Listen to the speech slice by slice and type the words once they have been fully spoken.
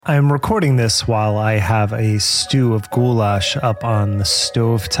I'm recording this while I have a stew of goulash up on the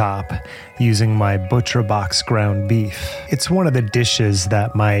stovetop using my ButcherBox ground beef. It's one of the dishes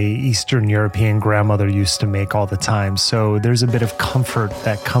that my Eastern European grandmother used to make all the time, so there's a bit of comfort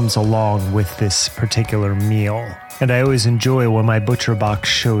that comes along with this particular meal. And I always enjoy when my ButcherBox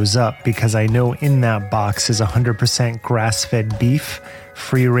shows up because I know in that box is 100% grass-fed beef,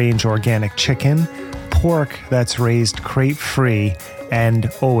 free-range organic chicken, pork that's raised crate-free,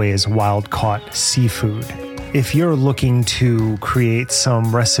 and always wild-caught seafood. If you're looking to create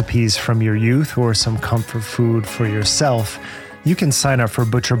some recipes from your youth or some comfort food for yourself, you can sign up for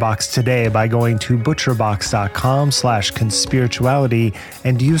ButcherBox today by going to butcherbox.com/conspirituality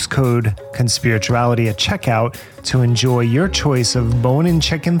and use code conspirituality at checkout to enjoy your choice of bone-in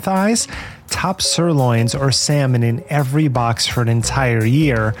chicken thighs, top sirloins, or salmon in every box for an entire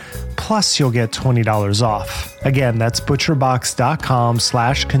year, plus you'll get $20 off. Again, that's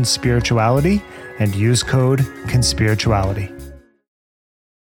butcherbox.com/conspirituality and use code conspirituality.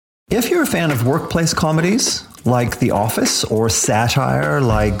 If you're a fan of workplace comedies like The Office or satire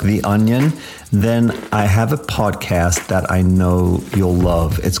like The Onion, then I have a podcast that I know you'll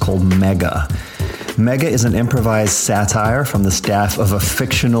love. It's called Mega. Mega is an improvised satire from the staff of a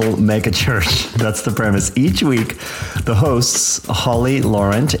fictional mega church. That's the premise. Each week, the hosts, Holly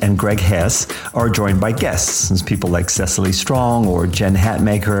Laurent and Greg Hess, are joined by guests, people like Cecily Strong or Jen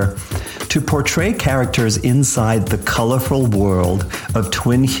Hatmaker, to portray characters inside the colorful world of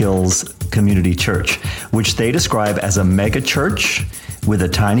Twin Hills Community Church, which they describe as a mega church with a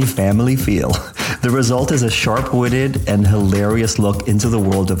tiny family feel. The result is a sharp-witted and hilarious look into the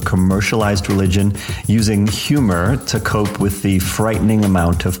world of commercialized religion using humor to cope with the frightening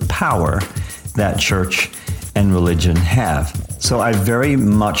amount of power that church and religion have. So I very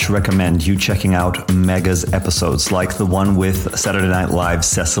much recommend you checking out Mega's episodes, like the one with Saturday Night Live's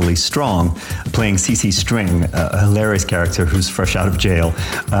Cecily Strong, playing CeCe String, a hilarious character who's fresh out of jail,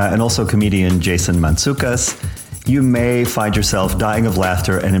 and also comedian Jason Mantzoukas. You may find yourself dying of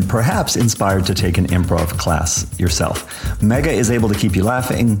laughter and perhaps inspired to take an improv class yourself. Mega is able to keep you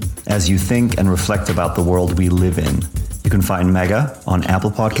laughing as you think and reflect about the world we live in. You can find Mega on Apple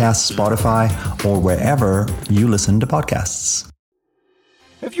Podcasts, Spotify, or wherever you listen to podcasts.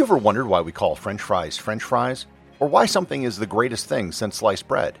 Have you ever wondered why we call French fries, or why something is the greatest thing since sliced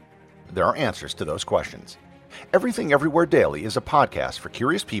bread? There are answers to those questions. Everything Everywhere Daily is a podcast for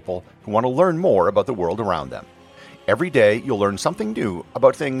curious people who want to learn more about the world around them. Every day, you'll learn something new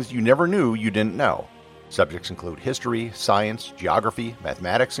about things you never knew you didn't know. Subjects include history, science, geography,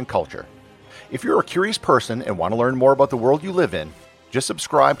 mathematics, and culture. If you're a curious person and want to learn more about the world you live in, just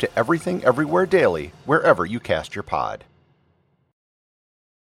subscribe to Everything Everywhere Daily wherever you cast your pod.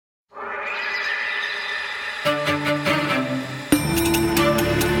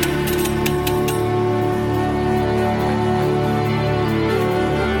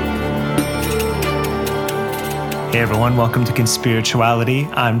 Hey everyone, welcome to Conspirituality.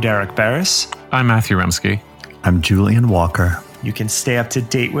 I'm Derek Barris. I'm Matthew Remski. I'm Julian Walker. You can stay up to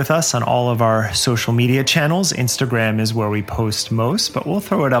date with us on all of our social media channels. Instagram is where we post most, but we'll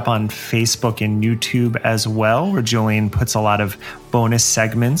throw it up on Facebook and YouTube as well, where Julian puts a lot of bonus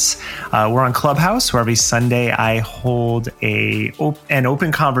segments. We're on Clubhouse, where every Sunday I hold an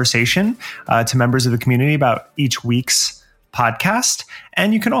open conversation to members of the community about each week's podcast.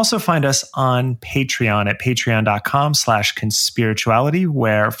 And you can also find us on Patreon at patreon.com/conspirituality,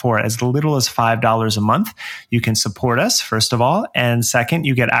 where for as little as $5 a month, you can support us, first of all. And second,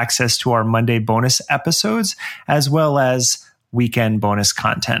 you get access to our Monday bonus episodes, as well as weekend bonus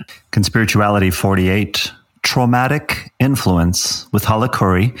content. Conspirituality 48, Traumatic Influence with Hala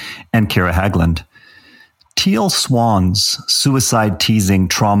Khouri and Kyra Haglund. Teal Swan's suicide-teasing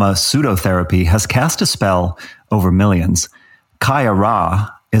trauma pseudotherapy has cast a spell over millions. Kyra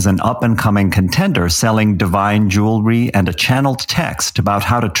is an up-and-coming contender selling divine jewelry and a channeled text about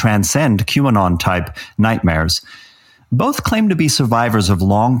how to transcend QAnon-type nightmares. Both claim to be survivors of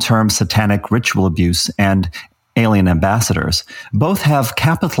long-term satanic ritual abuse and alien ambassadors. Both have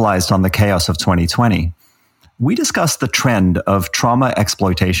capitalized on the chaos of 2020. We discuss the trend of trauma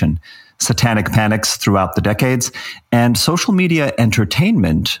exploitation, satanic panics throughout the decades, and social media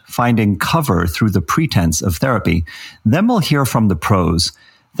entertainment finding cover through the pretense of therapy. Then we'll hear from the pros.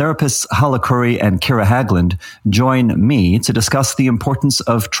 Therapists Hala Khouri and Kyra Haglund join me to discuss the importance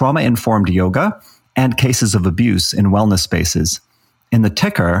of trauma-informed yoga and cases of abuse in wellness spaces. In the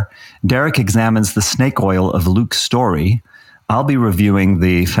ticker, Derek examines the snake oil of Luke's story. I'll be reviewing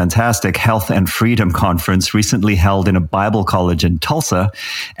the fantastic Health and Freedom Conference recently held in a Bible college in Tulsa,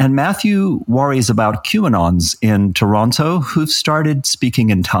 and Matthew worries about QAnons in Toronto who've started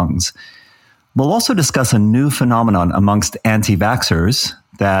speaking in tongues. We'll also discuss a new phenomenon amongst anti-vaxxers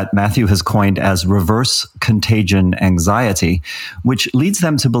that Matthew has coined as reverse contagion anxiety, which leads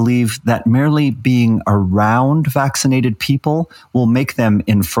them to believe that merely being around vaccinated people will make them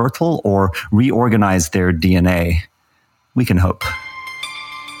infertile or reorganize their DNA. We can hope.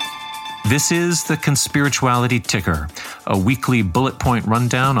 This is the Conspirituality Ticker, a weekly bullet point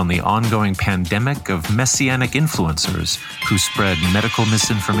rundown on the ongoing pandemic of messianic influencers who spread medical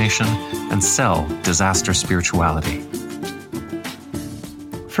misinformation and sell disaster spirituality.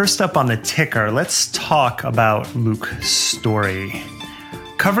 First up on the ticker, let's talk about Luke's story.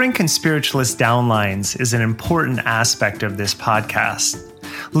 Covering conspiritualist downlines is an important aspect of this podcast.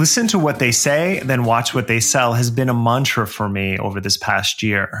 Listen to what they say, then watch what they sell has been a mantra for me over this past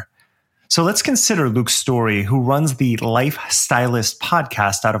year. So let's consider Luke's story, who runs the Lifestylist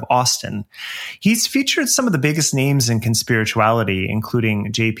podcast out of Austin. He's featured some of the biggest names in conspirituality,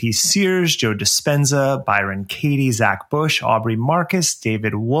 including J.P. Sears, Joe Dispenza, Byron Katie, Zach Bush, Aubrey Marcus,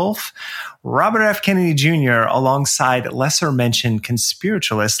 David Wolfe, Robert F. Kennedy Jr., alongside lesser-mentioned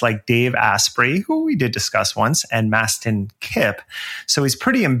conspiritualists like Dave Asprey, who we did discuss once, and Mastin Kipp. So he's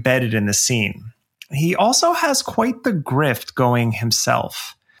pretty embedded in the scene. He also has quite the grift going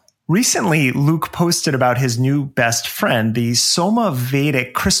himself. Recently, Luke posted about his new best friend, the Soma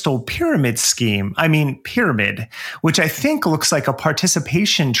Vedic crystal pyramid scheme. Pyramid, which I think looks like a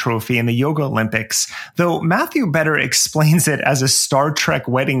participation trophy in the Yoga Olympics, though Matthew better explains it as a Star Trek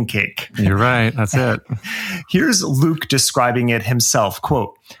wedding cake. You're right. That's it. Here's Luke describing it himself,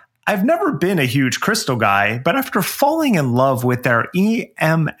 quote, "I've never been a huge crystal guy, but after falling in love with their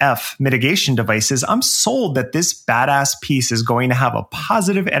EMF mitigation devices, I'm sold that this badass piece is going to have a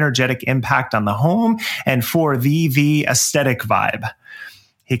positive energetic impact on the home and for the aesthetic vibe."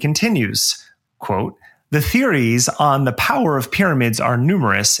 He continues, quote, "The theories on the power of pyramids are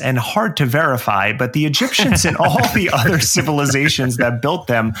numerous and hard to verify, but the Egyptians and all the other civilizations that built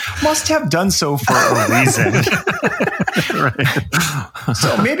them must have done so for a reason."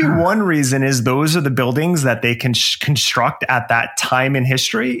 So maybe one reason is those are the buildings that they can construct at that time in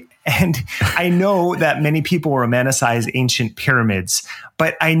history. And I know that many people romanticize ancient pyramids,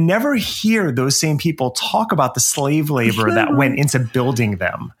 but I never hear those same people talk about the slave labor that went into building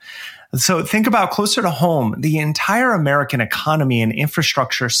them. So think about closer to home, the entire American economy and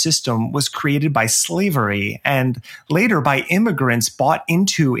infrastructure system was created by slavery and later by immigrants bought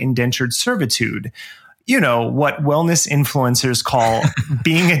into indentured servitude. You know, what wellness influencers call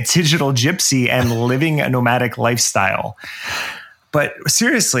being a digital gypsy and living a nomadic lifestyle. But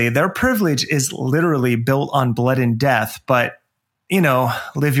seriously, their privilege is literally built on blood and death, but,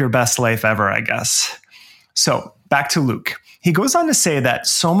 live your best life ever, I guess. So back to Luke. He goes on to say that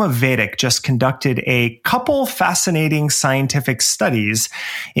Soma Vedic just conducted a couple fascinating scientific studies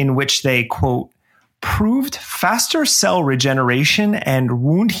in which they, quote, proved faster cell regeneration and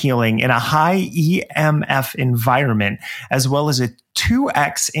wound healing in a high EMF environment, as well as a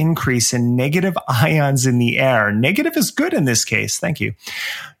 2x increase in negative ions in the air. Negative is good in this case. Thank you.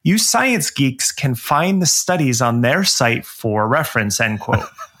 You science geeks can find the studies on their site for reference, end quote.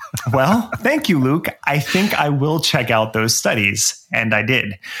 Well, thank you, Luke. I think I will check out those studies. And I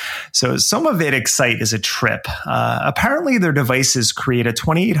did. So Soma Vedic's site is a trip. Apparently, their devices create a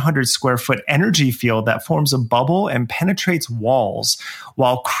 2,800 square foot energy field that forms a bubble and penetrates walls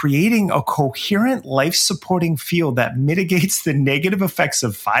while creating a coherent life-supporting field that mitigates the negative effects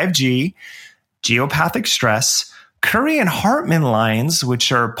of 5G, geopathic stress, Khouri and Hartmann lines,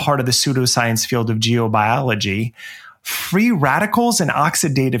 which are part of the pseudoscience field of geobiology, free radicals and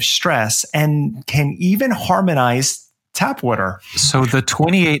oxidative stress, and can even harmonize tap water. So the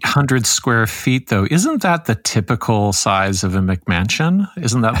 2,800 square feet, though, isn't that the typical size of a McMansion?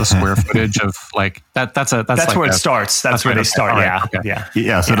 Isn't that the square footage of like that? That's like where it starts. That's where they start. Right,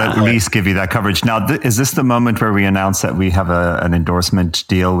 Yeah. So that at least give you that coverage. Now, is this the moment where we announce that we have an endorsement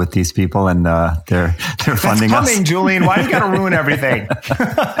deal with these people and they're funding us? That's coming, Julian. Why do you got to ruin everything?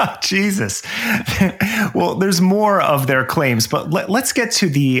 Jesus. Well, there's more of their claims, but let's get to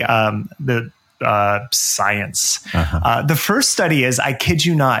the science. The first study is, I kid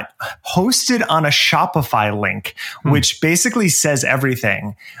you not, hosted on a Shopify link, which basically says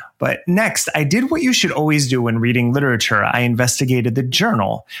everything. But next, I did what you should always do when reading literature. I investigated the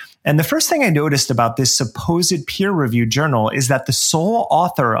journal. And the first thing I noticed about this supposed peer-reviewed journal is that the sole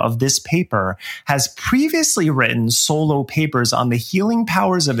author of this paper has previously written solo papers on the healing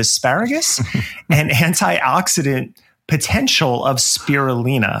powers of asparagus and antioxidant potential of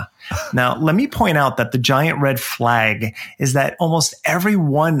spirulina. Now, let me point out that the giant red flag is that almost every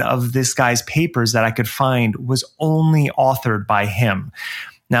one of this guy's papers that I could find was only authored by him.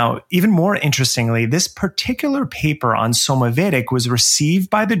 Now, even more interestingly, this particular paper on Somavedic was received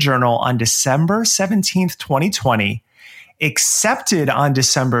by the journal on December 17th, 2020, accepted on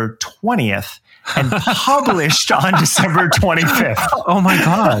December 20th, and published on December 25th. Oh my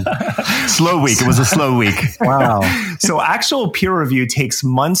God. Slow week. It was a slow week. Wow. So actual peer review takes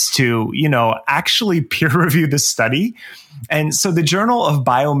months to, actually peer review the study. And so the Journal of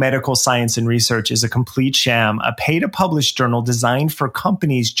Biomedical Science and Research is a complete sham, a pay-to-publish journal designed for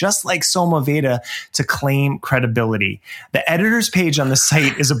companies just like Somaveda to claim credibility. The editor's page on the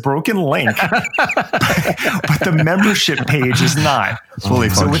site is a broken link, but the membership page is not. It's fully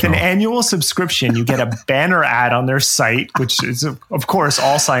functional. So with an annual subscription, you get a banner ad on their site, which is, of course,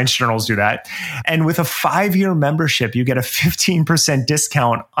 all science journals do that. And with a 5-year membership, you get a 15%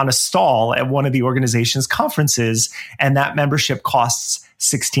 discount on a stall at one of the organization's conferences, and that membership costs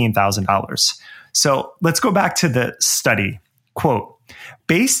 $16,000. So let's go back to the study. Quote,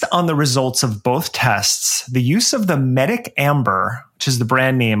 based on the results of both tests, the use of the Medic Amber, which is the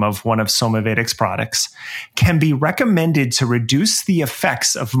brand name of one of Somavedic's products, can be recommended to reduce the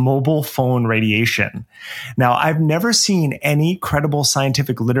effects of mobile phone radiation. Now, I've never seen any credible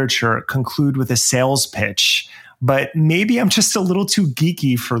scientific literature conclude with a sales pitch, but maybe I'm just a little too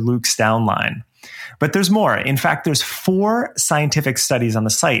geeky for Luke's downline. But there's more. In fact, there's 4 scientific studies on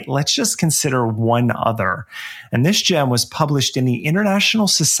the site. Let's just consider one other. And this gem was published in the International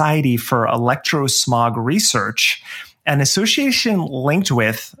Society for Electrosmog Research, an association linked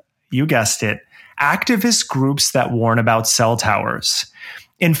with, you guessed it, activist groups that warn about cell towers.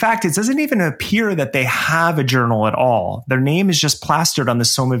 In fact, it doesn't even appear that they have a journal at all. Their name is just plastered on the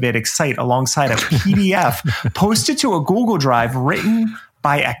Somavedic site alongside a PDF posted to a Google Drive written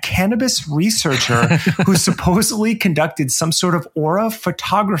by a cannabis researcher who supposedly conducted some sort of aura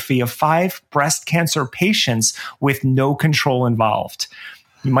photography of 5 breast cancer patients with no control involved.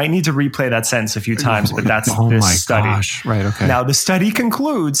 You might need to replay that sentence a few times, but that's this study. Gosh. Right, okay. Now, the study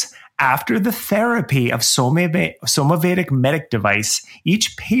concludes, after the therapy of Somavedic Medic device,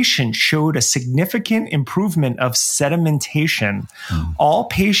 each patient showed a significant improvement of sedimentation. All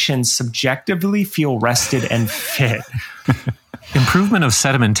patients subjectively feel rested and fit. Improvement of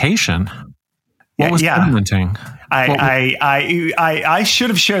sedimentation? What was sedimenting? I should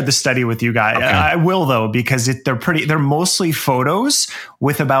have shared the study with you guys. Okay. I will though, because they're mostly photos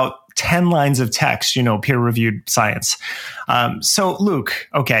with about 10 lines of text, peer-reviewed science. So Luke,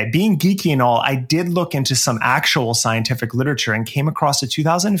 okay, being geeky and all, I did look into some actual scientific literature and came across a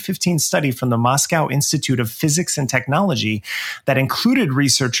 2015 study from the Moscow Institute of Physics and Technology that included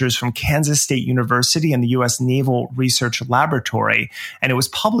researchers from Kansas State University and the U.S. Naval Research Laboratory. And it was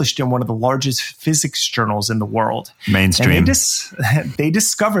published in one of the largest physics journals in the world. Mainstream. And they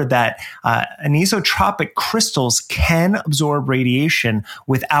discovered that anisotropic crystals can absorb radiation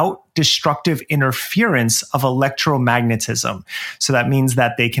without destructive interference of electromagnetism. So that means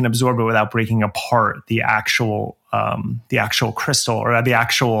that they can absorb it without breaking apart the actual crystal or the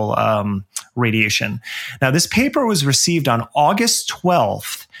actual radiation. Now, this paper was received on August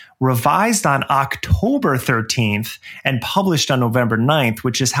 12th, revised on October 13th, and published on November 9th,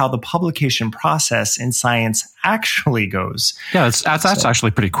 which is how the publication process in science actually goes. Yeah, that's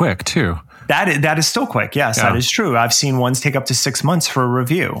actually pretty quick too. That is still quick. Yes, yeah. That is true. I've seen ones take up to 6 months for a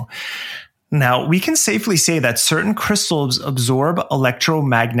review. Now, we can safely say that certain crystals absorb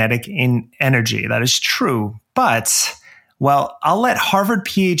electromagnetic energy. That is true. But, well, I'll let Harvard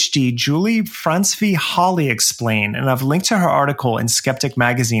PhD Julie Franzvi-Hawley explain, and I've linked to her article in Skeptic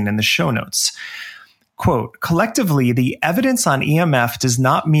Magazine in the show notes. Quote, collectively, the evidence on EMF does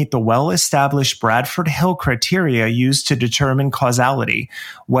not meet the well-established Bradford Hill criteria used to determine causality,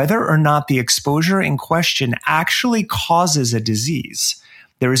 whether or not the exposure in question actually causes a disease.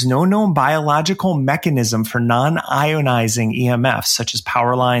 There is no known biological mechanism for non-ionizing EMFs, such as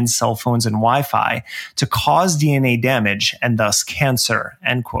power lines, cell phones, and Wi-Fi, to cause DNA damage and thus cancer,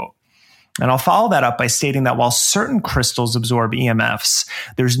 end quote. And I'll follow that up by stating that while certain crystals absorb EMFs,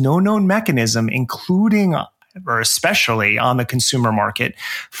 there's no known mechanism, including or especially on the consumer market,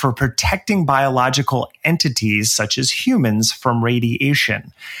 for protecting biological entities such as humans from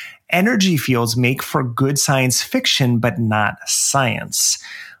radiation. Energy fields make for good science fiction, but not science.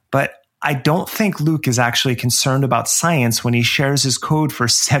 But I don't think Luke is actually concerned about science when he shares his code for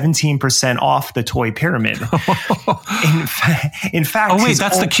 17% off the toy pyramid. In fact, oh wait,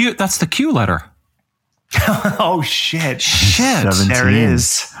 that's the Q letter. Oh shit! 17. There it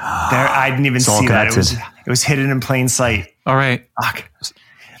is. There, I didn't even see that. It was hidden in plain sight. All right.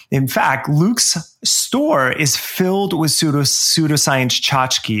 In fact, Luke's store is filled with pseudoscience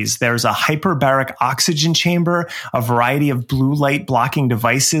tchotchkes. There's a hyperbaric oxygen chamber, a variety of blue light blocking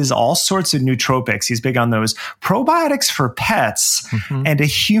devices, all sorts of nootropics. He's big on those. Probiotics for pets, and a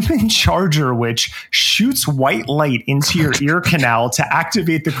human charger which shoots white light into your ear canal to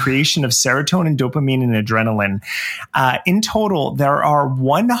activate the creation of serotonin, dopamine, and adrenaline. In total, there are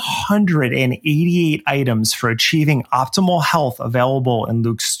 188 items for achieving optimal health available in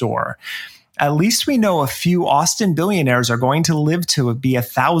Luke's store. At least we know a few Austin billionaires are going to live to be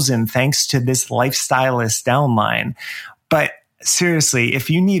 1,000 thanks to this lifestylist downline. But seriously, if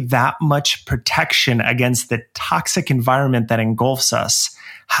you need that much protection against the toxic environment that engulfs us,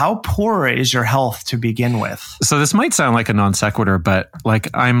 how poor is your health to begin with? So this might sound like a non sequitur, but like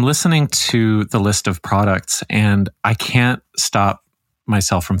I'm listening to the list of products and I can't stop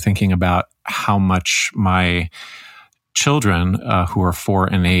myself from thinking about how much my children who are 4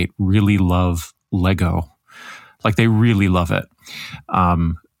 and 8 really love Lego. Like they really love it.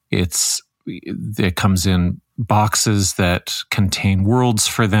 It comes in boxes that contain worlds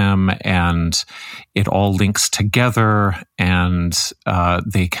for them, and it all links together, and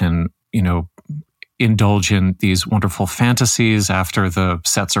they can, indulge in these wonderful fantasies after the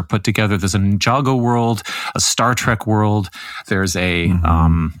sets are put together. There's a Ninjago world, a Star Trek world. There's a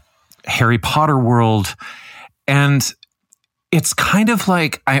Harry Potter world. And it's kind of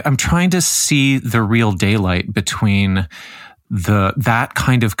like I'm trying to see the real daylight between that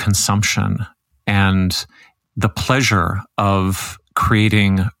kind of consumption and the pleasure of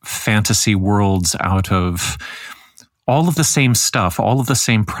creating fantasy worlds out of all of the same stuff, all of the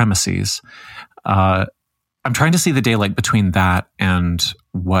same premises. I'm trying to see the daylight between that and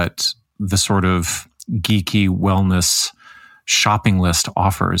what the sort of geeky wellness shopping list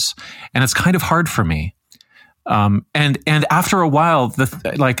offers. And it's kind of hard for me. And after a while,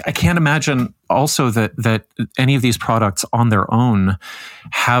 I can't imagine also that any of these products on their own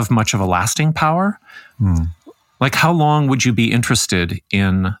have much of a lasting power. Like, how long would you be interested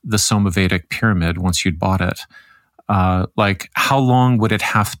in the Somavedic pyramid once you'd bought it? Like, how long would it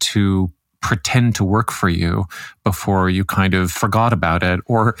have to pretend to work for you before you kind of forgot about it?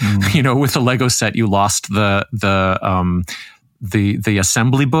 Or, with the Lego set, you lost the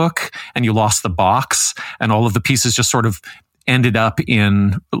assembly book and you lost the box, and all of the pieces just sort of ended up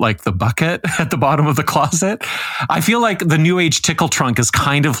in like the bucket at the bottom of the closet. I feel like the New Age tickle trunk is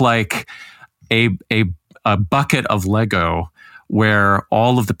kind of like a bucket of Lego where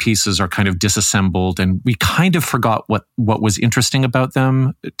all of the pieces are kind of disassembled, and we kind of forgot what was interesting about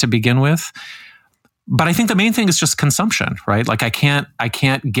them to begin with. But I think the main thing is just consumption, right? Like I can't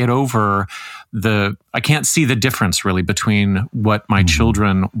get over I can't see the difference really between what my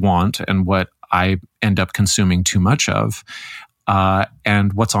children want and what I end up consuming too much of,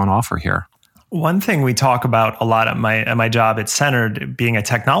 and what's on offer here. One thing we talk about a lot at my job at Centered, being a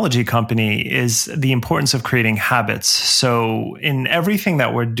technology company, is the importance of creating habits. So in everything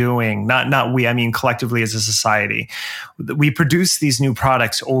that we're doing, not we, I mean collectively as a society, we produce these new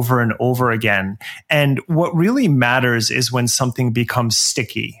products over and over again. And what really matters is when something becomes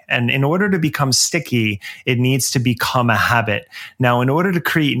sticky. And in order to become sticky, it needs to become a habit. Now, in order to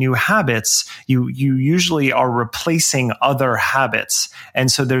create new habits, you usually are replacing other habits. And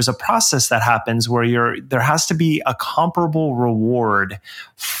so there's a process that happens where there has to be a comparable reward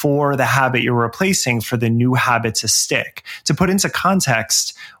for the habit you're replacing for the new habit to stick. To put into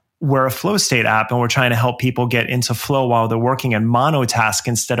context, we're a flow state app and we're trying to help people get into flow while they're working and monotask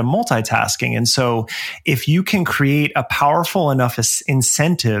instead of multitasking. And so if you can create a powerful enough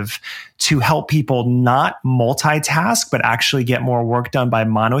incentive to help people not multitask, but actually get more work done by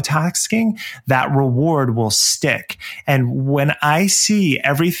monotasking, that reward will stick. And when I see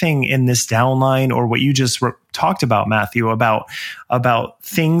everything in this downline, or what you just talked about, Matthew, about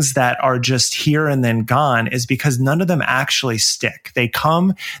things that are just here and then gone, is because none of them actually stick. They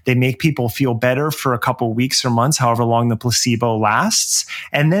come, they make people feel better for a couple weeks or months, however long the placebo lasts.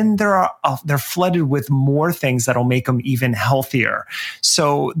 And then they're flooded with more things that'll make them even healthier.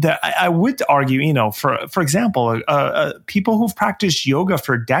 So I would argue, for example, people who've practiced yoga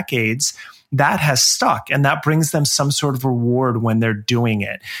for decades, that has stuck, and that brings them some sort of reward when they're doing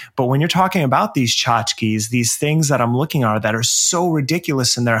it. But when you're talking about these tchotchkes, these things that I'm looking at that are so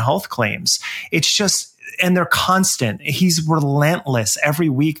ridiculous in their health claims, it's just, and they're constant. He's relentless. Every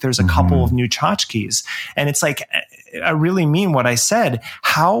week there's a couple of new tchotchkes. And it's like, I really mean what I said.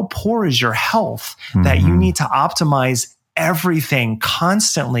 How poor is your health that you need to optimize everything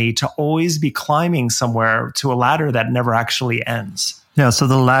constantly to always be climbing somewhere to a ladder that never actually ends? Yeah, so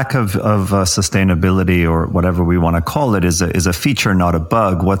the lack of sustainability, or whatever we want to call it, is a feature, not a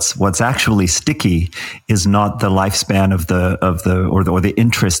bug. What's actually sticky is not the lifespan of the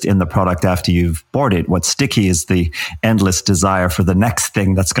interest in the product after you've bought it. What's sticky is the endless desire for the next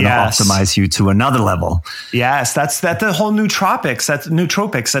thing that's going to optimize you to another level. Yes, that's the whole nootropics. That's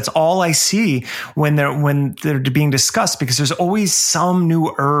nootropics. That's all I see when they're being discussed, because there's always some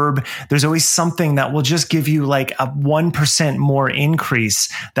new herb. There's always something that will just give you like a 1% more increase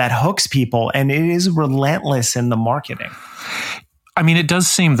that hooks people, and it is relentless in the marketing. I mean, it does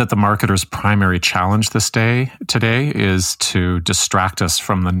seem that the marketer's primary challenge today is to distract us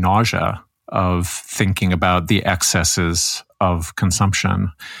from the nausea of thinking about the excesses of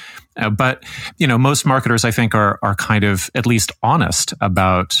consumption. But, most marketers, I think, are kind of at least honest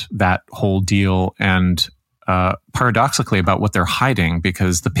about that whole deal, and paradoxically about what they're hiding,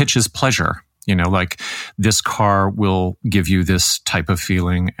 because the pitch is pleasure. Like, this car will give you this type of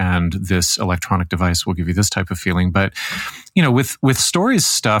feeling, and this electronic device will give you this type of feeling. But, with stories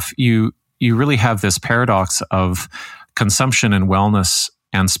stuff, you really have this paradox of consumption and wellness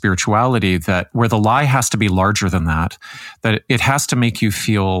and spirituality, that where the lie has to be larger than that it has to make you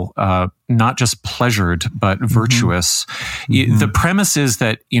feel not just pleasured, but virtuous. Mm-hmm. The premise is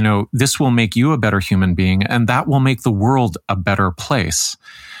that, this will make you a better human being, and that will make the world a better place.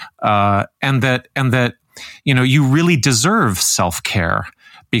 And that, you really deserve self-care,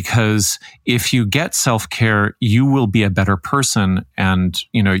 because if you get self-care, you will be a better person, and,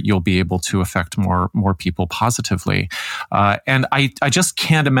 you'll be able to affect more people positively. And I just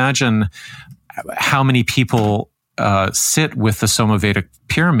can't imagine how many people sit with the Somavedic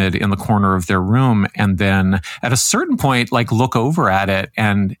pyramid in the corner of their room, and then at a certain point, like, look over at it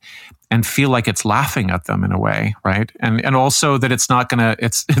and feel like it's laughing at them in a way, right? And also that it's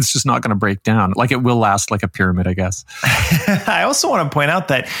just not gonna break down. Like, it will last like a pyramid, I guess. I also want to point out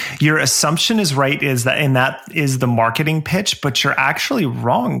that your assumption is right, is that is the marketing pitch, but you're actually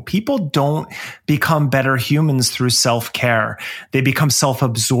wrong. People don't become better humans through self-care. They become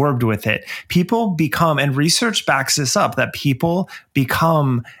self-absorbed with it. People become, and research backs this up, that people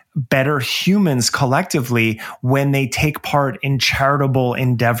become better humans collectively when they take part in charitable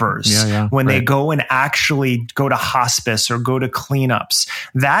endeavors, when they go and actually go to hospice or go to cleanups.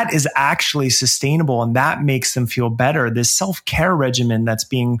 That is actually sustainable, and that makes them feel better. This self-care regimen that's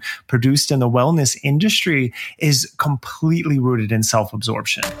being produced in the wellness industry is completely rooted in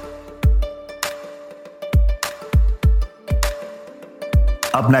self-absorption.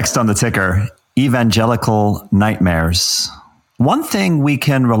 Up next on the ticker, evangelical nightmares. One thing we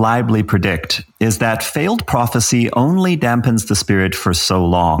can reliably predict is that failed prophecy only dampens the spirit for so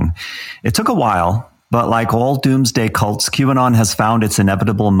long. It took a while, but like all doomsday cults, QAnon has found its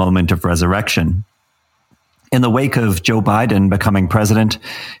inevitable moment of resurrection. In the wake of Joe Biden becoming president,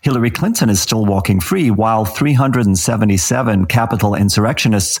 Hillary Clinton is still walking free, while 377 Capitol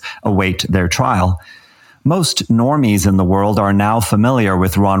insurrectionists await their trial. Most normies in the world are now familiar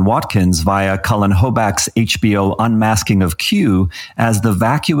with Ron Watkins via Cullen Hoback's HBO Unmasking of Q as the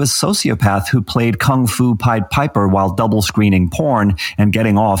vacuous sociopath who played Kung Fu Pied Piper while double screening porn and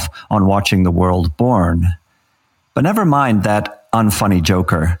getting off on watching the world burn. But never mind that unfunny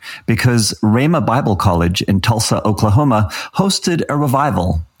joker, because Rhema Bible College in Tulsa, Oklahoma hosted a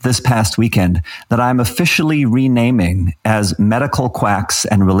revival this past weekend that I'm officially renaming as Medical Quacks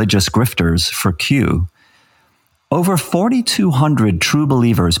and Religious Grifters for Q. Over 4,200 true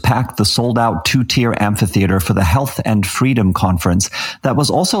believers packed the sold-out two-tier amphitheater for the Health and Freedom Conference that was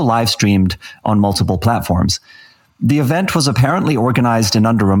also live-streamed on multiple platforms. The event was apparently organized in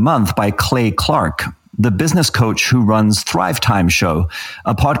under a month by Clay Clark, the business coach who runs Thrive Time Show,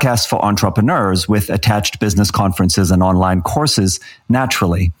 a podcast for entrepreneurs with attached business conferences and online courses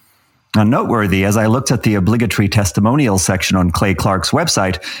naturally. Now, noteworthy, as I looked at the obligatory testimonial section on Clay Clark's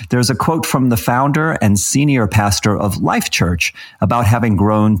website, there's a quote from the founder and senior pastor of Life Church about having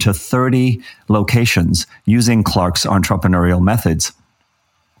grown to 30 locations using Clark's entrepreneurial methods.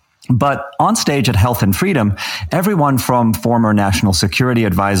 But on stage at Health and Freedom, everyone from former National Security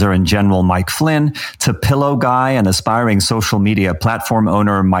Advisor and General Mike Flynn to pillow guy and aspiring social media platform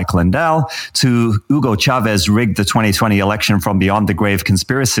owner Mike Lindell to Hugo Chavez rigged the 2020 election from beyond the grave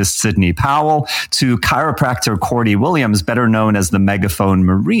conspiracist Sidney Powell to chiropractor Cordy Williams, better known as the Megaphone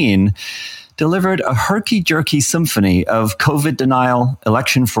Marine, delivered a herky-jerky symphony of COVID denial,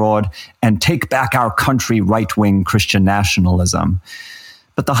 election fraud, and take back our country right-wing Christian nationalism.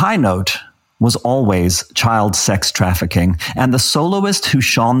 But the high note was always child sex trafficking, and the soloist who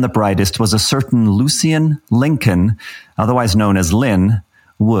shone the brightest was a certain Lucien Lincoln, otherwise known as Lynn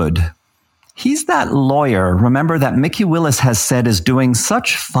Wood. He's that lawyer, remember, that Mickey Willis has said is doing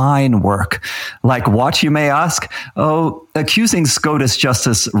such fine work. Like what, you may ask? Oh, accusing SCOTUS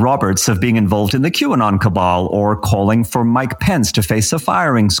Justice Roberts of being involved in the QAnon cabal, or calling for Mike Pence to face a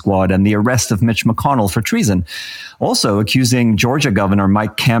firing squad and the arrest of Mitch McConnell for treason. Also accusing Georgia Governor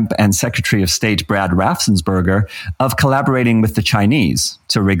Mike Kemp and Secretary of State Brad Raffensperger of collaborating with the Chinese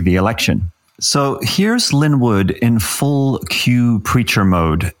to rig the election. So here's Lin Wood in full Q preacher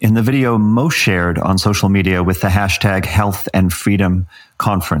mode in the video most shared on social media with the hashtag Health and Freedom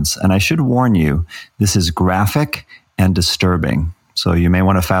Conference. And I should warn you, this is graphic and disturbing. So you may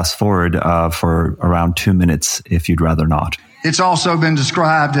want to fast forward for around 2 minutes if you'd rather not. It's also been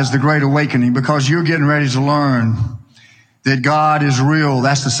described as the Great Awakening because you're getting ready to learn that God is real.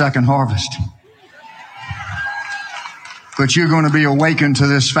 That's the second harvest. But you're going to be awakened to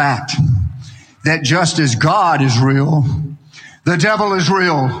this fact that just as God is real, the devil is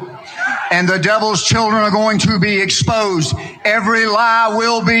real, and the devil's children are going to be exposed. Every lie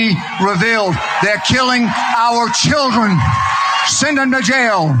will be revealed. They're killing our children. Send them to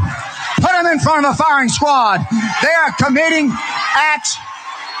jail. Put them in front of a firing squad. They are committing acts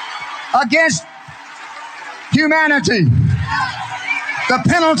against humanity. The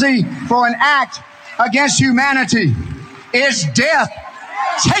penalty for an act against humanity is death.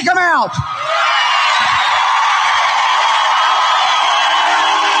 Take them out.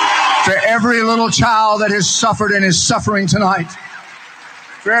 For every little child that has suffered and is suffering tonight,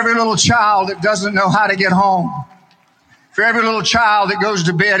 for every little child that doesn't know how to get home, for every little child that goes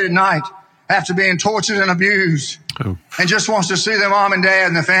to bed at night after being tortured and abused and just wants to see their mom and dad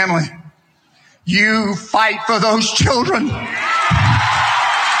and their family, you fight for those children.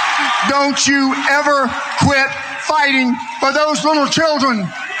 Don't you ever quit fighting for those little children.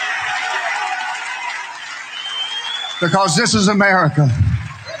 Because this is America.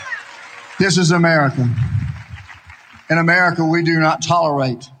 This is America. In America, we do not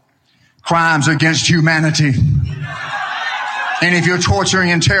tolerate crimes against humanity. And if you're torturing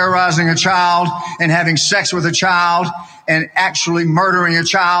and terrorizing a child and having sex with a child and actually murdering a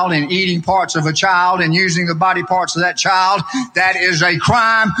child and eating parts of a child and using the body parts of that child, that is a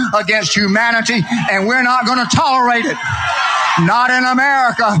crime against humanity, and we're not going to tolerate it. Not in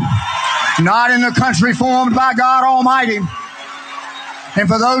America. Not in the country formed by God Almighty. And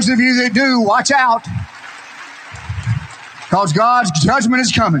for those of you that do, watch out. Because God's judgment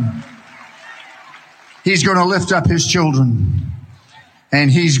is coming. He's going to lift up his children. And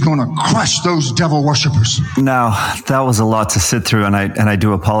he's going to crush those devil worshipers. Now, that was a lot to sit through, and I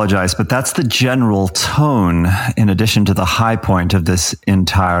do apologize, but that's the general tone in addition to the high point of this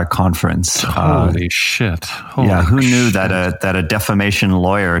entire conference. Holy shit. Holy who knew shit. that a defamation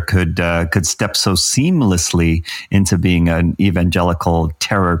lawyer could step so seamlessly into being an evangelical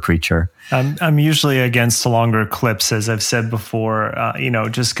terror preacher? I'm usually against longer clips, as I've said before,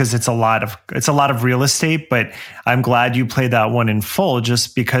 just because it's a lot of real estate. But I'm glad you played that one in full,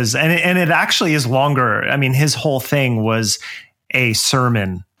 just because, and it actually is longer. I mean, his whole thing was a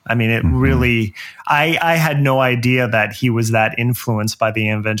sermon. I mean, it really, I had no idea that he was that influenced by the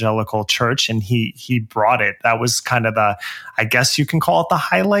evangelical church, and he brought it. That was kind of I guess you can call it the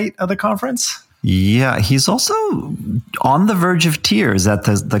highlight of the conference. Yeah, he's also on the verge of tears at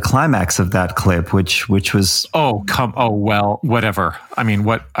the climax of that clip, which was whatever. I mean,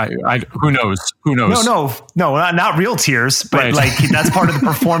 who knows? No, not real tears, but right. That's part of the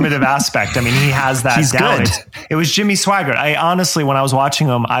performative aspect. I mean, he has that he's down. Good. It was Jimmy Swaggart. I honestly, when I was watching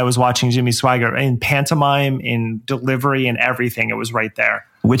him, I was watching Jimmy Swaggart in pantomime, in delivery, and everything. It was right there.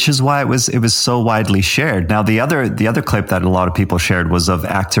 Which is why it was so widely shared. Now, the other clip that a lot of people shared was of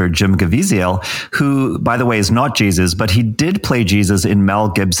actor Jim Caviezel, who, by the way, is not Jesus, but he did play Jesus in Mel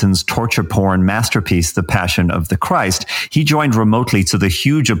Gibson's torture porn masterpiece, The Passion of the Christ. He joined remotely to the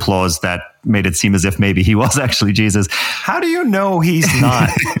huge applause that made it seem as if maybe he was actually Jesus. How do you know he's not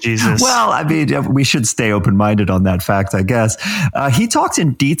Jesus? Well, I mean, we should stay open-minded on that fact, I guess. He talked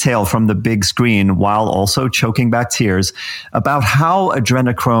in detail from the big screen while also choking back tears about how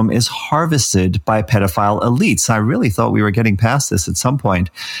adrenochrome is harvested by pedophile elites. I really thought we were getting past this at some point.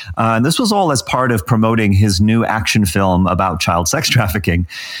 And this was all as part of promoting his new action film about child sex trafficking.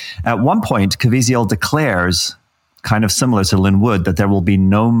 At one point, Caviezel declares, kind of similar to Lin Wood, that there will be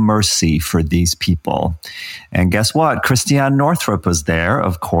no mercy for these people. And guess what? Christiane Northrup was there,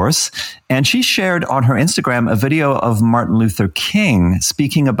 of course, and she shared on her Instagram a video of Martin Luther King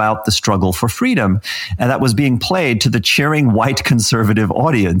speaking about the struggle for freedom, and that was being played to the cheering white conservative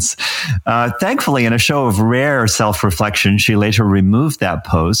audience. Thankfully, in a show of rare self-reflection, she later removed that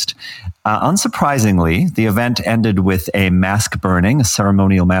post. Unsurprisingly, the event ended with a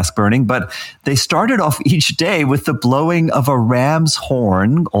ceremonial mask burning, but they started off each day with the blowing of a ram's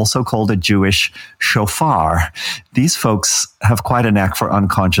horn, also called a Jewish shofar. These folks have quite a knack for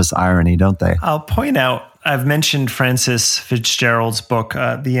unconscious irony, don't they? I'll point out, I've mentioned Frances Fitzgerald's book,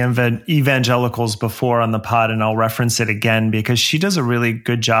 The Evangelicals, before on the pod, and I'll reference it again because she does a really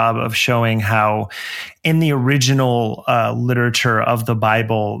good job of showing how in the original literature of the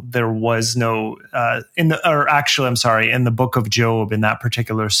Bible, there was no, in the book of Job, in that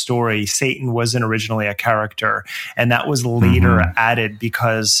particular story, Satan wasn't originally a character. And that was later added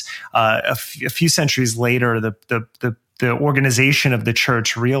because a few centuries later, the organization of the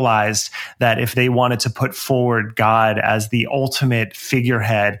church realized that if they wanted to put forward God as the ultimate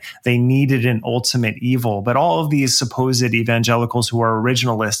figurehead, they needed an ultimate evil. But all of these supposed evangelicals who are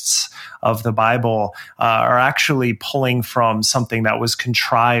originalists of the Bible are actually pulling from something that was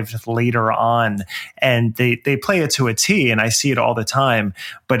contrived later on. And they play it to a T, and I see it all the time.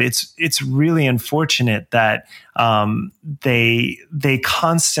 But it's really unfortunate that they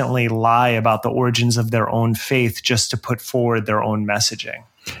constantly lie about the origins of their own faith just to put forward their own messaging.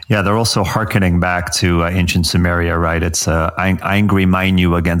 Yeah, they're also hearkening back to ancient Sumeria, right? It's Angry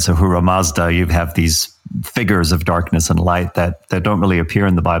Mainu against Ahura Mazda. You have these figures of darkness and light that don't really appear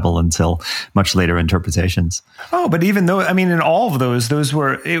in the Bible until much later interpretations. Oh, but even though, I mean, in all of those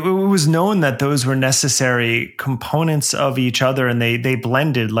were, it was known that those were necessary components of each other, and they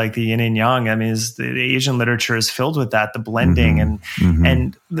blended like the yin and yang. I mean, the Asian literature is filled with that, the blending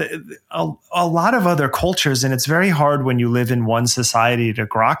and a lot of other cultures, and it's very hard when you live in one society to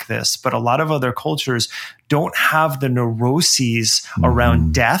grok this, but a lot of other cultures don't have the neuroses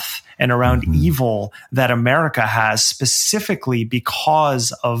around death and around evil that America has, specifically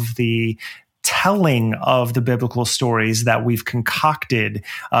because of the telling of the biblical stories that we've concocted,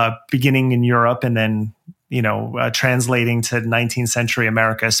 beginning in Europe and then, translating to 19th century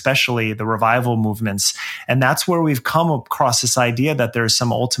America, especially the revival movements. And that's where we've come across this idea that there's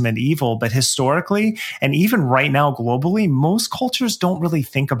some ultimate evil. But historically, and even right now globally, most cultures don't really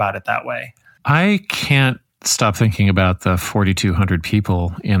think about it that way. I can't stop thinking about the 4,200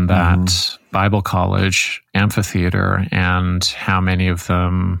 people in that Bible college amphitheater and how many of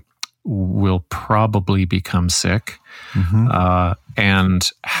them will probably become sick,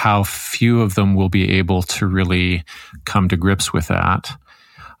 and how few of them will be able to really come to grips with that.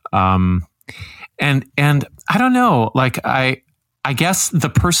 And I don't know, like I guess the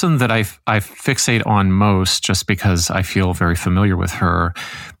person that I fixate on most, just because I feel very familiar with her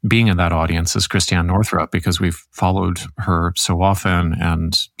being in that audience, is Christiane Northrup, because we've followed her so often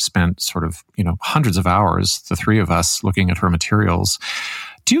and spent sort of, hundreds of hours, the three of us, looking at her materials.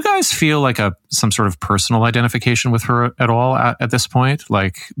 Do you guys feel like some sort of personal identification with her at all at this point?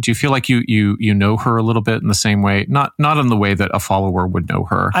 Like, do you feel like you know her a little bit in the same way? Not in the way that a follower would know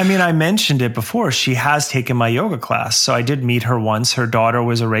her. I mean, I mentioned it before. She has taken my yoga class. So I did meet her once. Her daughter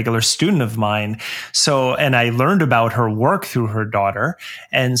was a regular student of mine. And I learned about her work through her daughter.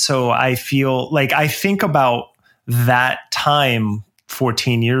 And so I feel like I think about that time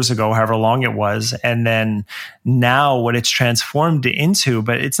 14 years ago, however long it was, and then now what it's transformed into.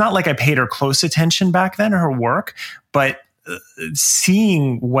 But it's not like I paid her close attention back then, her work, but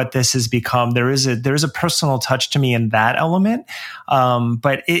seeing what this has become, there's a personal touch to me in that element.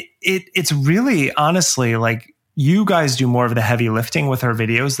 But it's really, honestly, like, you guys do more of the heavy lifting with her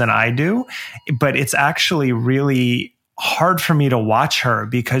videos than I do, but it's actually really hard for me to watch her,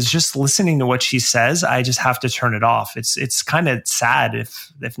 because just listening to what she says, I just have to turn it off. It's kind of sad,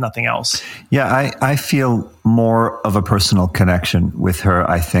 if nothing else. Yeah, I feel more of a personal connection with her,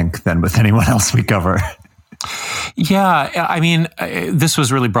 I think, than with anyone else we cover. Yeah, I mean, this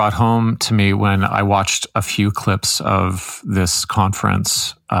was really brought home to me when I watched a few clips of this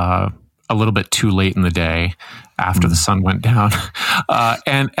conference a little bit too late in the day after the sun went down.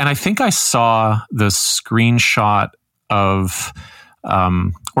 And I think I saw the screenshot of,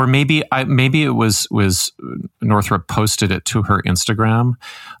 or maybe it was Northrup posted it to her Instagram,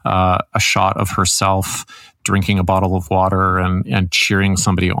 a shot of herself drinking a bottle of water and cheering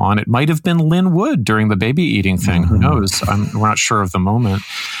somebody on. It might have been Lynn Wood during the baby eating thing. Who knows? We're not sure of the moment.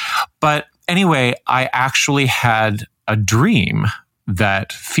 But anyway, I actually had a dream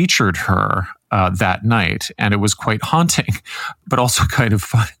that featured her that night, and it was quite haunting, but also kind of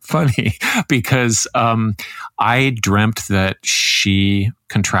funny, because I dreamt that she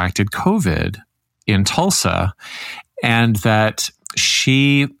contracted COVID in Tulsa, and that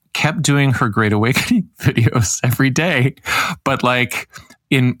she kept doing her Great Awakening videos every day, but like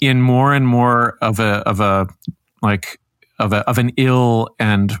in more and more of a like of an ill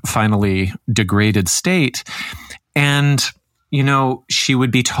and finally degraded state. And, she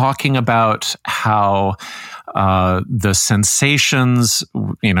would be talking about how the sensations,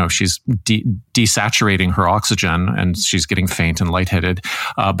 she's desaturating her oxygen and she's getting faint and lightheaded.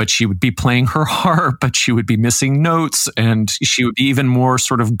 But she would be playing her harp, but she would be missing notes, and she would be even more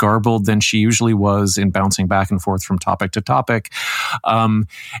sort of garbled than she usually was in bouncing back and forth from topic to topic. And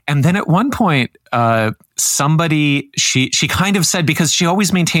then at one point, she kind of said, because she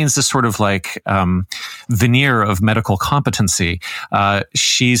always maintains this sort of like veneer of medical competency.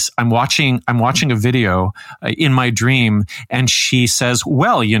 I'm watching a video in my dream, and she says,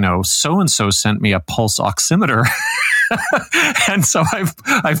 well, so-and-so sent me a pulse oximeter. And so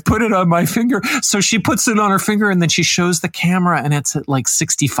I've put it on my finger. So she puts it on her finger, and then she shows the camera, and it's at like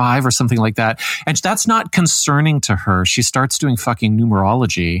 65 or something like that. And that's not concerning to her. She starts doing fucking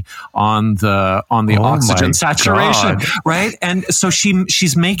numerology on the oxygen saturation, right? And so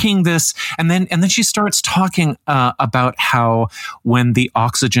she's making this, and then she starts talking about how when the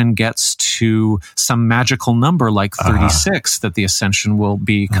oxygen gets to some magical number like 36, that the ascension will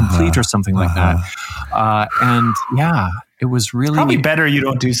be complete or something like that. And yeah, it was really probably better you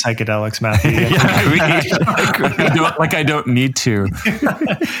don't do psychedelics, Matthew. I don't need to.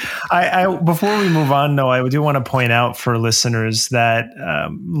 Before we move on, though, I do want to point out for listeners that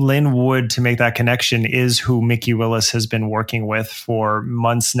Lynn Wood, to make that connection, is who Mickey Willis has been working with for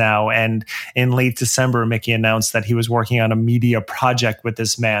months now. And in late December, Mickey announced that he was working on a media project with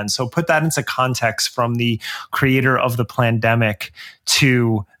this man. So put that into context from the creator of the pandemic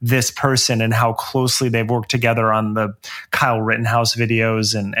to this person and how closely they've worked together on the Kyle Rittenhouse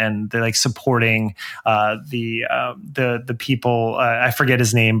videos and they're like supporting the people. I forget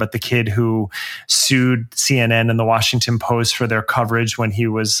his name, but the kid who sued CNN and the Washington Post for their coverage when he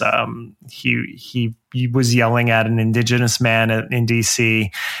was he was yelling at an indigenous man in DC,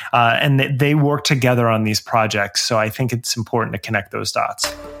 and they work together on these projects. So I think it's important to connect those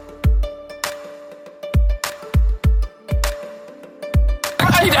dots.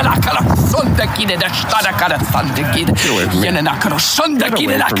 Is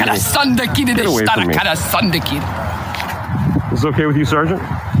it okay with you, Sergeant?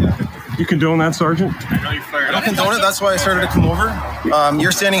 You condone that, Sergeant? I don't condone it. That's why I started to come over.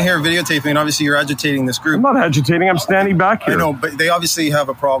 You're standing here videotaping, and obviously you're agitating this group. I'm not agitating. I'm standing back here. I know, but they obviously have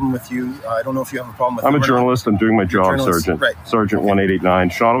a problem with you. I don't know if you have a problem with I'm a journalist. I'm doing my job, Sergeant. Right. Sergeant 1889.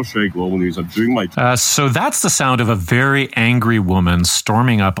 Sean O'Shea, Global News. I'm doing my job. So that's the sound of a very angry woman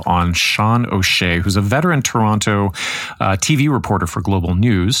storming up on Sean O'Shea, who's a veteran Toronto TV reporter for Global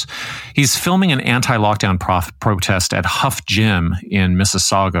News. He's filming an anti-lockdown protest at Huff Gym in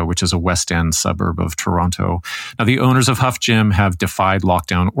Mississauga, which is a West End suburb of Toronto. Now, the owners of Huff Gym have defied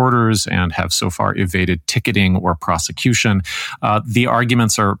lockdown orders and have so far evaded ticketing or prosecution. The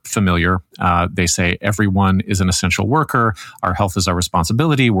arguments are familiar. They say everyone is an essential worker. Our health is our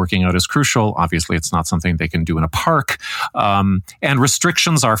responsibility. Working out is crucial. Obviously, it's not something they can do in a park. And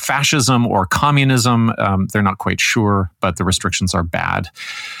restrictions are fascism or communism. They're not quite sure, but the restrictions are bad.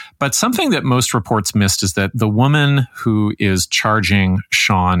 But something that most reports missed is that the woman who is charging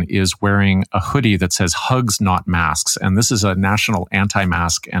Sean is wearing a hoodie that says "Hugs, Not Masks." And this is a national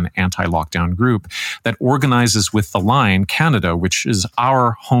anti-mask and anti-lockdown group that organizes with The Line Canada, which is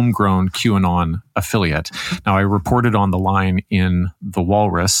our homegrown QAnon affiliate. Now, I reported on The Line in The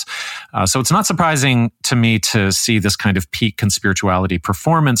Walrus. So it's not surprising to me to see this kind of peak conspirituality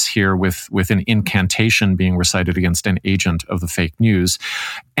performance here with an incantation being recited against an agent of the fake news.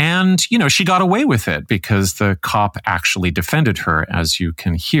 And, she got away with it because the cop actually defended her, as you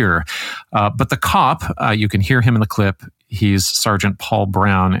can hear. But the cop, you can hear him in the clip. He's Sergeant Paul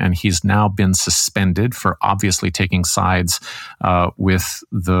Brown, and he's now been suspended for obviously taking sides with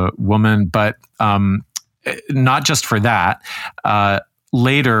the woman. But not just for that.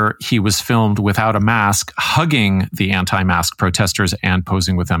 Later, he was filmed without a mask, hugging the anti-mask protesters and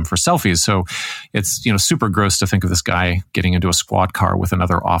posing with them for selfies. So it's, super gross to think of this guy getting into a squad car with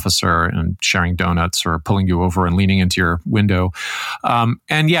another officer and sharing donuts or pulling you over and leaning into your window.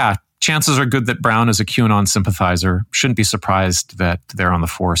 And yeah, chances are good that Brown is a QAnon sympathizer. Shouldn't be surprised that they're on the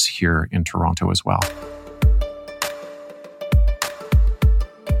force here in Toronto as well.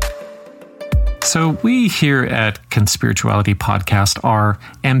 So we here at Conspirituality Podcast are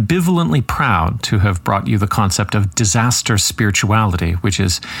ambivalently proud to have brought you the concept of disaster spirituality, which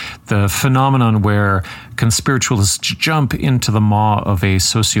is the phenomenon where conspiritualists jump into the maw of a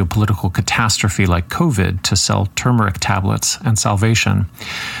socio-political catastrophe like COVID to sell turmeric tablets and salvation.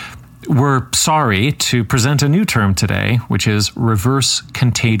 We're sorry to present a new term today, which is reverse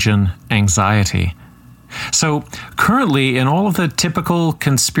contagion anxiety. So currently, in all of the typical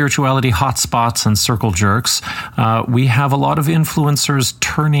conspirituality hotspots and circle jerks, we have a lot of influencers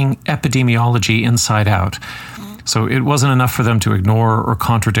turning epidemiology inside out. So it wasn't enough for them to ignore or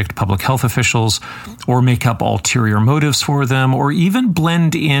contradict public health officials or make up ulterior motives for them or even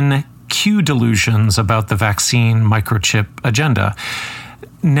blend in Q delusions about the vaccine microchip agenda.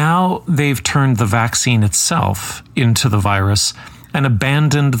 Now they've turned the vaccine itself into the virus and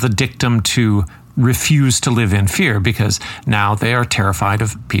abandoned the dictum to refuse to live in fear because now they are terrified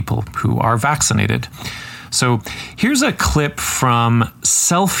of people who are vaccinated. So here's a clip from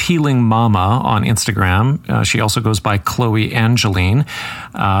Self-Healing Mama on Instagram. She also goes by Chloe Angeline.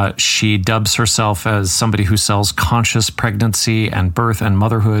 She dubs herself as somebody who sells conscious pregnancy and birth and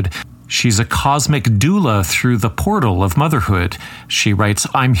motherhood. She's a cosmic doula through the portal of motherhood. She writes,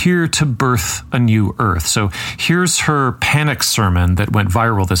 "I'm here to birth a new earth." So here's her panic sermon that went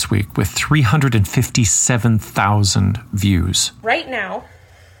viral this week with 357,000 views. Right now,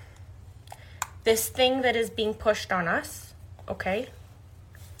 this thing that is being pushed on us, okay,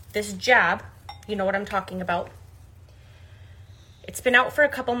 this jab, you know what I'm talking about. It's been out for a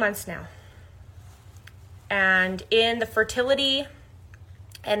couple months now. And in the fertility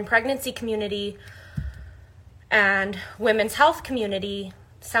and pregnancy community and women's health community,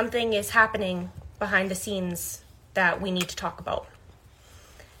 something is happening behind the scenes that we need to talk about.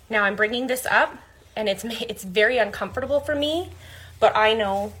 Now, I'm bringing this up, and it's very uncomfortable for me, but I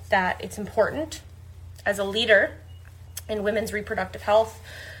know that it's important as a leader in women's reproductive health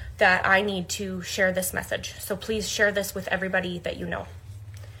that I need to share this message. So please share this with everybody that you know.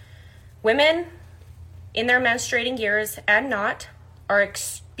 Women in their menstruating years and not are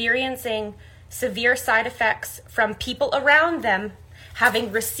experiencing severe side effects from people around them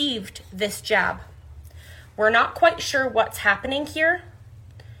having received this jab. We're not quite sure what's happening here.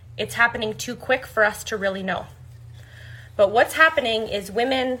 It's happening too quick for us to really know. But what's happening is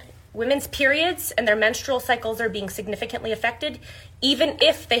women's periods and their menstrual cycles are being significantly affected, even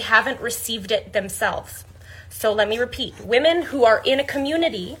if they haven't received it themselves. So let me repeat, women who are in a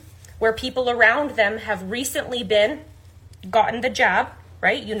community where people around them have recently gotten the jab,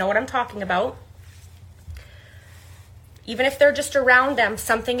 right? You know what I'm talking about. Even if they're just around them,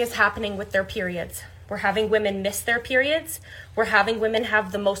 something is happening with their periods. We're having women miss their periods. We're having women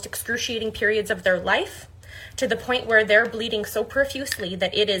have the most excruciating periods of their life to the point where they're bleeding so profusely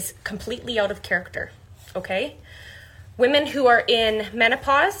that it is completely out of character, okay? Women who are in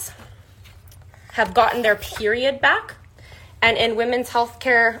menopause have gotten their period back. And in women's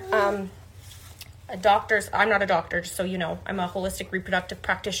healthcare, doctors, I'm not a doctor, just so you know, I'm a holistic reproductive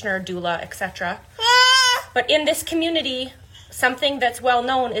practitioner, doula, etc. But in this community, something that's well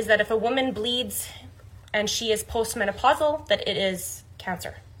known is that if a woman bleeds and she is postmenopausal, that it is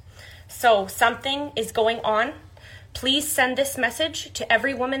cancer. So something is going on. Please send this message to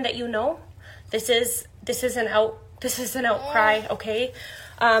every woman that you know. This is an outcry, okay?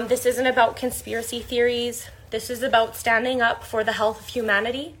 This isn't about conspiracy theories. This is about standing up for the health of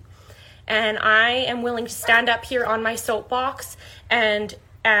humanity. And I am willing to stand up here on my soapbox and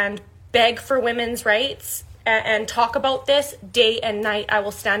beg for women's rights and talk about this day and night. I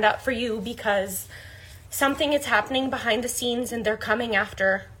will stand up for you because something is happening behind the scenes and they're coming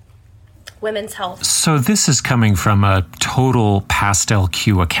after women's health. So this is coming from a total pastel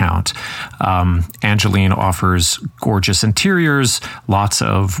Q account. Angeline offers gorgeous interiors, lots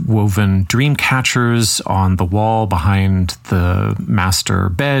of woven dream catchers on the wall behind the master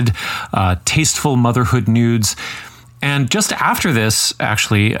bed, tasteful motherhood nudes. And just after this,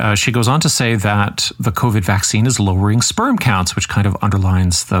 actually, she goes on to say that the COVID vaccine is lowering sperm counts, which kind of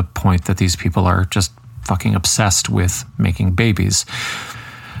underlines the point that these people are just fucking obsessed with making babies.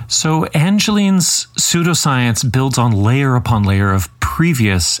 So Angeline's pseudoscience builds on layer upon layer of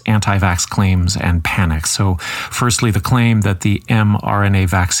previous anti-vax claims and panic. So firstly, the claim that the mRNA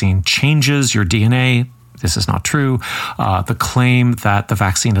vaccine changes your DNA. This is not true. The claim that the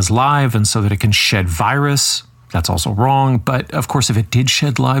vaccine is live and so that it can shed virus. That's also wrong. But of course, if it did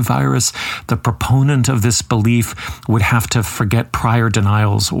shed live virus, the proponent of this belief would have to forget prior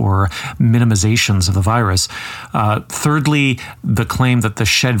denials or minimizations of the virus. Thirdly, the claim that the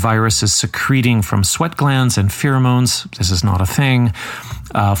shed virus is secreting from sweat glands and pheromones. This is not a thing.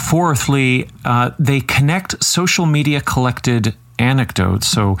 Fourthly, they connect social media collected anecdotes.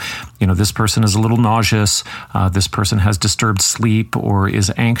 So, this person is a little nauseous. This person has disturbed sleep or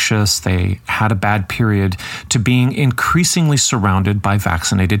is anxious. They had a bad period to being increasingly surrounded by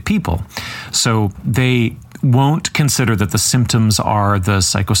vaccinated people. So they won't consider that the symptoms are the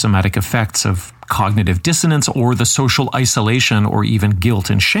psychosomatic effects of cognitive dissonance or the social isolation or even guilt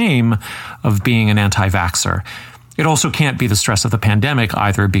and shame of being an anti-vaxxer. It also can't be the stress of the pandemic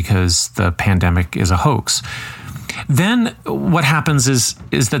either, because the pandemic is a hoax. Then what happens is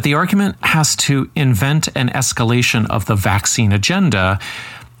that the argument has to invent an escalation of the vaccine agenda,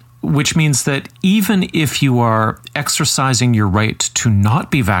 which means that even if you are exercising your right to not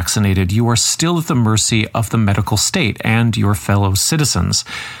be vaccinated, you are still at the mercy of the medical state and your fellow citizens.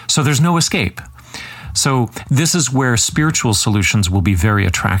 So there's no escape. So this is where spiritual solutions will be very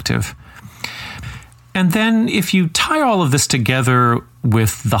attractive. And then if you tie all of this together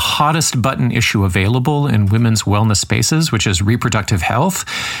with the hottest button issue available in women's wellness spaces, which is reproductive health,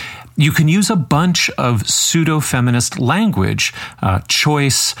 you can use a bunch of pseudo-feminist language,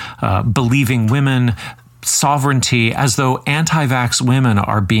 choice, believing women, sovereignty, as though anti-vax women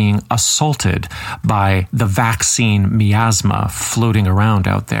are being assaulted by the vaccine miasma floating around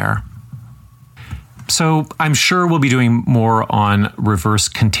out there. So I'm sure we'll be doing more on reverse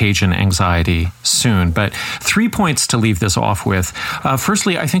contagion anxiety soon, but 3 points to leave this off with.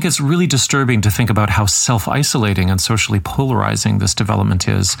 Firstly, I think it's really disturbing to think about how self-isolating and socially polarizing this development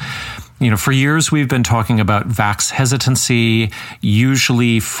is. For years we've been talking about vax hesitancy,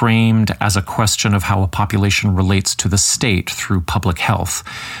 usually framed as a question of how a population relates to the state through public health.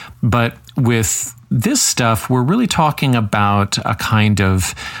 But with this stuff, we're really talking about a kind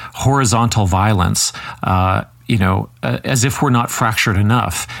of horizontal violence, as if we're not fractured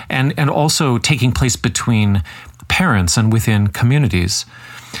enough, and also taking place between parents and within communities.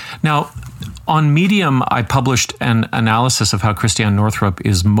 Now, on Medium, I published an analysis of how Christiane Northrup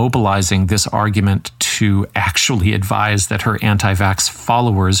is mobilizing this argument to actually advise that her anti-vax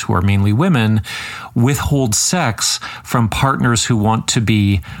followers, who are mainly women, withhold sex from partners who want to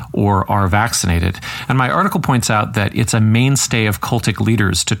be or are vaccinated. And my article points out that it's a mainstay of cultic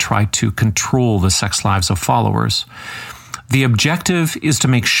leaders to try to control the sex lives of followers. The objective is to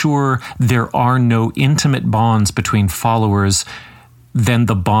make sure there are no intimate bonds between followers than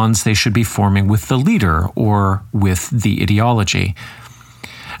the bonds they should be forming with the leader or with the ideology.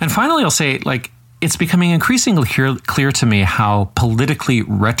 And finally, I'll say, it's becoming increasingly clear to me how politically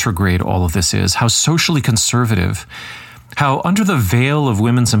retrograde all of this is, how socially conservative, how under the veil of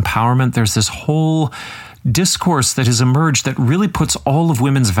women's empowerment, there's this whole discourse that has emerged that really puts all of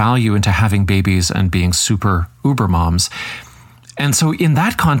women's value into having babies and being super uber moms. And so in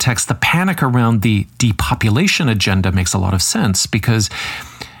that context, the panic around the depopulation agenda makes a lot of sense, because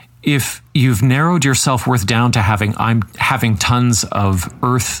if you've narrowed your self-worth down to I'm having tons of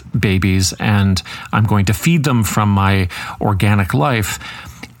Earth babies and I'm going to feed them from my organic life,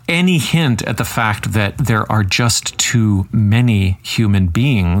 any hint at the fact that there are just too many human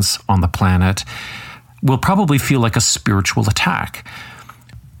beings on the planet will probably feel like a spiritual attack.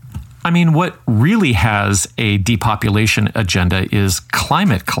 I mean, what really has a depopulation agenda is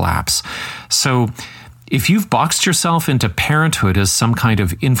climate collapse. So if you've boxed yourself into parenthood as some kind of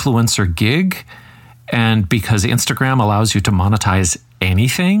influencer gig, and because Instagram allows you to monetize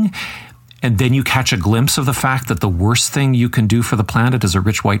anything, and then you catch a glimpse of the fact that the worst thing you can do for the planet as a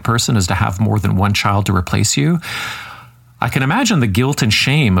rich white person is to have more than one child to replace you, I can imagine the guilt and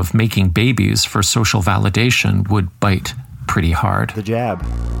shame of making babies for social validation would bite pretty hard. The Jab,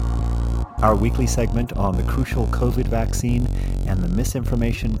 our weekly segment on the crucial COVID vaccine and the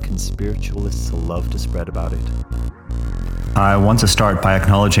misinformation conspiritualists love to spread about it. I want to start by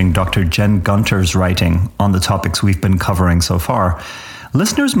acknowledging Dr. Jen Gunter's writing on the topics we've been covering so far.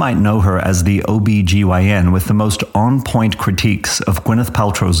 Listeners might know her as the OBGYN with the most on-point critiques of Gwyneth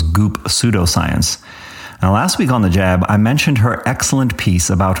Paltrow's Goop pseudoscience. Now, last week on The Jab, I mentioned her excellent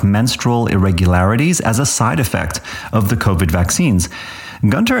piece about menstrual irregularities as a side effect of the COVID vaccines.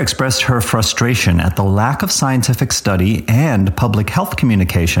 Gunter expressed her frustration at the lack of scientific study and public health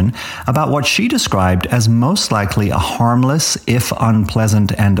communication about what she described as most likely a harmless, if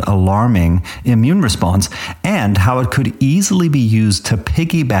unpleasant and alarming, immune response, and how it could easily be used to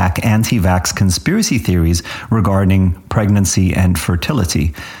piggyback anti-vax conspiracy theories regarding pregnancy and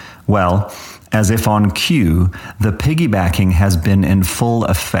fertility. Well, as if on cue, the piggybacking has been in full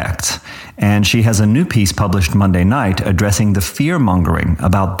effect, and she has a new piece published Monday night addressing the fear-mongering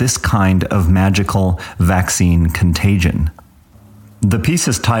about this kind of magical vaccine contagion. The piece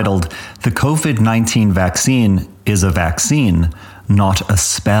is titled, "The COVID-19 vaccine is a vaccine, not a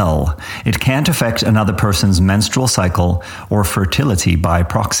spell. It can't affect another person's menstrual cycle or fertility by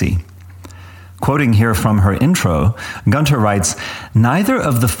proxy." Quoting here from her intro, Gunter writes, "Neither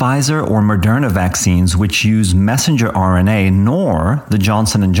of the Pfizer or Moderna vaccines, which use messenger RNA, nor the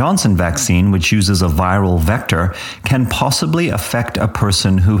Johnson & Johnson vaccine, which uses a viral vector, can possibly affect a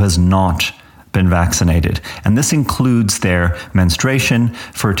person who has not been vaccinated. And this includes their menstruation,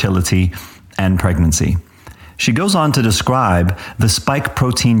 fertility, and pregnancy." She goes on to describe the spike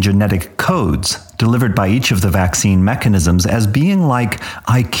protein genetic codes delivered by each of the vaccine mechanisms as being like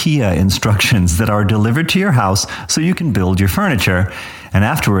IKEA instructions that are delivered to your house so you can build your furniture, and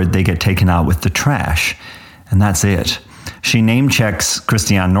afterward they get taken out with the trash. And that's it. She name-checks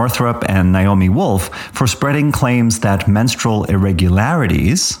Christiane Northrup and Naomi Wolf for spreading claims that menstrual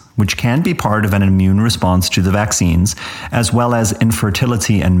irregularities, which can be part of an immune response to the vaccines, as well as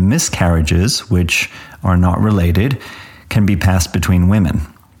infertility and miscarriages, which are not related, can be passed between women.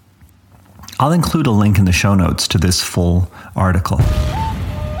 I'll include a link in the show notes to this full article.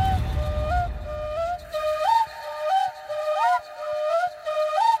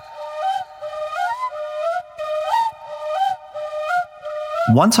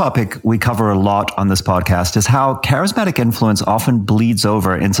 One topic we cover a lot on this podcast is how charismatic influence often bleeds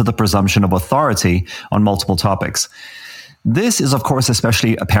over into the presumption of authority on multiple topics. This is, of course,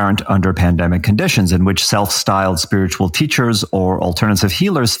 especially apparent under pandemic conditions in which self-styled spiritual teachers or alternative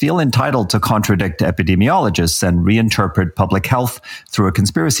healers feel entitled to contradict epidemiologists and reinterpret public health through a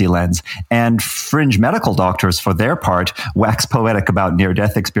conspiracy lens. And fringe medical doctors, for their part, wax poetic about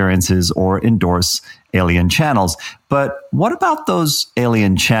near-death experiences or endorse alien channels. But what about those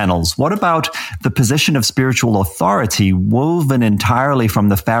alien channels? What about the position of spiritual authority woven entirely from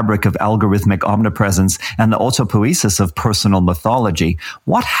the fabric of algorithmic omnipresence and the autopoiesis of personal mythology?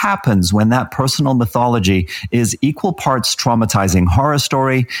 What happens when that personal mythology is equal parts traumatizing horror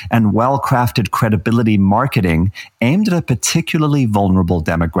story and well-crafted credibility marketing aimed at a particularly vulnerable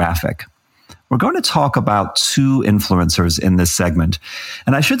demographic? We're going to talk about two influencers in this segment.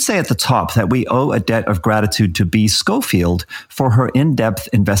 And I should say at the top that we owe a debt of gratitude to B. Schofield for her in-depth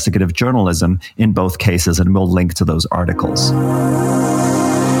investigative journalism in both cases, and we'll link to those articles.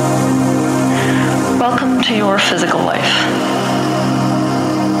 Welcome to your physical life.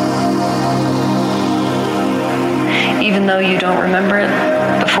 Even though you don't remember it,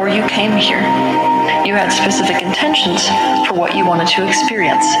 before you came here, you had specific intentions for what you wanted to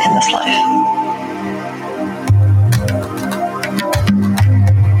experience in this life.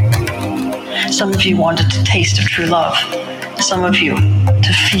 Some of you wanted to taste of true love. Some of you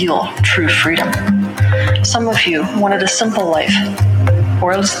to feel true freedom. Some of you wanted a simple life,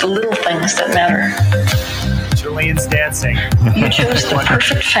 or else the little things that matter. Julian's dancing. You chose the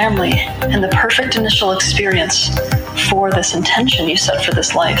perfect family and the perfect initial experience for this intention you set for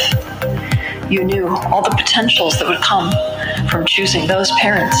this life. You knew all the potentials that would come from choosing those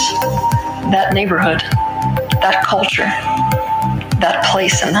parents, that neighborhood, that culture, that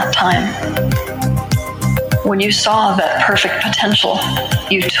place and that time. When you saw that perfect potential,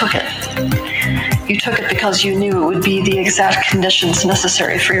 you took it. You took it because you knew it would be the exact conditions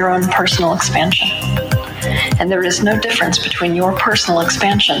necessary for your own personal expansion. And there is no difference between your personal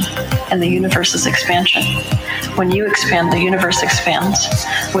expansion and the universe's expansion. When you expand, the universe expands.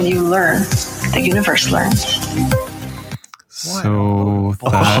 When you learn, the universe learns. So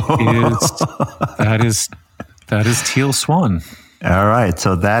that is Teal Swan. All right,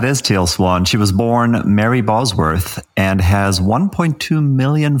 so that is Teal Swan. She was born Mary Bosworth and has 1.2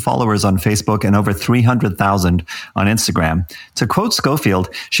 million followers on Facebook and over 300,000 on Instagram. To quote Schofield,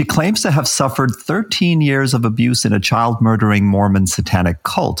 she claims to have suffered 13 years of abuse in a child-murdering Mormon satanic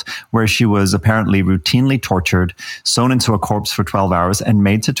cult, where she was apparently routinely tortured, sewn into a corpse for 12 hours, and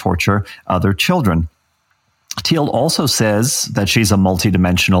made to torture other children. Teal also says that she's a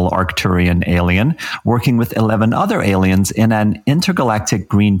multidimensional Arcturian alien working with 11 other aliens in an intergalactic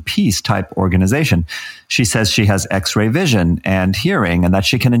Greenpeace type organization. She says she has X-ray vision and hearing and that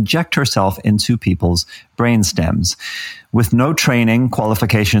she can inject herself into people's brain stems. With no training,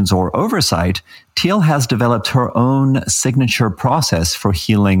 qualifications, or oversight, Teal has developed her own signature process for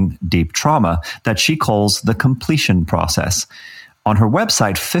healing deep trauma that she calls the completion process. On her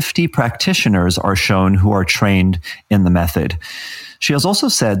website, 50 practitioners are shown who are trained in the method. She has also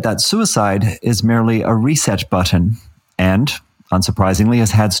said that suicide is merely a reset button and, unsurprisingly,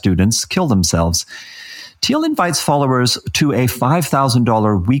 has had students kill themselves. Teal invites followers to a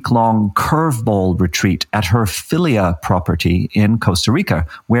 $5,000 week-long curveball retreat at her Filia property in Costa Rica,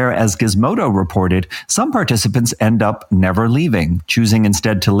 where, as Gizmodo reported, some participants end up never leaving, choosing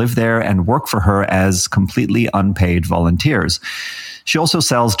instead to live there and work for her as completely unpaid volunteers. She also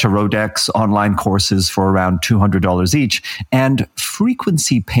sells tarot decks, online courses for around $200 each, and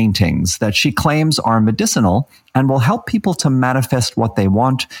frequency paintings that she claims are medicinal and will help people to manifest what they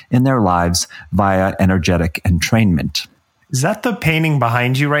want in their lives via energetic entrainment. Is that the painting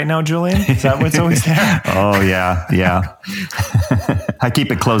behind you right now, Julian? Is that what's always there? Oh, yeah. I keep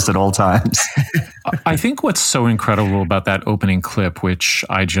it close at all times. I think what's so incredible about that opening clip, which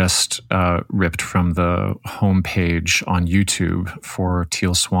I just ripped from the homepage on YouTube for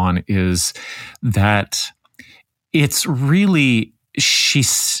Teal Swan, is that it's really, she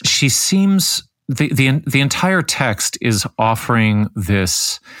seems, the entire text is offering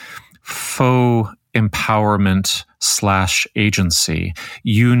this faux empowerment / agency.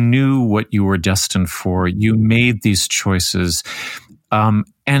 You knew what you were destined for. You made these choices.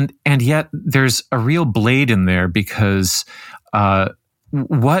 And yet there's a real blade in there because,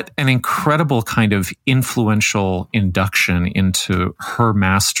 what an incredible kind of influential induction into her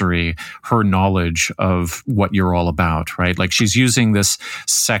mastery, her knowledge of what you're all about, right? Like she's using this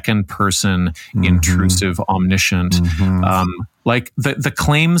second person, intrusive, omniscient, like the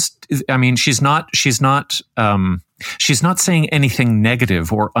claims. I mean, she's not saying anything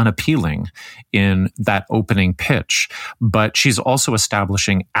negative or unappealing in that opening pitch, but she's also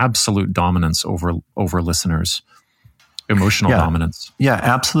establishing absolute dominance over listeners. Emotional dominance. Yeah,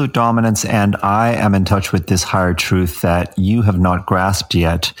 absolute dominance. And I am in touch with this higher truth that you have not grasped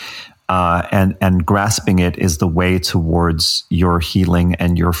yet. And grasping it is the way towards your healing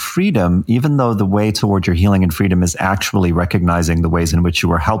and your freedom, even though the way toward your healing and freedom is actually recognizing the ways in which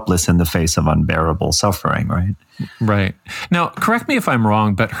you are helpless in the face of unbearable suffering, right? Right. Now, correct me if I'm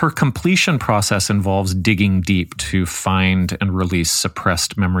wrong, but her completion process involves digging deep to find and release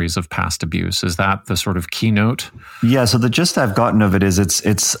suppressed memories of past abuse. Is that the sort of keynote? Yeah. So the gist I've gotten of it is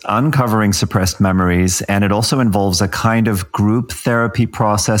it's uncovering suppressed memories, and it also involves a kind of group therapy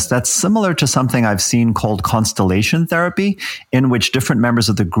process that's similar to something I've seen called constellation therapy, in which different members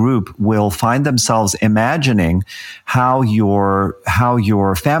of the group will find themselves imagining how your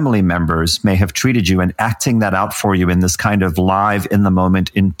family members may have treated you and acting that out for you in this kind of live, in the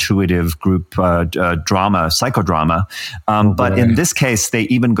moment, intuitive group drama, psychodrama. But in this case, they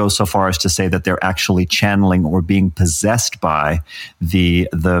even go so far as to say that they're actually channeling or being possessed by the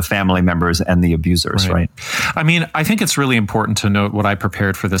family members and the abusers, right? I mean, I think it's really important to note what I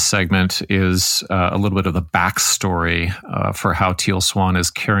prepared for this segment is a little bit of the backstory for how Teal Swan is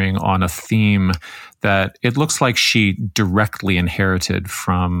carrying on a theme that it looks like she directly inherited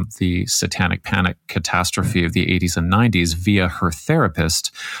from the satanic panic catastrophe of the 80s and 90s via her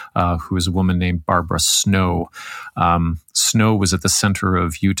therapist, who is a woman named Barbara Snow. Snow was at the center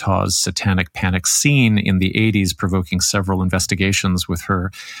of Utah's satanic panic scene in the 80s, provoking several investigations with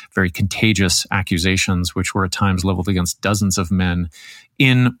her very contagious accusations, which were at times leveled against dozens of men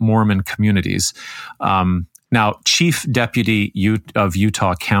in Mormon communities. Now, Chief Deputy of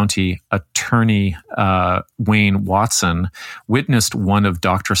Utah County Attorney Wayne Watson witnessed one of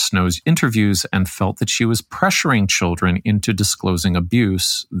Dr. Snow's interviews and felt that she was pressuring children into disclosing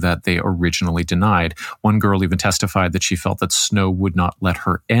abuse that they originally denied. One girl even testified that she felt that Snow would not let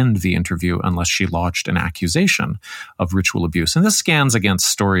her end the interview unless she lodged an accusation of ritual abuse. And this scans against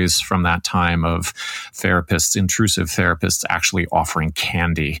stories from that time of therapists, intrusive therapists, actually offering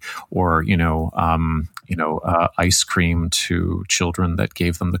candy or, ice cream to children that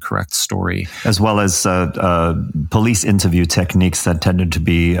gave them the correct story. As well as police interview techniques that tended to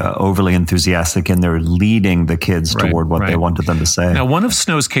be overly enthusiastic in their leading the kids toward what they wanted them to say. Now, one of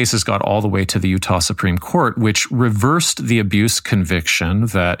Snow's cases got all the way to the Utah Supreme Court, which reversed the abuse conviction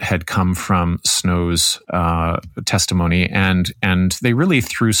that had come from Snow's testimony, and they really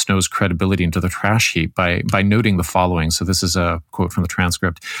threw Snow's credibility into the trash heap by noting the following. So this is a quote from the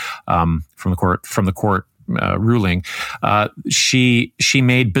transcript from the court ruling. She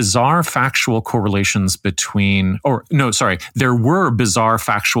made bizarre factual correlations there were bizarre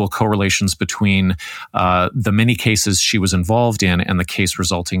factual correlations between the many cases she was involved in and the case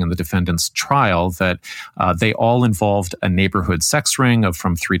resulting in the defendant's trial, that they all involved a neighborhood sex ring of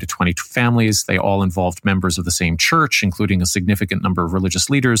from 3 to 20 families. They all involved members of the same church, including a significant number of religious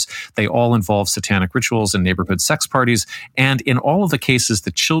leaders. They all involved satanic rituals and neighborhood sex parties. And in all of the cases,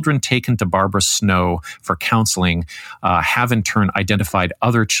 the children taken to Barbara Snow for for counseling have in turn identified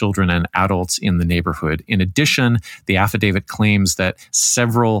other children and adults in the neighborhood. In addition, the affidavit claims that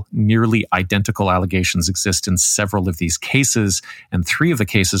several nearly identical allegations exist in several of these cases, and 3 of the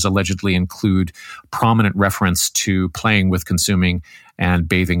cases allegedly include prominent reference to playing with, consuming, and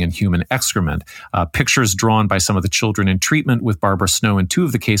bathing in human excrement. Pictures drawn by some of the children in treatment with Barbara Snow in 2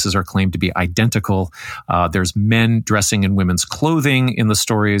 of the cases are claimed to be identical. There's men dressing in women's clothing in the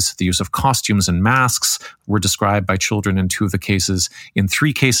stories. The use of costumes and masks were described by children in 2 of the cases. In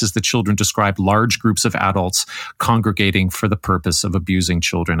 3 cases, the children described large groups of adults congregating for the purpose of abusing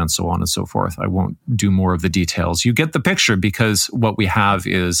children, and so on and so forth. I won't do more of the details. You get the picture, because what we have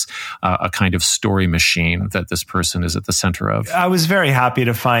is a kind of story machine that this person is at the center of. I was very happy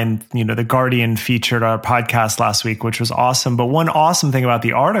to find, The Guardian featured our podcast last week, which was awesome. But one awesome thing about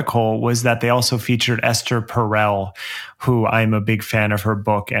the article was that they also featured Esther Perel, who I'm a big fan of her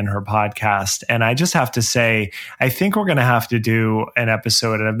book and her podcast. And I just have to say, I think we're going to have to do an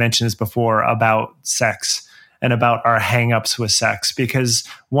episode, and I've mentioned this before, about sex and about our hangups with sex. Because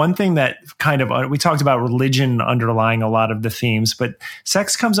one thing that we talked about religion underlying a lot of the themes, but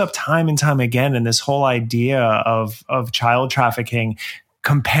sex comes up time and time again. And this whole idea of child trafficking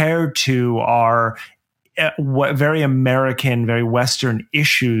compared to our very American, very Western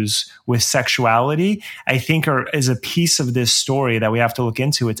issues with sexuality, I think is a piece of this story that we have to look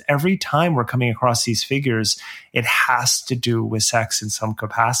into. It's every time we're coming across these figures, it has to do with sex in some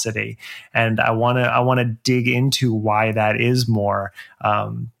capacity. And I want to dig into why that is more.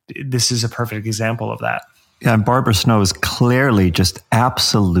 This is a perfect example of that. Yeah, and Barbara Snow is clearly just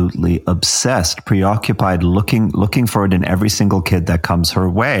absolutely obsessed, preoccupied, looking for it in every single kid that comes her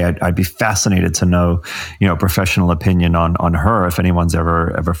way. I'd be fascinated to know, professional opinion on her, if anyone's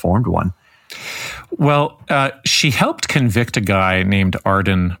ever formed one. Well, she helped convict a guy named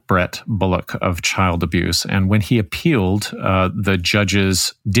Arden Brett Bullock of child abuse. And when he appealed, the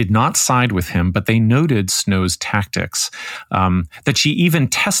judges did not side with him, but they noted Snow's tactics. That she even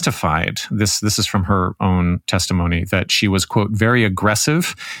testified, this is from her own testimony, that she was, quote, very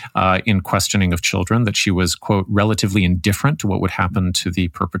aggressive in questioning of children, that she was, quote, relatively indifferent to what would happen to the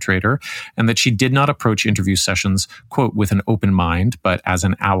perpetrator, and that she did not approach interview sessions, quote, with an open mind, but as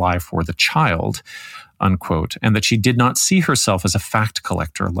an ally for the child, unquote, and that she did not see herself as a fact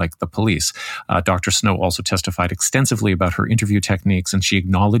collector like the police. Dr. Snow also testified extensively about her interview techniques, and she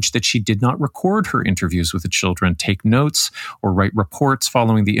acknowledged that she did not record her interviews with the children, take notes, or write reports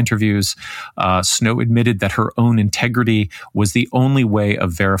following the interviews. Snow admitted that her own integrity was the only way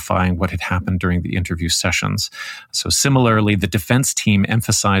of verifying what had happened during the interview sessions. So similarly, the defense team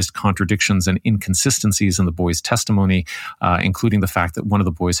emphasized contradictions and inconsistencies in the boys' testimony, including the fact that one of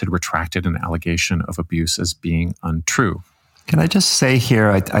the boys had retracted an allegation of abuse as being untrue. Can I just say here,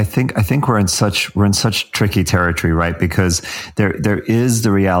 I think we're in such tricky territory, right? Because there is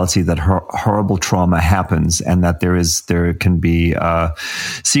the reality that horrible trauma happens, and that there can be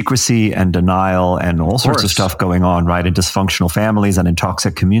secrecy and denial and all sorts of stuff going on, right, in dysfunctional families and in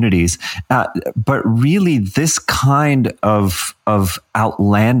toxic communities. But really, this kind of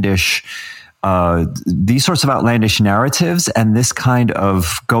outlandish. These sorts of outlandish narratives and this kind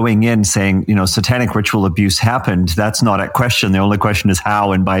of going in saying, satanic ritual abuse happened, that's not at question. The only question is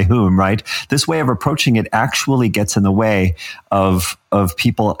how and by whom, right? This way of approaching it actually gets in the way of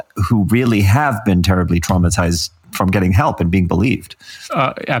people who really have been terribly traumatized from getting help and being believed.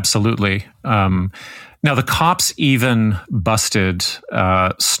 Absolutely. Now, the cops even busted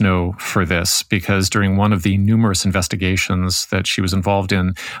Snow for this, because during one of the numerous investigations that she was involved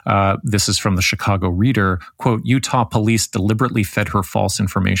in, this is from the Chicago Reader, quote, Utah police deliberately fed her false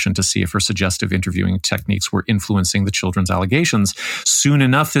information to see if her suggestive interviewing techniques were influencing the children's allegations. Soon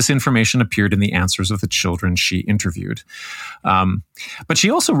enough, this information appeared in the answers of the children she interviewed. But she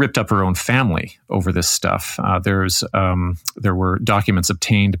also ripped up her own family over this stuff. There were documents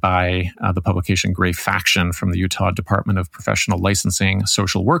obtained by the publication Gray Faction from the Utah Department of Professional Licensing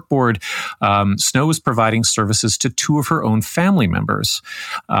Social Work Board. Snow was providing services to 2 of her own family members,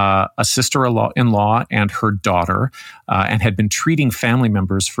 a sister-in-law and her daughter, and had been treating family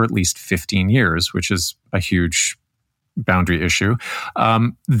members for at least 15 years, which is a huge boundary issue.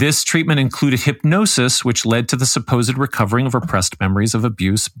 This treatment included hypnosis, which led to the supposed recovering of repressed memories of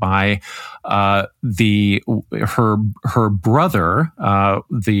abuse by her brother,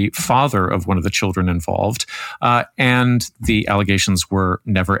 the father of one of the children involved, and the allegations were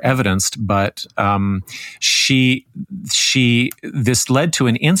never evidenced. But this led to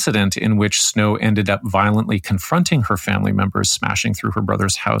an incident in which Snow ended up violently confronting her family members, smashing through her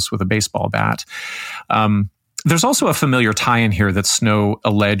brother's house with a baseball bat. There's also a familiar tie-in here that Snow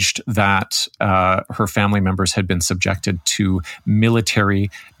alleged that her family members had been subjected to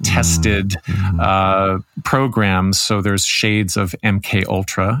military-tested programs. So there's shades of MK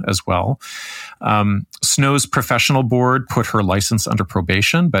Ultra as well. Snow's professional board put her license under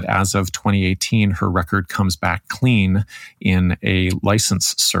probation, but as of 2018, her record comes back clean in a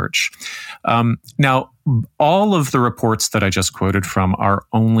license search. Now, all of the reports that I just quoted from are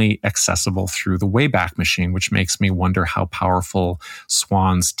only accessible through the Wayback Machine, which makes me wonder how powerful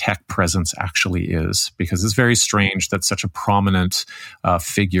Swan's tech presence actually is, because it's very strange that such a prominent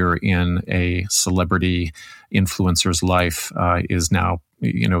figure in a celebrity influencer's life is now,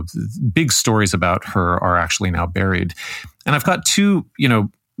 big stories about her are actually now buried. And I've got two,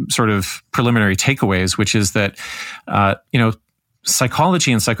 sort of preliminary takeaways, which is that,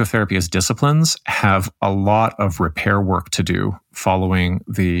 psychology and psychotherapy as disciplines have a lot of repair work to do following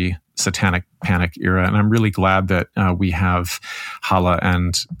the Satanic Panic era. And I'm really glad that we have Hala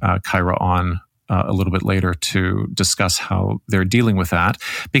and Kyra on a little bit later to discuss how they're dealing with that,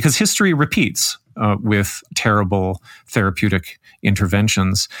 because history repeats with terrible therapeutic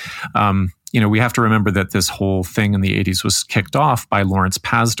interventions. We have to remember that this whole thing in the 80s was kicked off by Lawrence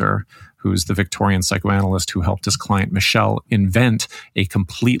Pasder, who's the Victorian psychoanalyst who helped his client Michelle invent a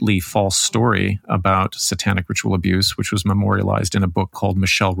completely false story about satanic ritual abuse, which was memorialized in a book called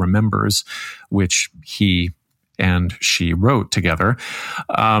Michelle Remembers, which he and she wrote together.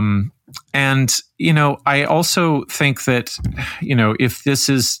 I also think that, if this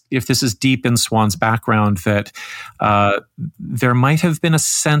is deep in Swan's background, that there might have been a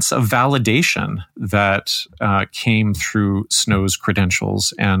sense of validation that came through Snow's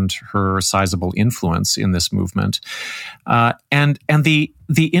credentials and her sizable influence in this movement, and the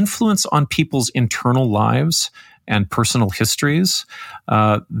influence on people's internal lives and personal histories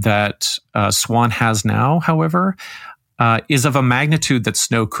that Swan has now, however, is of a magnitude that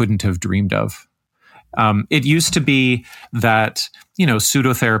Snow couldn't have dreamed of. It used to be that,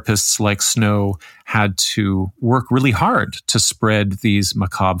 pseudotherapists like Snow had to work really hard to spread these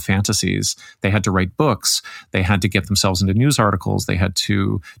macabre fantasies. They had to write books. They had to get themselves into news articles. They had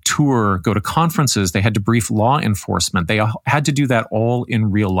to tour, go to conferences. They had to brief law enforcement. They had to do that all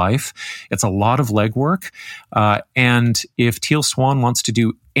in real life. It's a lot of legwork. And if Teal Swan wants to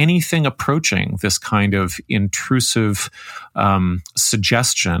do anything approaching this kind of intrusive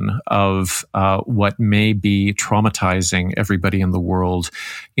suggestion of what may be traumatizing everybody in the world,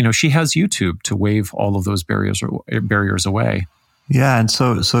 she has YouTube to wave all of those barriers away. Yeah, and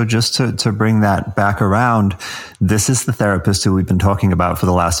so just to bring that back around, this is the therapist who we've been talking about for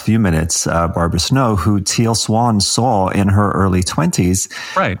the last few minutes, Barbara Snow, who Teal Swan saw in her early 20s.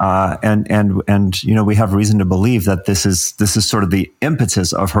 Right. And we have reason to believe that this is sort of the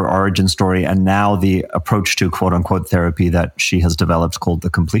impetus of her origin story, and now the approach to quote unquote therapy that she has developed called the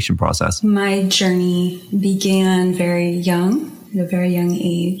completion process. My journey began very young, at a very young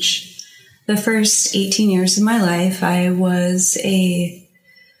age. The first 18 years of my life, I was this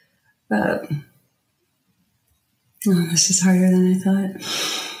is harder than I thought.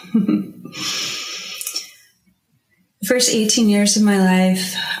 The first 18 years of my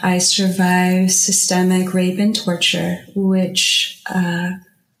life, I survived systemic rape and torture, which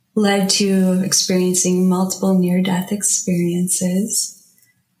led to experiencing multiple near-death experiences.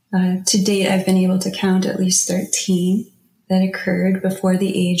 To date, I've been able to count at least 13. That occurred before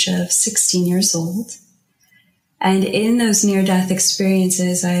the age of 16 years old. And in those near-death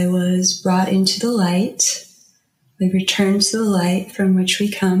experiences, I was brought into the light. We returned to the light from which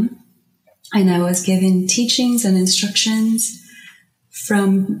we come. And I was given teachings and instructions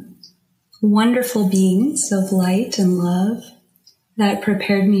from wonderful beings of light and love that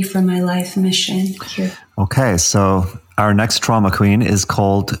prepared me for my life mission here. Okay, so our next trauma queen is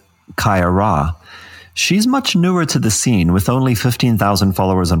called Kyra. She's much newer to the scene, with only 15,000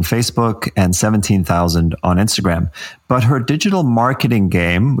 followers on Facebook and 17,000 on Instagram. But her digital marketing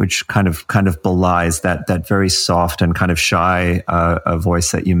game, which kind of belies that very soft and kind of shy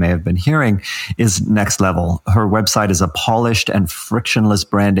voice that you may have been hearing, is next level. Her website is a polished and frictionless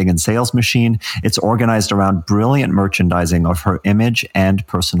branding and sales machine. It's organized around brilliant merchandising of her image and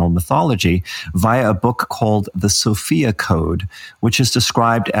personal mythology via a book called The Sophia Code, which is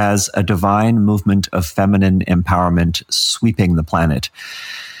described as a divine movement of feminine empowerment sweeping the planet.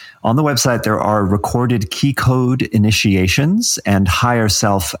 On the website, there are recorded key code initiations and higher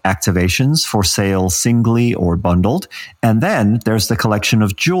self activations for sale singly or bundled. And then there's the collection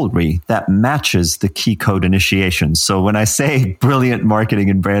of jewelry that matches the key code initiations. So when I say brilliant marketing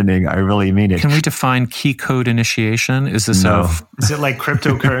and branding, I really mean it. Can we define key code initiation? Is this Is it like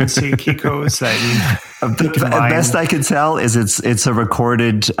cryptocurrency key codes that you the best I can tell is it's a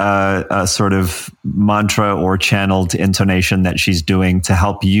recorded sort of mantra or channeled intonation that she's doing to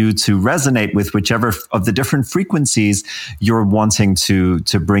help you to resonate with whichever of the different frequencies you're wanting to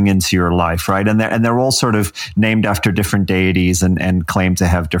bring into your life, right? And they're all sort of named after different deities and claim to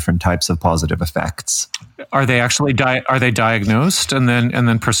have different types of positive effects. Are they actually are they diagnosed and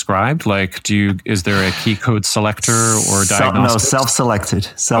then prescribed? Like, is there a key code selector or diagnostic? No, self-selected.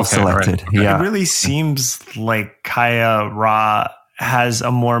 Okay, right. Yeah, it really seems like Kyra has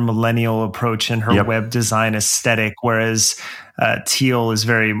a more millennial approach in her web design aesthetic, whereas Teal is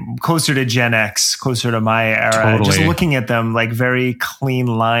very closer to Gen X, closer to my era. Totally. Just looking at them, like very clean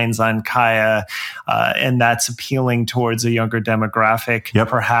lines on Kaya, and that's appealing towards a younger demographic,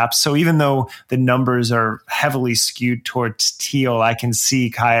 perhaps. So even though the numbers are heavily skewed towards Teal, I can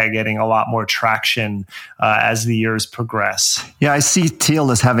see Kaya getting a lot more traction as the years progress. Yeah, I see Teal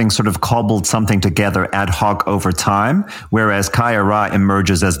as having sort of cobbled something together ad hoc over time, whereas Kaya Ra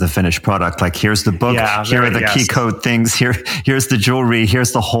emerges as the finished product. Like, here's the book, here are the key code things, here's the jewelry,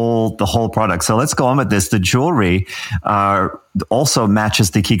 here's the whole product. So let's go on with this. The jewelry also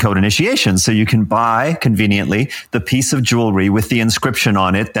matches the key code initiation. So you can buy conveniently the piece of jewelry with the inscription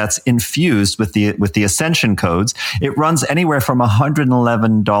on it that's infused with the ascension codes. It runs anywhere from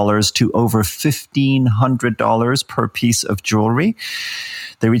 $111 to over $1,500 per piece of jewelry.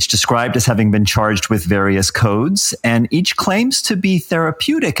 They're each described as having been charged with various codes, and each claims to be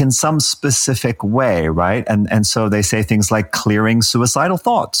therapeutic in some specific way, right? And so they say things like clearing suicidal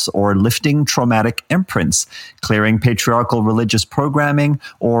thoughts, or lifting traumatic imprints, clearing patriarchal religious programming,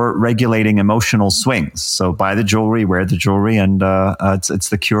 or regulating emotional swings. So buy the jewelry, wear the jewelry, and it's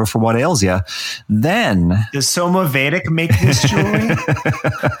the cure for what ails you. Then does Soma Vedic make this jewelry?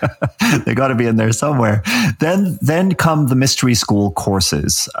 They got to be in there somewhere. Then come the mystery school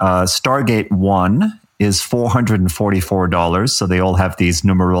courses. Stargate 1 is $444. So they all have these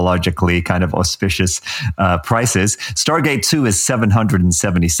numerologically kind of auspicious prices. Stargate 2 is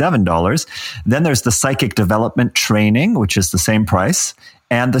 $777. Then there's the psychic development training, which is the same price.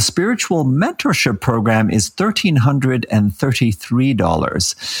 And the spiritual mentorship program is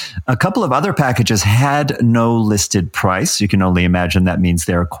 $1,333. A couple of other packages had no listed price. You can only imagine that means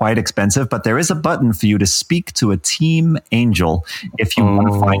they're quite expensive, but there is a button for you to speak to a team angel if you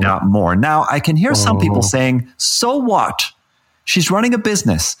want to find out more. Now, I can hear some people saying, so what? She's running a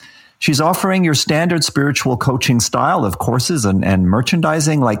business. She's offering your standard spiritual coaching style of courses and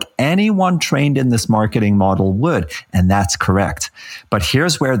merchandising like anyone trained in this marketing model would. And that's correct. But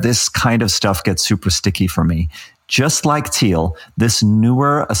here's where this kind of stuff gets super sticky for me. Just like Teal, this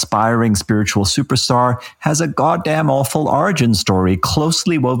newer, aspiring spiritual superstar has a goddamn awful origin story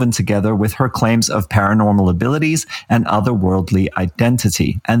closely woven together with her claims of paranormal abilities and otherworldly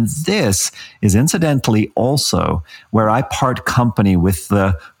identity. And this is incidentally also where I part company with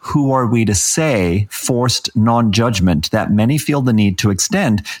the who are we to say forced non-judgment that many feel the need to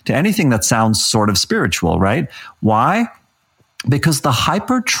extend to anything that sounds sort of spiritual, right? Why? Because the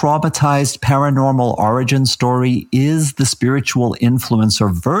hyper-traumatized paranormal origin story is the spiritual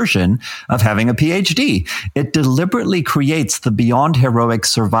influencer version of having a PhD. It deliberately creates the beyond heroic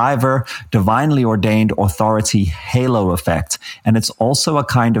survivor, divinely ordained authority halo effect. And it's also a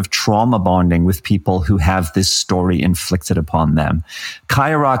kind of trauma bonding with people who have this story inflicted upon them.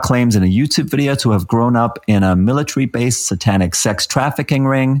 Kyra claims in a YouTube video to have grown up in a military-based satanic sex trafficking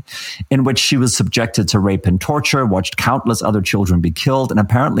ring in which she was subjected to rape and torture, watched countless other children be killed, and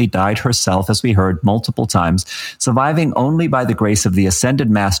apparently died herself, as we heard multiple times, surviving only by the grace of the ascended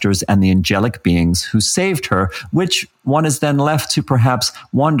masters and the angelic beings who saved her, which one is then left to perhaps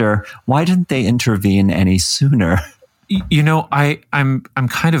wonder, why didn't they intervene any sooner? You know, I'm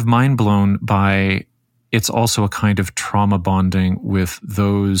kind of mind blown by it's also a kind of trauma bonding with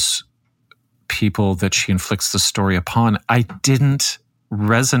those people that she inflicts the story upon. I didn't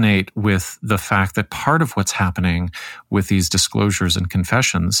resonate with the fact that part of what's happening with these disclosures and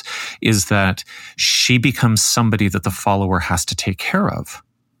confessions is that she becomes somebody that the follower has to take care of.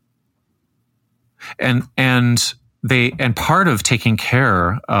 And part of taking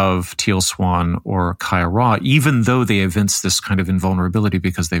care of Teal Swan or Kyra, even though they evince this kind of invulnerability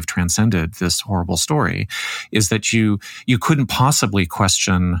because they've transcended this horrible story, is that you couldn't possibly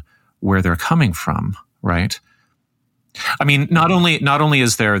question where they're coming from, right? I mean, not only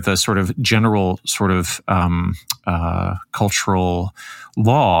is there the sort of general sort of cultural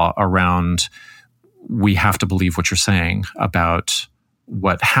law around we have to believe what you're saying about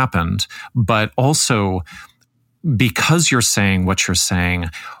what happened, but also because you're saying what you're saying,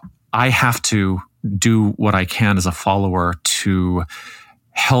 I have to do what I can as a follower to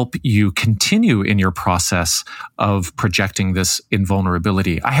help you continue in your process of projecting this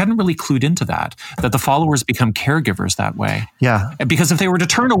invulnerability. I hadn't really clued into that the followers become caregivers that way. Yeah. Because if they were to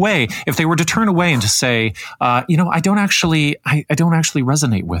turn away and to say, I don't actually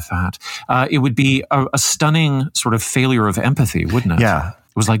resonate with that, it would be a stunning sort of failure of empathy, wouldn't it? Yeah.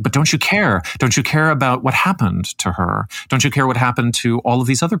 It was like, but don't you care? Don't you care about what happened to her? Don't you care what happened to all of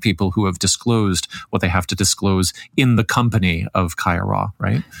these other people who have disclosed what they have to disclose in the company of Kyra,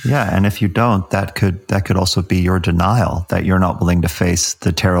 right? Yeah, and if you don't, that could also be your denial, that you're not willing to face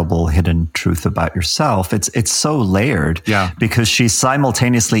the terrible hidden truth about yourself. It's so layered, because she's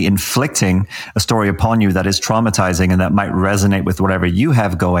simultaneously inflicting a story upon you that is traumatizing and that might resonate with whatever you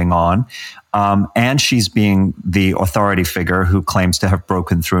have going on. And she's being the authority figure who claims to have broken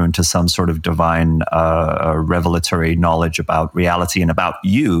through into some sort of divine, revelatory knowledge about reality and about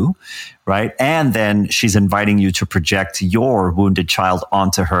you, right? And then she's inviting you to project your wounded child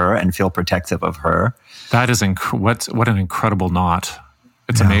onto her and feel protective of her. That is what an incredible knot.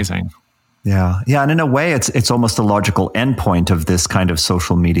 It's amazing. Yeah. Yeah. And in a way, it's almost a logical endpoint of this kind of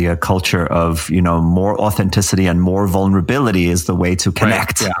social media culture of, more authenticity and more vulnerability is the way to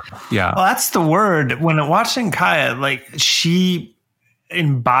connect. Right. Yeah. Well, that's the word. When watching Kaya, like, she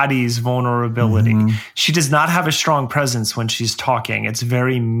embodies vulnerability. Mm-hmm. She does not have a strong presence when she's talking. It's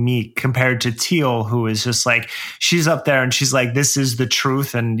very meek compared to Teal, who is just like, she's up there and she's like, this is the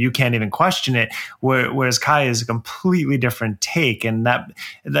truth and you can't even question it. Whereas Kaya is a completely different take. And that,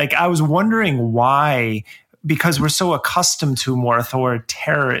 like, I was wondering why, because we're so accustomed to more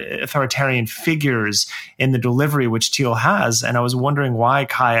authoritarian figures in the delivery, which Teal has. And I was wondering why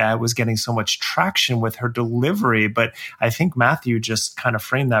Kaya was getting so much traction with her delivery. But I think Matthew just kind of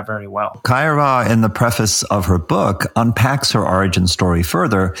framed that very well. Kyra, in the preface of her book, unpacks her origin story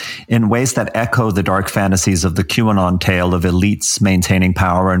further in ways that echo the dark fantasies of the QAnon tale of elites maintaining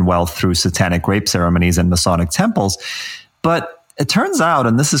power and wealth through satanic rape ceremonies and Masonic temples. But it turns out,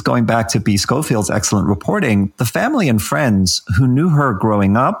 and this is going back to B. Schofield's excellent reporting, the family and friends who knew her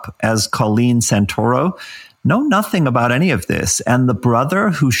growing up as Colleen Santoro know nothing about any of this. And the brother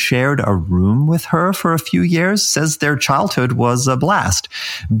who shared a room with her for a few years says their childhood was a blast.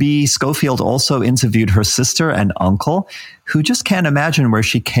 B. Schofield also interviewed her sister and uncle, who just can't imagine where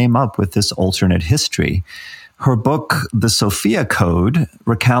she came up with this alternate history. Her book, The Sophia Code,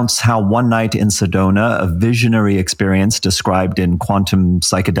 recounts how one night in Sedona, a visionary experience described in quantum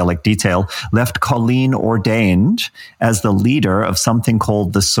psychedelic detail, left Colleen ordained as the leader of something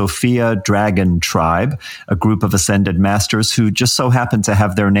called the Sophia Dragon Tribe, a group of ascended masters who just so happened to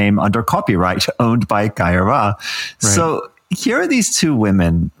have their name under copyright owned by Kyra. Right. So here are these two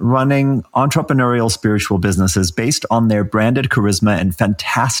women running entrepreneurial spiritual businesses based on their branded charisma and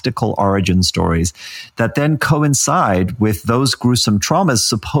fantastical origin stories that then coincide with those gruesome traumas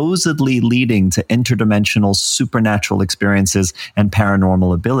supposedly leading to interdimensional supernatural experiences and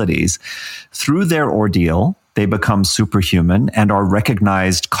paranormal abilities. Through their ordeal, they become superhuman and are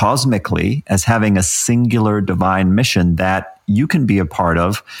recognized cosmically as having a singular divine mission that you can be a part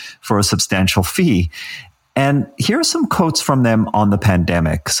of for a substantial fee. And here are some quotes from them on the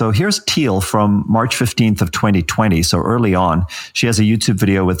pandemic. So here's Teal from March 15th of 2020, so early on. She has a YouTube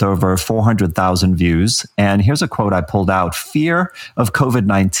video with over 400,000 views. And here's a quote I pulled out. Fear of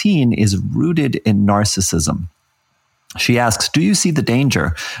COVID-19 is rooted in narcissism. She asks, do you see the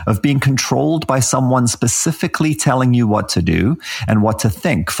danger of being controlled by someone specifically telling you what to do and what to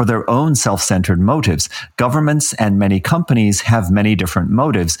think for their own self-centered motives? Governments and many companies have many different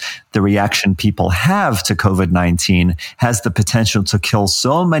motives. The reaction people have to COVID-19 has the potential to kill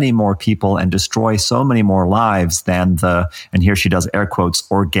so many more people and destroy so many more lives than the, and here she does air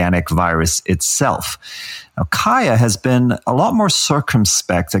quotes, organic virus itself. Now, Kaya has been a lot more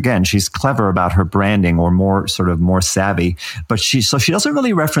circumspect. Again, she's clever about her branding, or more savvy, but she doesn't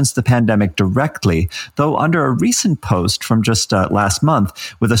really reference the pandemic directly, though under a recent post from just last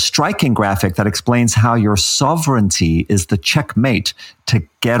month with a striking graphic that explains how your sovereignty is the checkmate to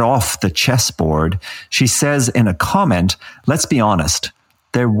get off the chessboard. She says in a comment, let's be honest,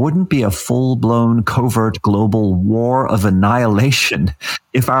 there wouldn't be a full-blown covert global war of annihilation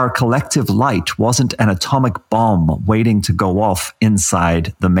if our collective light wasn't an atomic bomb waiting to go off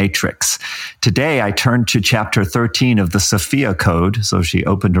inside the Matrix. Today, I turned to chapter 13 of the Sophia Code, so she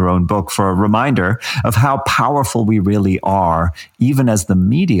opened her own book, for a reminder of how powerful we really are, even as the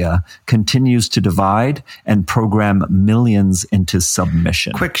media continues to divide and program millions into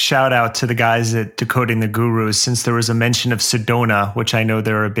submission. Quick shout out to the guys at Decoding the Gurus, since there was a mention of Sedona, which I know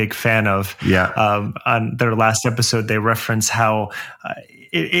they're a big fan of. Yeah. On their last episode, they reference how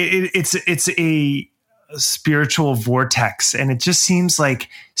it's a spiritual vortex, and it just seems like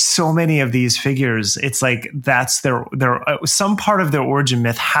so many of these figures, it's like that's their some part of their origin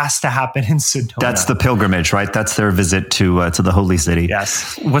myth has to happen in Sedona. That's the pilgrimage, right? That's their visit to the holy city.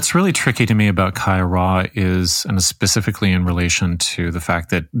 Yes. What's really tricky to me about Kyra is, and specifically in relation to the fact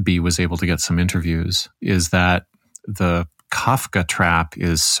that B was able to get some interviews, is that the Kafka trap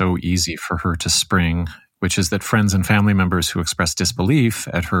is so easy for her to spring, which is that friends and family members who express disbelief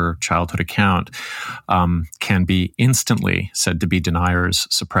at her childhood account can be instantly said to be deniers,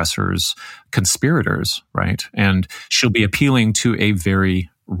 suppressors, conspirators, right? And she'll be appealing to a very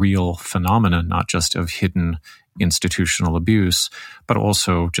real phenomenon, not just of hidden institutional abuse, but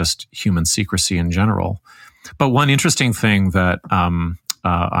also just human secrecy in general. But one interesting thing that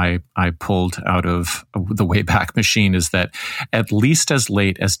I pulled out of the Wayback Machine is that at least as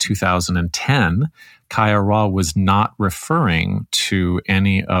late as 2010, Kyra was not referring to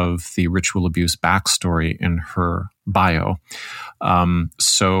any of the ritual abuse backstory in her bio.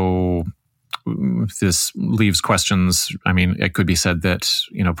 So this leaves questions. I mean, it could be said that,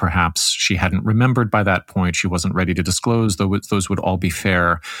 perhaps she hadn't remembered by that point. She wasn't ready to disclose. Those would all be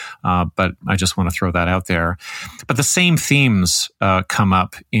fair. But I just want to throw that out there. But the same themes come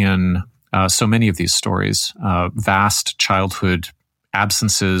up in so many of these stories. Vast childhood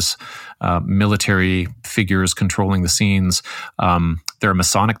absences, military figures controlling the scenes. There are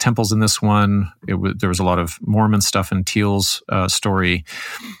Masonic temples in this one. There was a lot of Mormon stuff in Teal's story.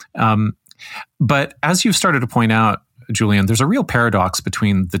 But as you've started to point out, Julian, there's a real paradox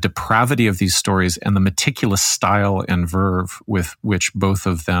between the depravity of these stories and the meticulous style and verve with which both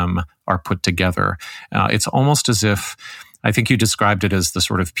of them are put together. It's almost as if, I think you described it as the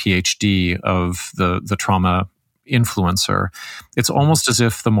sort of PhD of the trauma influencer. It's almost as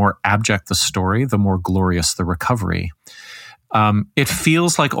if the more abject the story, the more glorious the recovery. It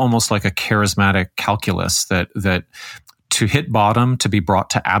feels like almost like a charismatic calculus that to hit bottom, to be brought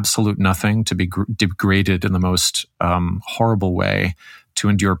to absolute nothing, to be degraded in the most horrible way, to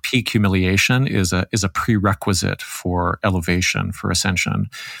endure peak humiliation is a prerequisite for elevation, for ascension.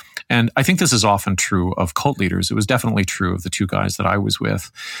 And I think this is often true of cult leaders. It was definitely true of the two guys that I was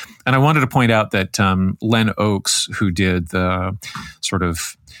with. And I wanted to point out that Len Oakes, who did the sort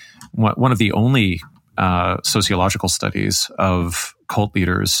of one of the only sociological studies of cult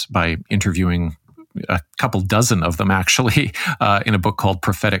leaders by interviewing a couple dozen of them actually, in a book called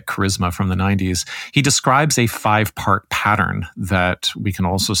Prophetic Charisma from the 90s. He describes a 5-part pattern that we can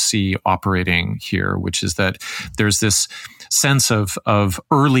also see operating here, which is that there's this sense of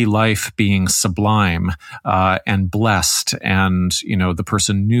early life being sublime and blessed, and the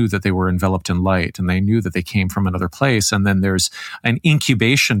person knew that they were enveloped in light and they knew that they came from another place. And then there's an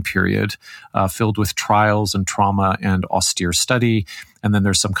incubation period filled with trials and trauma and austere study. And then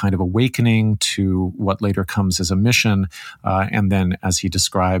there's some kind of awakening to what later comes as a mission. And then, as he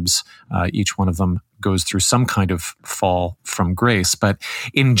describes, each one of them goes through some kind of fall from grace. But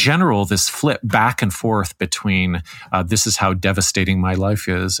in general, this flip back and forth between this is how devastating my life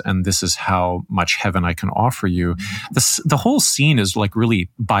is and this is how much heaven I can offer you. The whole scene is like really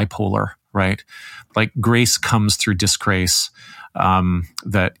bipolar, right? Like grace comes through disgrace.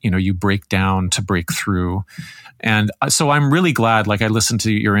 That you break down to break through. And so I'm really glad, like I listened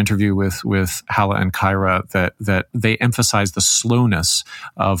to your interview with Hala and Kyra, that they emphasize the slowness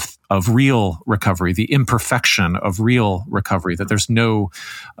of real recovery, the imperfection of real recovery, that there's no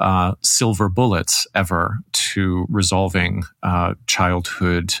silver bullets ever to resolving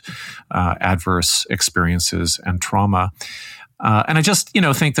childhood adverse experiences and trauma. And I just,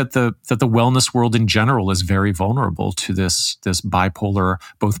 think that the wellness world in general is very vulnerable to this bipolar,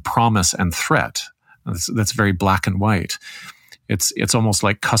 both promise and threat. That's very black and white. It's almost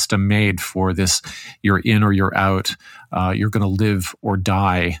like custom made for this. You're in or you're out. You're going to live or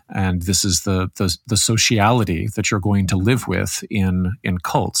die, and this is the sociality that you're going to live with in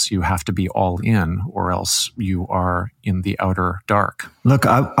cults. You have to be all in, or else you are in the outer dark. Look,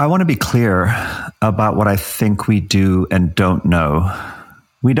 I want to be clear about what I think we do and don't know.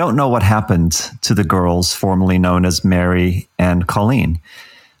 We don't know what happened to the girls formerly known as Mary and Colleen.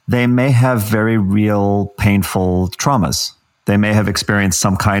 They may have very real, painful traumas. They may have experienced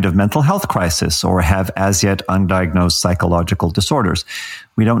some kind of mental health crisis or have as yet undiagnosed psychological disorders.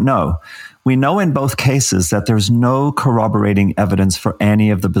 We don't know. We know in both cases that there's no corroborating evidence for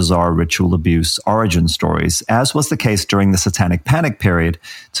any of the bizarre ritual abuse origin stories, as was the case during the Satanic Panic period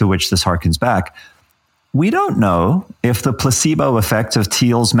to which this harkens back. We don't know if the placebo effect of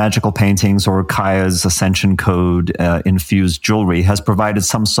Teal's magical paintings or Kaya's Ascension Code infused jewelry has provided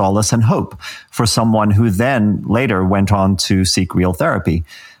some solace and hope for someone who then later went on to seek real therapy.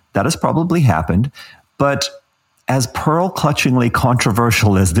 That has probably happened, but as pearl-clutchingly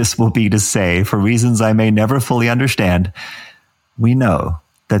controversial as this will be to say, for reasons I may never fully understand, we know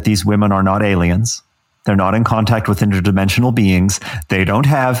that these women are not aliens. They're not in contact with interdimensional beings. They don't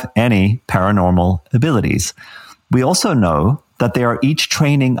have any paranormal abilities. We also know that they are each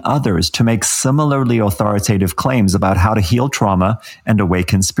training others to make similarly authoritative claims about how to heal trauma and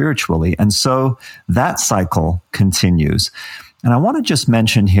awaken spiritually. And so that cycle continues. And I want to just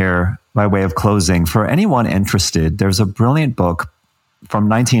mention here, by way of closing, for anyone interested, there's a brilliant book from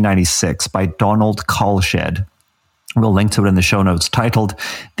 1996 by Donald Kalshed. We'll link to it in the show notes, titled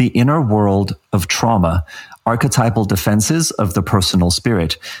The Inner World of Trauma, Archetypal Defenses of the Personal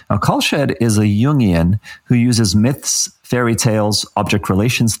Spirit. Now, Kalshed is a Jungian who uses myths, fairy tales, object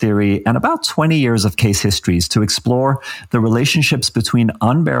relations theory, and about 20 years of case histories to explore the relationships between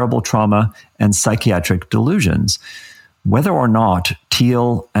unbearable trauma and psychiatric delusions. Whether or not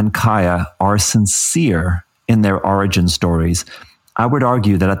Teal and Kaya are sincere in their origin stories, I would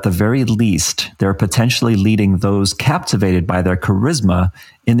argue that at the very least, they're potentially leading those captivated by their charisma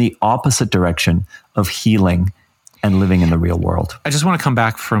in the opposite direction of healing and living in the real world. I just want to come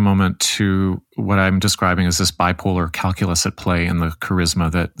back for a moment to what I'm describing as this bipolar calculus at play in the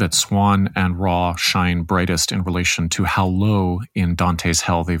charisma that Swan and Ra shine brightest in relation to how low in Dante's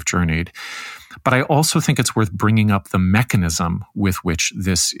hell they've journeyed. But I also think it's worth bringing up the mechanism with which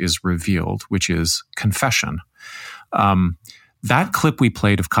this is revealed, which is confession. That clip we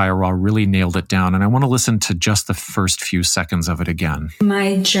played of Kyra really nailed it down, and I want to listen to just the first few seconds of it again.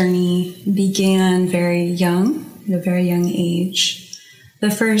 My journey began very young, at a very young age. The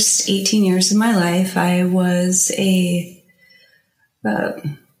first 18 years of my life, I was this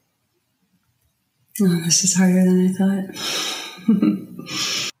is harder than I thought.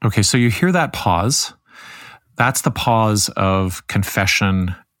 Okay, so you hear that pause. That's the pause of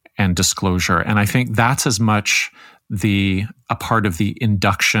confession and disclosure, and I think that's as much a part of the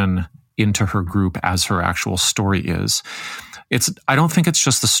induction into her group as her actual story is. I don't think it's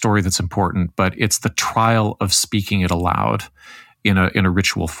just the story that's important, but it's the trial of speaking it aloud in a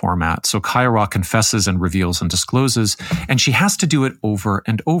ritual format. So Kyra confesses and reveals and discloses, and she has to do it over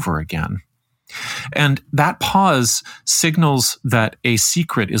and over again. And that pause signals that a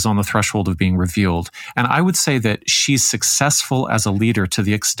secret is on the threshold of being revealed. And I would say that she's successful as a leader to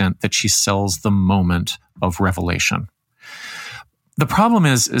the extent that she sells the moment of revelation. The problem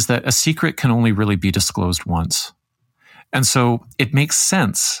is that a secret can only really be disclosed once. And so it makes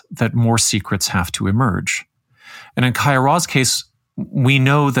sense that more secrets have to emerge. And in Kyra's case, we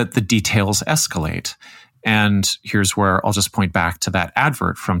know that the details escalate. And here's where I'll just point back to that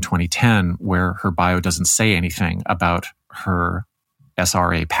advert from 2010 where her bio doesn't say anything about her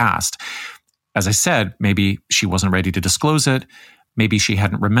SRA past. As I said, maybe she wasn't ready to disclose it. Maybe she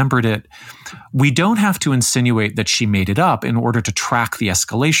hadn't remembered it. We don't have to insinuate that she made it up in order to track the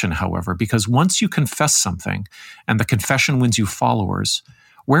escalation, however, because once you confess something and the confession wins you followers,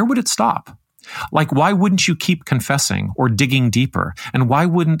 where would it stop? Like, why wouldn't you keep confessing or digging deeper? And why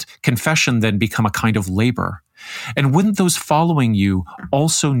wouldn't confession then become a kind of labor? And wouldn't those following you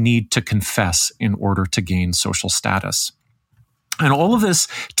also need to confess in order to gain social status? And all of this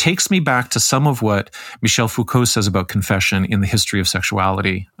takes me back to some of what Michel Foucault says about confession in The History of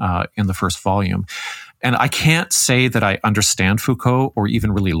Sexuality in the first volume. And I can't say that I understand Foucault or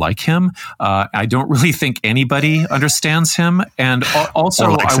even really like him. I don't really think anybody understands him. And also,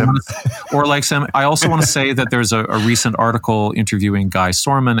 or likes him. I also want to say that there's a recent article interviewing Guy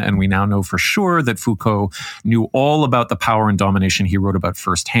Sorman, and we now know for sure that Foucault knew all about the power and domination he wrote about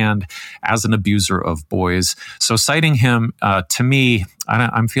firsthand as an abuser of boys. So citing him, to me,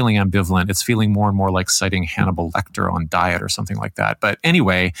 I'm feeling ambivalent. It's feeling more and more like citing Hannibal Lecter on Diet or something like that. But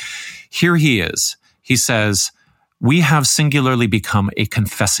anyway, here he is. He says, "We have singularly become a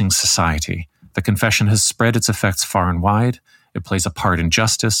confessing society. The confession has spread its effects far and wide, It plays a part in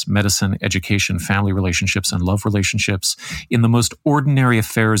justice, medicine, education, family relationships, and love relationships, in the most ordinary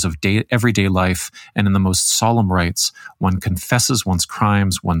affairs of everyday life, and in the most solemn rites. One confesses one's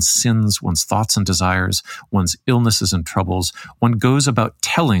crimes, one's sins, one's thoughts and desires, one's illnesses and troubles. One goes about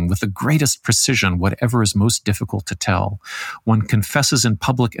telling with the greatest precision whatever is most difficult to tell. One confesses in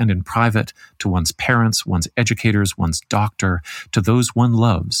public and in private to one's parents, one's educators, one's doctor, to those one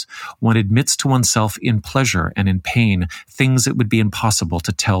loves. One admits to oneself in pleasure and in pain things it would be impossible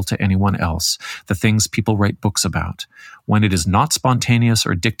to tell to anyone else, the things people write books about. When it is not spontaneous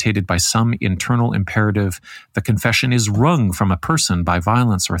or dictated by some internal imperative, the confession is wrung from a person by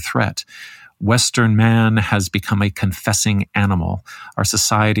violence or threat. Western man has become a confessing animal. Our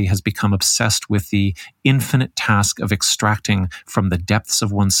society has become obsessed with the infinite task of extracting from the depths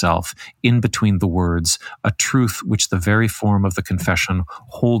of oneself, in between the words, a truth which the very form of the confession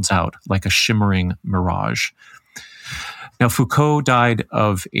holds out like a shimmering mirage. Now, Foucault died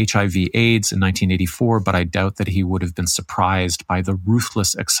of HIV/AIDS in 1984, but I doubt that he would have been surprised by the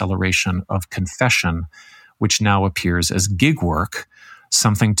ruthless acceleration of confession, which now appears as gig work,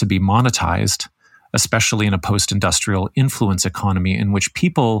 something to be monetized, especially in a post-industrial influence economy in which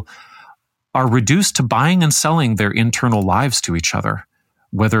people are reduced to buying and selling their internal lives to each other,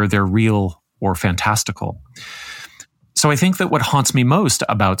 whether they're real or fantastical. So I think that what haunts me most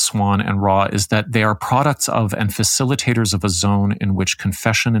about Swan and Raw is that they are products of and facilitators of a zone in which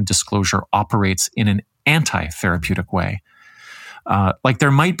confession and disclosure operates in an anti-therapeutic way. Like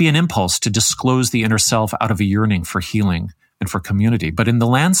there might be an impulse to disclose the inner self out of a yearning for healing and for community. But in the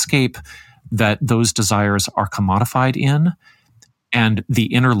landscape that those desires are commodified in, and the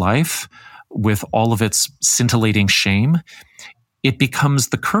inner life with all of its scintillating shame, it becomes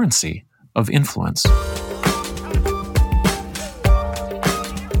the currency of influence.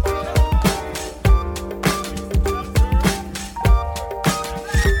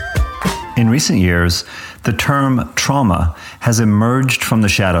 In recent years, the term trauma has emerged from the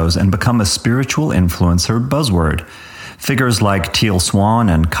shadows and become a spiritual influencer buzzword. Figures like Teal Swan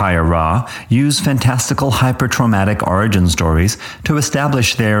and Kyra use fantastical hypertraumatic origin stories to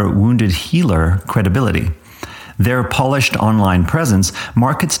establish their wounded healer credibility. Their polished online presence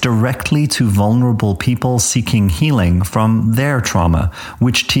markets directly to vulnerable people seeking healing from their trauma,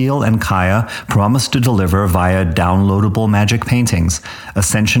 which Teal and Kaya promise to deliver via downloadable magic paintings,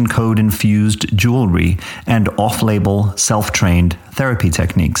 Ascension Code-infused jewelry, and off-label, self-trained therapy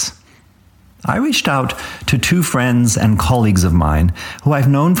techniques. I reached out to two friends and colleagues of mine who I've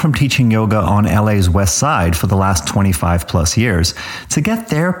known from teaching yoga on LA's West Side for the last 25 plus years to get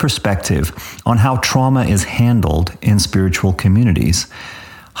their perspective on how trauma is handled in spiritual communities.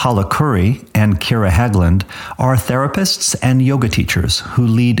 Hala Khouri and Kyra Haglund are therapists and yoga teachers who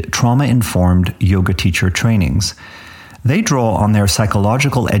lead trauma-informed yoga teacher trainings. They draw on their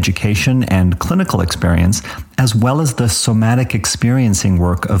psychological education and clinical experience, as well as the somatic experiencing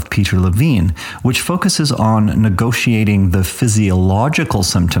work of Peter Levine, which focuses on negotiating the physiological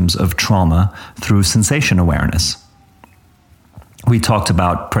symptoms of trauma through sensation awareness. We talked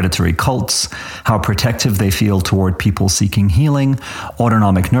about predatory cults, how protective they feel toward people seeking healing,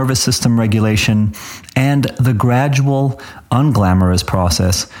 autonomic nervous system regulation, and the gradual, unglamorous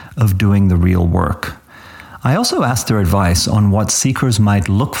process of doing the real work. I also asked their advice on what seekers might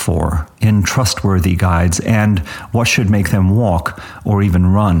look for in trustworthy guides and what should make them walk or even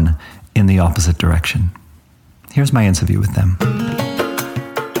run in the opposite direction. Here's my interview with them.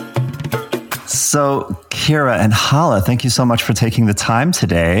 So, Kyra and Hala, thank you so much for taking the time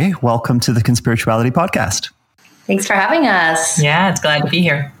today. Welcome to the Conspirituality Podcast. Thanks for having us. Yeah, it's glad to be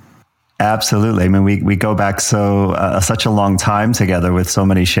here. Absolutely. I mean, we go back such a long time together with so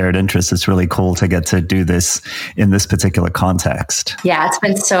many shared interests. It's really cool to get to do this in this particular context. Yeah, it's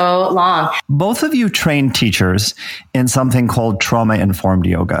been so long. Both of you trained teachers in something called trauma-informed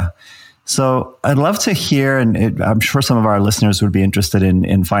yoga. So I'd love to hear, and I'm sure some of our listeners would be interested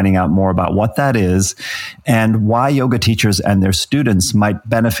in finding out more about what that is and why yoga teachers and their students might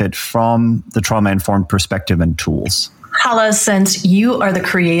benefit from the trauma-informed perspective and tools. Hala, since you are the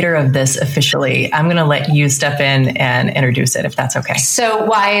creator of this officially, I'm going to let you step in and introduce it, if that's okay. So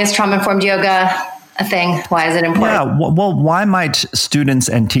why is trauma-informed yoga a thing? Why is it important? Yeah, well, why might students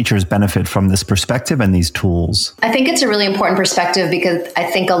and teachers benefit from this perspective and these tools? I think it's a really important perspective because I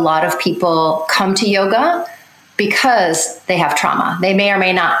think a lot of people come to yoga because they have trauma. They may or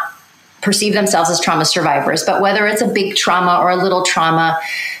may not perceive themselves as trauma survivors, but whether it's a big trauma or a little trauma,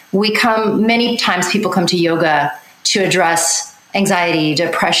 many times people come to yoga to address anxiety,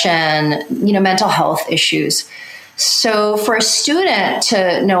 depression, mental health issues. So for a student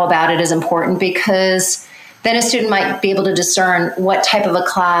to know about it is important because then a student might be able to discern what type of a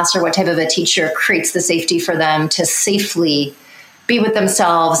class or what type of a teacher creates the safety for them to safely be with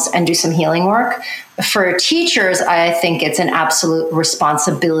themselves and do some healing work. For teachers, I think it's an absolute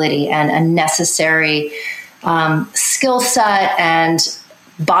responsibility and a necessary skill set and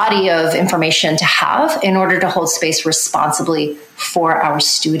body of information to have in order to hold space responsibly for our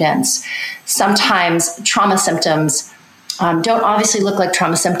students. Sometimes trauma symptoms don't obviously look like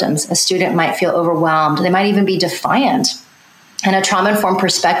trauma symptoms. A student might feel overwhelmed. They might even be defiant. And a trauma-informed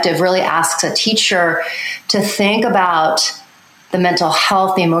perspective really asks a teacher to think about the mental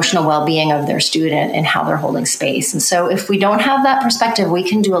health, the emotional well-being of their student and how they're holding space. And so if we don't have that perspective, we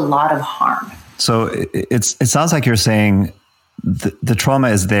can do a lot of harm. So it sounds like you're saying the trauma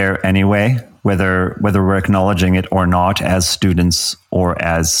is there anyway, whether we're acknowledging it or not as students or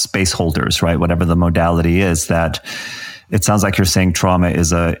as space holders, right? Whatever the modality is, that it sounds like you're saying trauma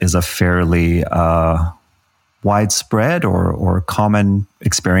is a fairly widespread or common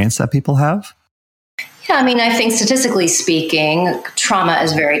experience that people have. Yeah, I mean, I think statistically speaking, trauma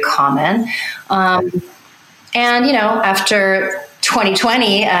is very common. And, after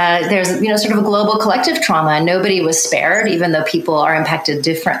 2020, there's, sort of a global collective trauma. Nobody was spared, even though people are impacted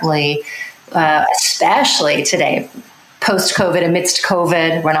differently, especially today, post-COVID, amidst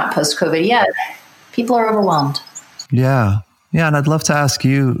COVID. We're not post-COVID yet. People are overwhelmed. Yeah. Yeah. And I'd love to ask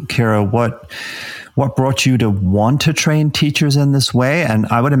you, Kyra, what brought you to want to train teachers in this way? And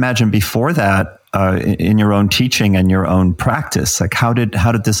I would imagine before that, in your own teaching and your own practice, like how did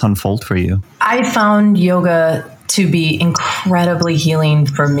this unfold for you? I found yoga to be incredibly healing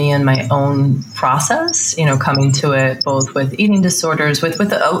for me in my own process, coming to it both with eating disorders, with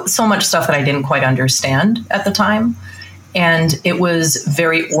so much stuff that I didn't quite understand at the time. And it was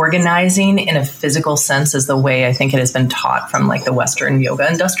very organizing in a physical sense, as the way I think it has been taught from like the Western yoga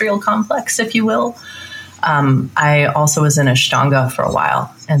industrial complex, if you will. I also was in Ashtanga for a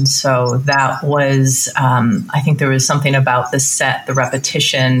while. And so that was, I think there was something about the set, the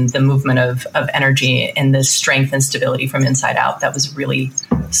repetition, the movement of energy and the strength and stability from inside out that was really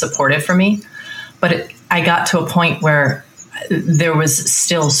supportive for me. But I got to a point where there was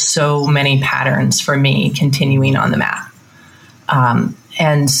still so many patterns for me continuing on the mat.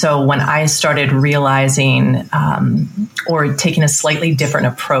 And so when I started realizing or taking a slightly different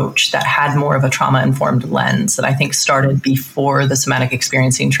approach that had more of a trauma-informed lens that I think started before the somatic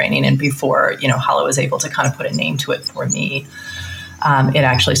experiencing training and before, Hala was able to kind of put a name to it for me. It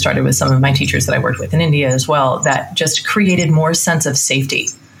actually started with some of my teachers that I worked with in India as well, that just created more sense of safety.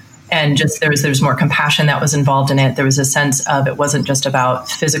 And just there's more compassion that was involved in it. There was a sense of it wasn't just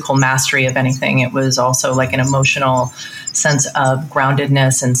about physical mastery of anything. It was also like an emotional sense of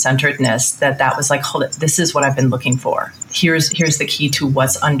groundedness and centeredness that was like, hold it, this is what I've been looking for. Here's the key to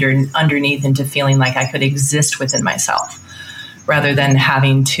what's underneath into feeling like I could exist within myself rather than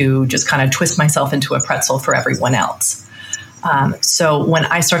having to just kind of twist myself into a pretzel for everyone else. So when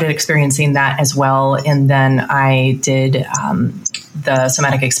I started experiencing that as well, and then I did the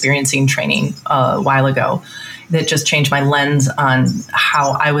somatic experiencing training a while ago, that just changed my lens on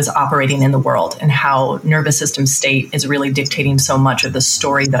how I was operating in the world and how nervous system state is really dictating so much of the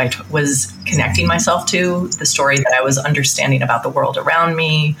story that I was connecting myself to, the story that I was understanding about the world around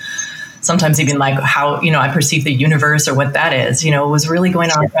me. Sometimes even like how, I perceive the universe or what that is, was really going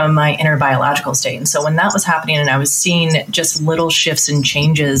on from my inner biological state. And so when that was happening and I was seeing just little shifts and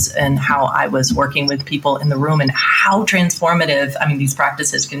changes in how I was working with people in the room and how transformative, these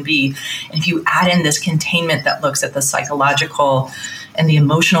practices can be. And if you add in this containment that looks at the psychological and the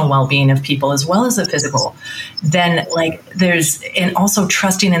emotional well-being of people as well as the physical, then and also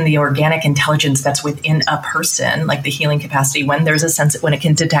trusting in the organic intelligence that's within a person, like the healing capacity, when there's a sense when it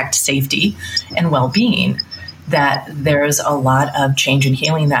can detect safety and well-being, that there's a lot of change and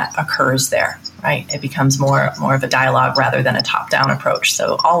healing that occurs there, right? It becomes more of a dialogue rather than a top-down approach.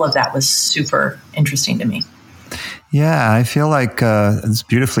 So all of that was super interesting to me. Yeah, I feel like it's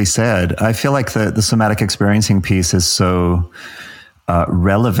beautifully said. I feel like the somatic experiencing piece is so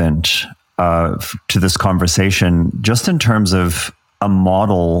relevant to this conversation, just in terms of a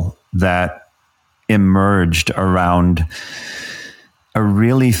model that emerged around a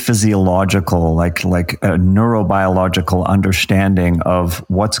really physiological, like a neurobiological understanding of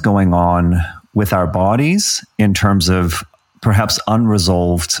what's going on with our bodies in terms of perhaps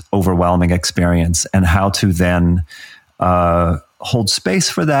unresolved, overwhelming experience, and how to then hold space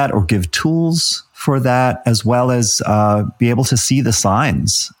for that or give tools for that, as well as be able to see the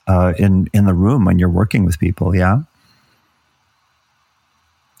signs in the room when you're working with people. Yeah.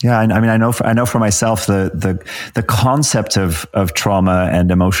 Yeah, I mean, I know for myself the concept of trauma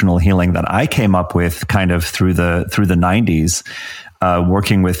and emotional healing that I came up with kind of through the 90s,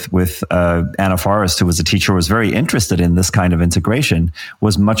 working with Anna Forrest, who was a teacher, was very interested in this kind of integration.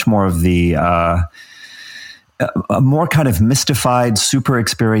 Was much more of the a more kind of mystified, super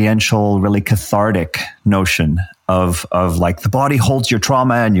experiential, really cathartic notion of like the body holds your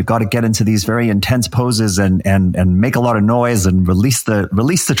trauma and you got to get into these very intense poses and make a lot of noise and release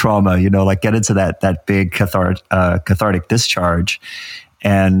the trauma, like get into that big cathartic discharge.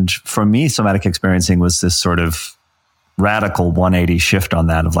 And for me, somatic experiencing was this sort of radical 180 shift on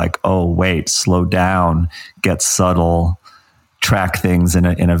that of like, oh, wait, slow down, get subtle, track things in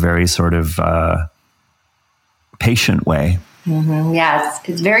a very sort of patient way. Mm-hmm. Yeah,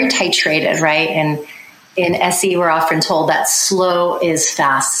 it's very titrated, right? And in SE, we're often told that slow is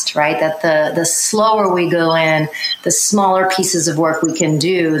fast, right? That the slower we go in, the smaller pieces of work we can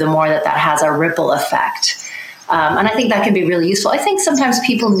do, the more that has a ripple effect. And I think that can be really useful. I think sometimes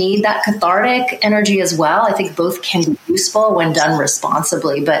people need that cathartic energy as well. I think both can be useful when done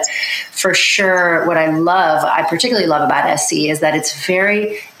responsibly. But for sure, what I particularly love about SE is that it's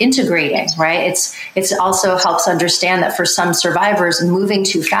very integrating, right? It's also helps understand that for some survivors, moving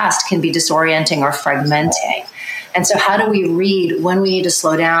too fast can be disorienting or fragmenting. And so how do we read when we need to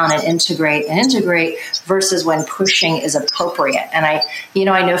slow down and integrate versus when pushing is appropriate? And I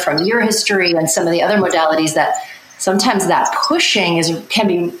know from your history and some of the other modalities that sometimes that pushing can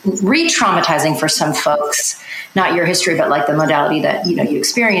be re-traumatizing for some folks, not your history, but like the modality that, you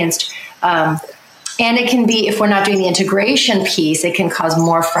experienced. And it can be, if we're not doing the integration piece, it can cause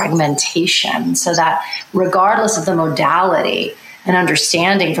more fragmentation. So that regardless of the modality, and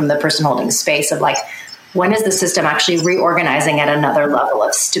understanding from the person holding space of like, when is the system actually reorganizing at another level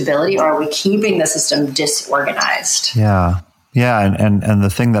of stability, or are we keeping the system disorganized? Yeah. And the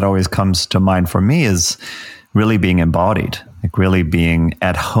thing that always comes to mind for me is really being embodied, like really being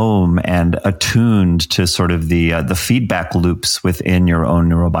at home and attuned to sort of the feedback loops within your own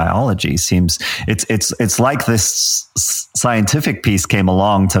neurobiology. It's like this scientific piece came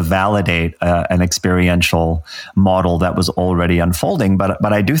along to validate an experiential model that was already unfolding.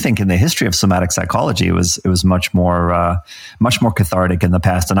 But I do think in the history of somatic psychology, it was much more cathartic in the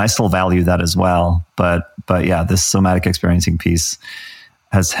past, and I still value that as well. But yeah, this somatic experiencing piece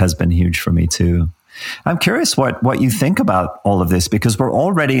has been huge for me too. I'm curious what you think about all of this, because we're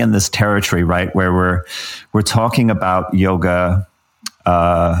already in this territory, right, where we're talking about yoga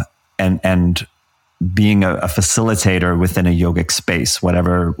and being a facilitator within a yogic space,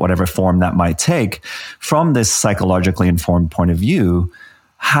 whatever form that might take, from this psychologically informed point of view.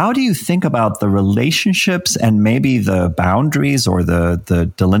 How do you think about the relationships and maybe the boundaries or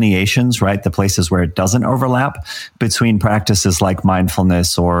the delineations, right? The places where it doesn't overlap between practices like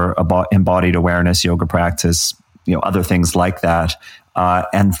mindfulness or embodied awareness, yoga practice, other things like that,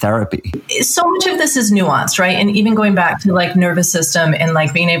 and therapy. So much of this is nuanced, right? And even going back to like nervous system and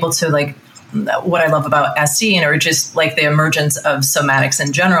like being able to like, what I love about SE or just like the emergence of somatics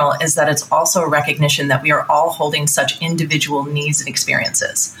in general is that it's also a recognition that we are all holding such individual needs and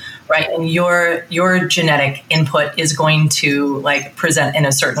experiences, right? And your genetic input is going to like present in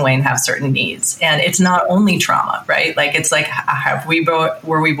a certain way and have certain needs. And it's not only trauma, right? Like it's like,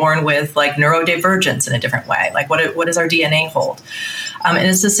 were we born with like neurodivergence in a different way? Like what does our DNA hold? And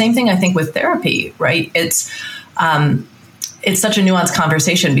it's the same thing I think with therapy, right? It's such a nuanced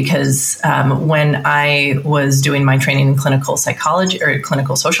conversation because when I was doing my training in clinical psychology or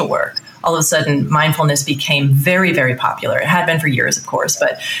clinical social work, all of a sudden mindfulness became very, very popular. It had been for years, of course,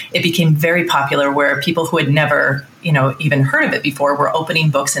 but it became very popular where people who had never, even heard of it before were opening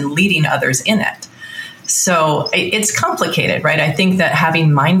books and leading others in it. So it's complicated, right? I think that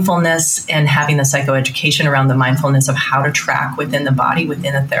having mindfulness and having the psychoeducation around the mindfulness of how to track within the body,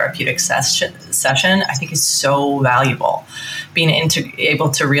 within a therapeutic session, I think is so valuable. Being able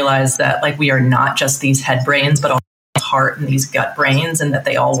to realize that like we are not just these head brains, but also heart and these gut brains, and that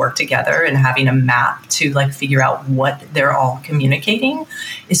they all work together, and having a map to like figure out what they're all communicating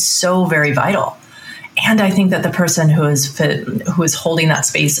is so very vital. And I think that the person who is holding that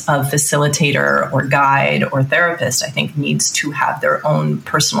space of facilitator or guide or therapist, I think needs to have their own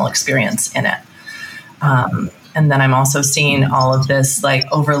personal experience in it. And then I'm also seeing all of this like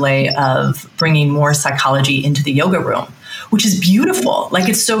overlay of bringing more psychology into the yoga room, which is beautiful. Like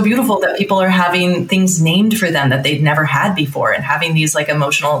it's so beautiful that people are having things named for them that they've never had before, and having these like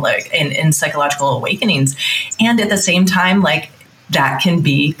emotional like and psychological awakenings. And at the same time, like that can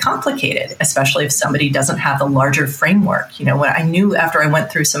be complicated, especially if somebody doesn't have the larger framework. What I knew after I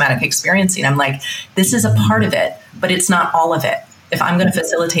went through somatic experiencing, I'm like, this is a part of it, but it's not all of it. If I'm going to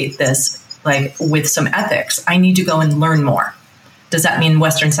facilitate this, like with some ethics, I need to go and learn more. Does that mean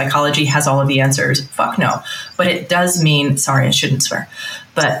Western psychology has all of the answers? Fuck no. But it does mean, sorry, I shouldn't swear,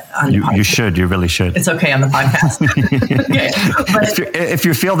 but you should, you really should. It's okay on the podcast. Okay. But if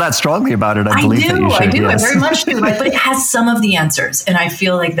you feel that strongly about it, I believe that you should. I do. Yes. I very much do. But it has some of the answers. And I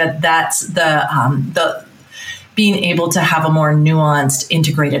feel like that's the being able to have a more nuanced,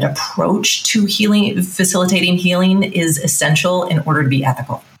 integrated approach to healing, facilitating healing is essential in order to be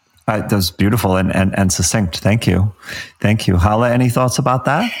ethical. That was beautiful and succinct. Thank you. Thank you. Hala, any thoughts about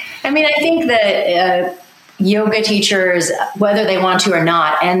that? I mean, I think that yoga teachers, whether they want to or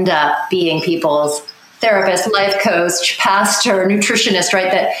not, end up being people's therapist, life coach, pastor, nutritionist,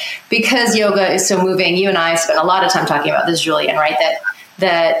 right? That because yoga is so moving, you and I spent a lot of time talking about this, Julian, right?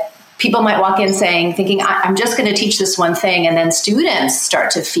 That people might walk in thinking, I'm just going to teach this one thing. And then students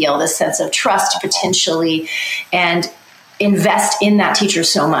start to feel this sense of trust potentially and invest in that teacher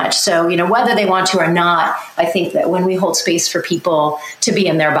so much. So, whether they want to or not, I think that when we hold space for people to be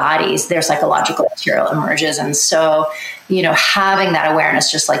in their bodies, their psychological material emerges. And so, having that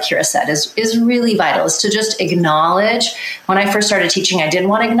awareness, just like Kyra said, is really vital, is to just acknowledge. When I first started teaching, I didn't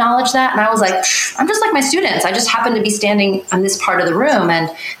want to acknowledge that. And I was like, I'm just like my students. I just happen to be standing on this part of the room. And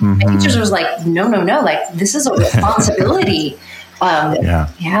my teachers was like, no, like this is a responsibility.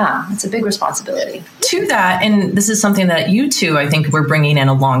 It's a big responsibility. To that, and this is something that you two, I think, were bringing in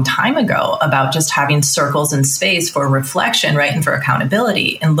a long time ago about just having circles and space for reflection, right, and for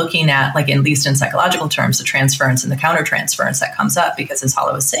accountability, and looking at, like, at least in psychological terms, the transference and the countertransference that comes up, because as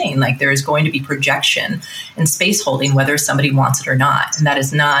Hala was saying, like, there is going to be projection and space holding, whether somebody wants it or not, and that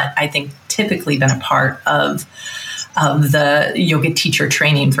is not, I think, typically been a part of the yoga teacher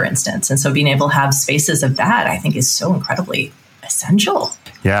training, for instance, and so being able to have spaces of that, I think, is so incredibly essential.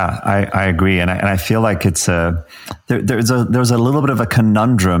 Yeah, I agree, and I feel like it's there's a little bit of a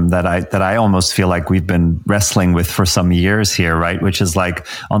conundrum that I almost feel like we've been wrestling with for some years here, right? Which is like,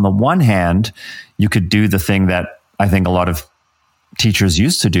 on the one hand, you could do the thing that I think a lot of teachers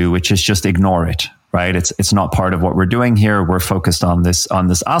used to do, which is just ignore it, right? It's not part of what we're doing here. We're focused on this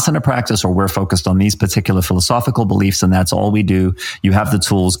asana practice, or we're focused on these particular philosophical beliefs, and that's all we do. You have the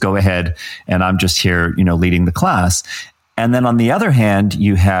tools, go ahead, and I'm just here, leading the class. And then on the other hand,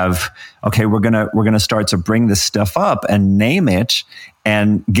 you have, okay, we're gonna start to bring this stuff up and name it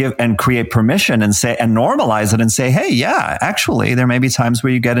and create permission and say, and normalize it and say, hey, yeah, actually, there may be times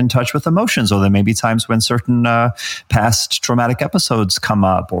where you get in touch with emotions, or there may be times when certain past traumatic episodes come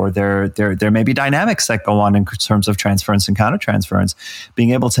up, or there may be dynamics that go on in terms of transference and countertransference.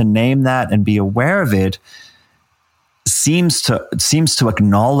 Being able to name that and be aware of it seems to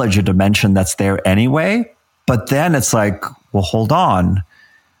acknowledge a dimension that's there anyway. But then it's like, well, hold on.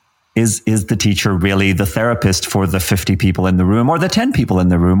 Is the teacher really the therapist for the 50 people in the room, or the 10 people in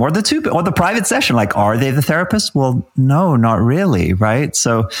the room, or the private session? Like, are they the therapist? Well, no, not really. Right.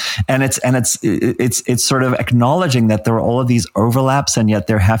 So, and it's sort of acknowledging that there are all of these overlaps, and yet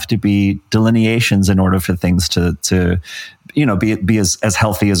there have to be delineations in order for things to be as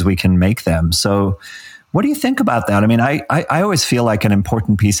healthy as we can make them. So what do you think about that? I mean, I always feel like an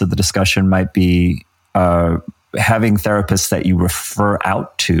important piece of the discussion might be, having therapists that you refer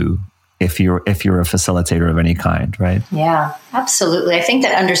out to if you're a facilitator of any kind, right? Yeah, absolutely. I think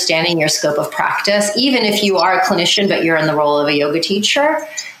that understanding your scope of practice, even if you are a clinician but you're in the role of a yoga teacher,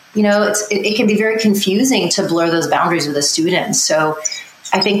 it can be very confusing to blur those boundaries with a student. So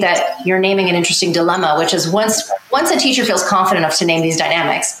I think that you're naming an interesting dilemma, which is once a teacher feels confident enough to name these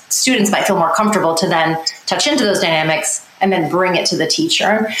dynamics, students might feel more comfortable to then touch into those dynamics and then bring it to the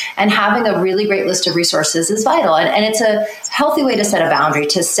teacher. And having a really great list of resources is vital. And it's a healthy way to set a boundary,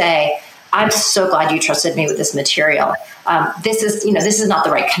 to say, I'm so glad you trusted me with this material. This is not the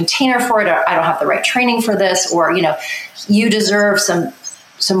right container for it, or I don't have the right training for this, or, you deserve some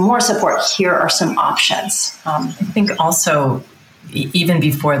more support. Here are some options. I think also, even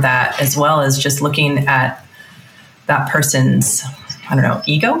before that, as well as just looking at that person's,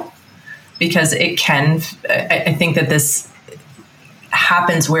 ego, because it can, I think that this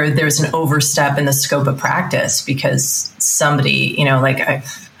happens where there's an overstep in the scope of practice, because somebody,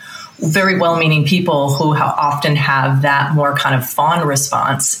 very well-meaning people who often have that more kind of fawn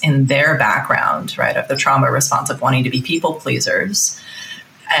response in their background, right, of the trauma response of wanting to be people pleasers,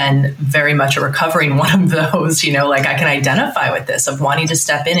 and very much a recovering one of those, I can identify with this, of wanting to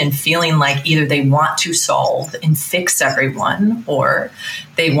step in and feeling like either they want to solve and fix everyone, or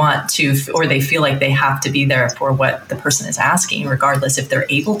they feel like they have to be there for what the person is asking, regardless if they're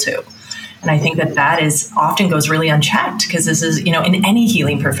able to. And I think that is often goes really unchecked, because this is, in any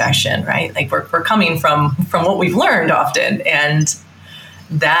healing profession, right? Like we're coming from what we've learned often, and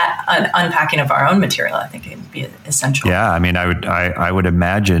that unpacking of our own material, I think, would be essential. Yeah, I mean, I would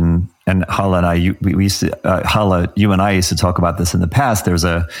imagine, and Hala and I, we used to, Hala, you and I used to talk about this in the past. There's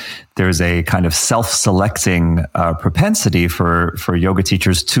a kind of self-selecting propensity for yoga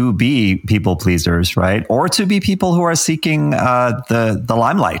teachers to be people pleasers, right? Or to be people who are seeking the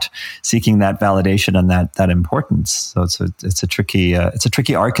limelight, seeking that validation and that importance. So it's a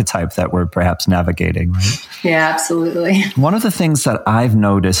tricky archetype that we're perhaps navigating, right? Yeah, absolutely. One of the things that I've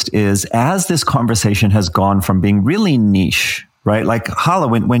noticed is, as this conversation has gone from being really niche, right? Like Hala,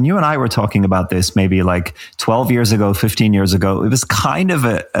 when you and I were talking about this, maybe like 12 years ago, 15 years ago, it was kind of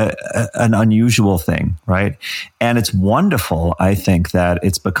an unusual thing, right? And it's wonderful, I think, that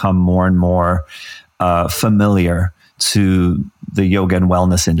it's become more and more familiar to the yoga and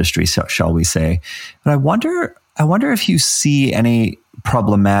wellness industry, shall we say. But I wonder if you see any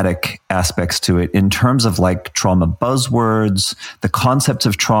problematic aspects to it in terms of like trauma buzzwords, the concept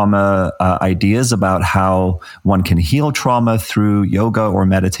of trauma, ideas about how one can heal trauma through yoga or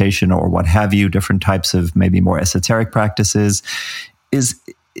meditation or what have you, different types of maybe more esoteric practices. Is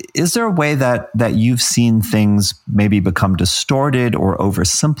there a way that you've seen things maybe become distorted or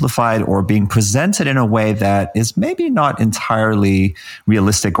oversimplified or being presented in a way that is maybe not entirely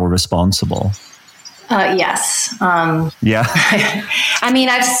realistic or responsible? Yes. Yeah. I mean,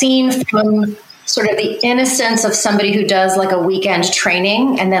 I've seen from sort of the innocence of somebody who does like a weekend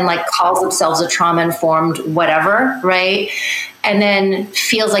training and then like calls themselves a trauma-informed whatever, right? And then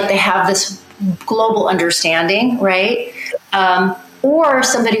feels like they have this global understanding, right? Or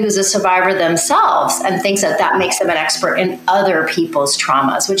somebody who's a survivor themselves and thinks that makes them an expert in other people's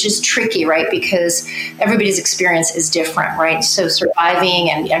traumas, which is tricky, right? Because everybody's experience is different, right? So surviving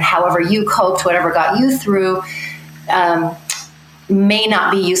and however you coped, whatever got you through, may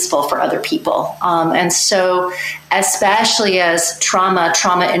not be useful for other people. And so especially as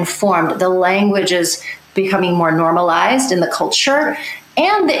trauma-informed, the language is becoming more normalized in the culture.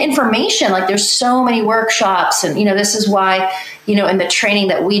 And the information, like there's so many workshops, and this is why, in the training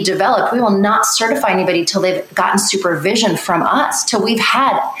that we develop, we will not certify anybody till they've gotten supervision from us, till we've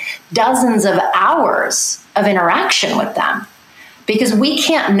had dozens of hours of interaction with them, because we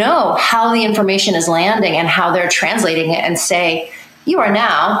can't know how the information is landing and how they're translating it and say, you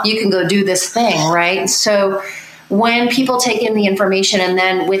can go do this thing, right? So when people take in the information and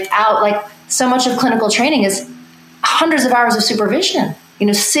then without, like, so much of clinical training is hundreds of hours of supervision,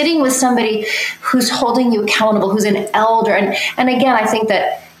 sitting with somebody who's holding you accountable, who's an elder. And again, I think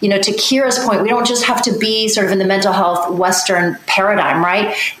that, to Kyra's point, we don't just have to be sort of in the mental health Western paradigm,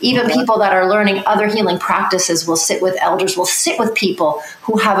 right? Even people that are learning other healing practices will sit with elders, will sit with people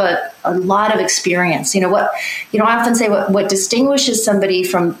who have a lot of experience. I often say what distinguishes somebody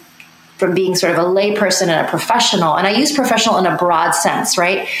from being sort of a lay person and a professional, and I use professional in a broad sense,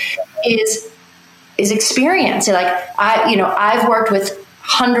 right, is experience. Like I've worked with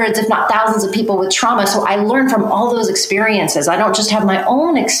hundreds, if not thousands of people with trauma. So I learn from all those experiences. I don't just have my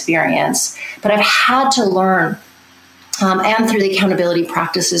own experience, but I've had to learn and through the accountability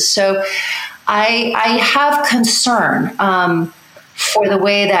practices. So I have concern for the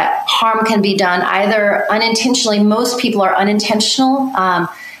way that harm can be done, either unintentionally. Most people are unintentional,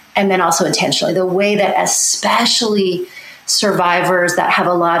 and then also intentionally. The way that especially survivors that have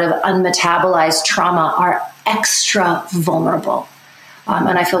a lot of unmetabolized trauma are extra vulnerable.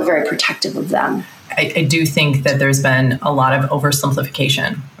 And I feel very protective of them. I do think that there's been a lot of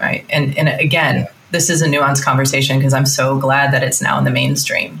oversimplification, right? And again, this is a nuanced conversation because I'm so glad that it's now in the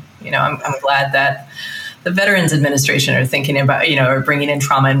mainstream. I'm glad that the Veterans Administration are thinking about, or bringing in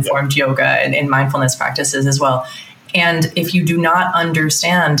trauma-informed yoga and mindfulness practices as well. And if you do not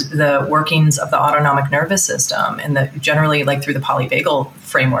understand the workings of the autonomic nervous system and generally like through the polyvagal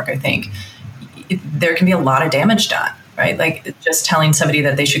framework, I think there can be a lot of damage done, right? Like just telling somebody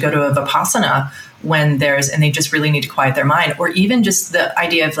that they should go to a Vipassana and they just really need to quiet their mind, or even just the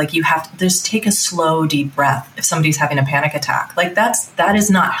idea of like, you have to just take a slow, deep breath if somebody's having a panic attack. Like that is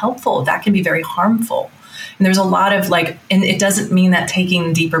not helpful. That can be very harmful. And there's a lot of and it doesn't mean that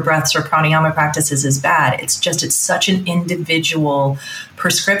taking deeper breaths or pranayama practices is bad. It's such an individual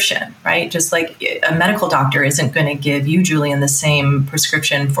prescription, right? Just like a medical doctor isn't going to give you, Julian, the same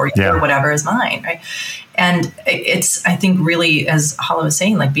prescription for you or whatever is mine, right? And it's, I think, really, as Hala was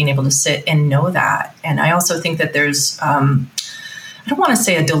saying, like being able to sit and know that. And I also think that there's, I don't want to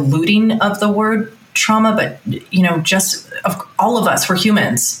say a diluting of the word trauma, but just of all of us, we're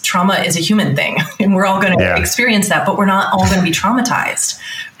humans. Trauma is a human thing, and we're all going to experience that, but we're not all going to be traumatized.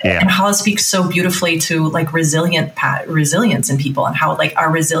 And Hala speaks so beautifully to like resilience in people, and how like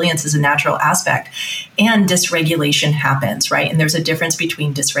our resilience is a natural aspect, and dysregulation happens, right? And there's a difference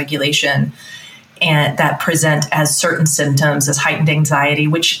between dysregulation and that present as certain symptoms, as heightened anxiety,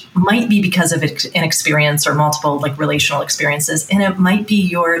 which might be because of an experience or multiple like relational experiences, and it might be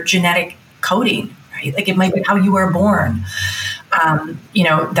your genetic coding, right? Like it might be how you were born.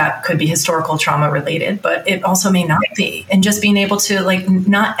 That could be historical trauma related, but it also may not be. And just being able to like,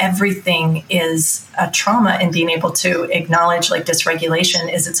 not everything is a trauma, and being able to acknowledge like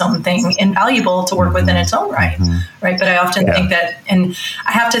dysregulation is its own thing, invaluable to work with in its own right. Right. But I often think that, and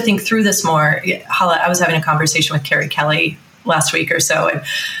I have to think through this more. Hala, I was having a conversation with Carrie Kelly last week or so, and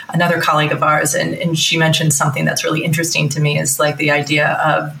another colleague of ours, and she mentioned something that's really interesting to me, is like the idea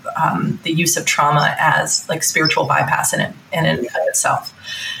of the use of trauma as like spiritual bypass in itself.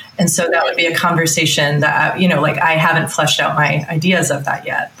 And so that would be a conversation that, I haven't fleshed out my ideas of that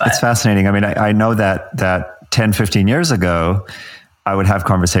yet. But it's fascinating. I mean, I know that 10, 15 years ago, I would have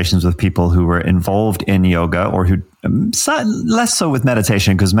conversations with people who were involved in yoga, or who less so with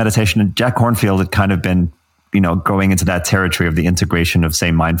meditation, because meditation, Jack Kornfield had kind of been going into that territory of the integration of,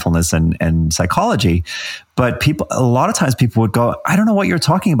 say, mindfulness and psychology. But a lot of times people would go, I don't know what you're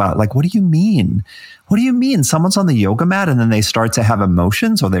talking about. Like, what do you mean? What do you mean? Someone's on the yoga mat and then they start to have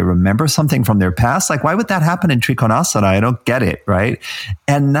emotions, or they remember something from their past. Like, why would that happen in Trikonasana? I don't get it. Right.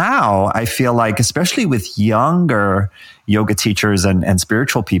 And now I feel like, especially with younger yoga teachers and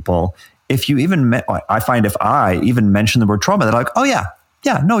spiritual people, if you even, I find if I even mention the word trauma, they're like, oh yeah,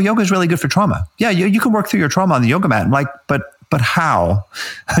 no, yoga is really good for trauma. Yeah, you can work through your trauma on the yoga mat. I'm like, but how?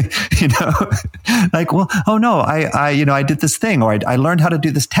 Like, well, oh no, I did this thing, or I learned how to do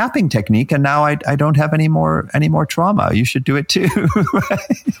this tapping technique, and now I don't have any more trauma. You should do it too.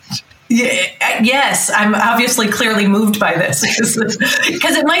 Right? Yeah, yes, I'm obviously clearly moved by this,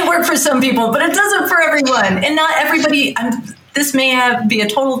 because it might work for some people, but it doesn't for everyone, and not everybody. This may be a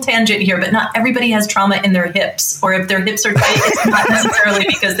total tangent here, but not everybody has trauma in their hips, or if their hips are tight, it's not necessarily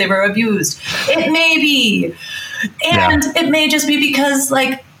because they were abused. It may be. And it may just be because,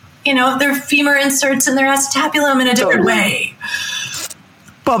 their femur inserts in their acetabulum in a different way.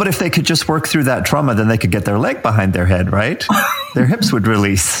 Well, but if they could just work through that trauma, then they could get their leg behind their head, right? Their hips would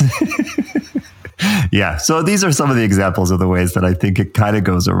release. Yeah. So these are some of the examples of the ways that I think it kind of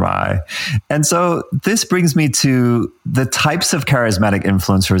goes awry. And so this brings me to the types of charismatic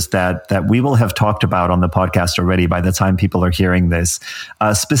influencers that we will have talked about on the podcast already by the time people are hearing this.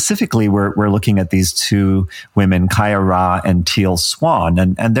 Specifically, we're looking at these two women, Kyra and Teal Swan.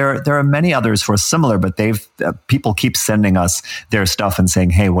 And there are many others who are similar, but people keep sending us their stuff and saying,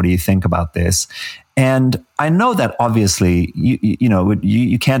 hey, what do you think about this? And I know that obviously,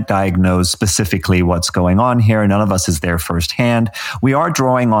 you can't diagnose specifically what's going on here. None of us is there firsthand. We are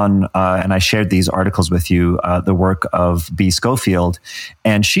drawing on, and I shared these articles with you, the work of B. Schofield.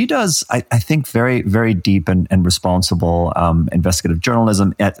 And she does, I think, very, very deep and responsible investigative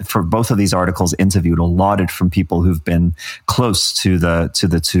journalism. For both of these articles, interviewed a lot from people who've been close to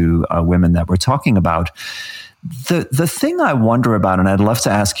the two women that we're talking about. The thing I wonder about, and I'd love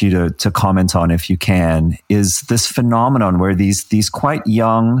to ask you to comment on if you can, is this phenomenon where these quite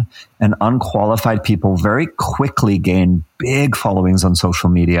young and unqualified people very quickly gain big followings on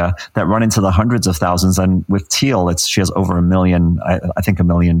social media that run into the hundreds of thousands. And with Teal, she has over 1 million, I think 1.2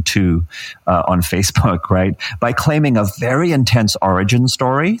 million on Facebook, right? By claiming a very intense origin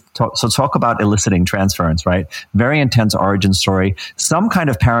story. So talk about eliciting transference, right? Very intense origin story, some kind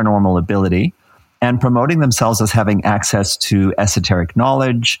of paranormal ability, and promoting themselves as having access to esoteric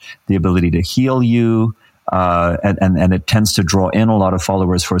knowledge, the ability to heal you, and it tends to draw in a lot of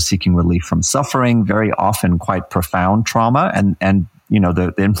followers who are seeking relief from suffering, very often quite profound trauma. And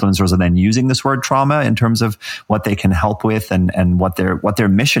the influencers are then using this word trauma in terms of what they can help with and what their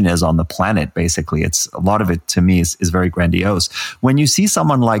mission is on the planet. Basically, it's a lot of it to me is very grandiose. When you see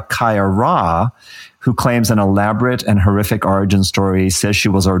someone like Kyra, who claims an elaborate and horrific origin story, says she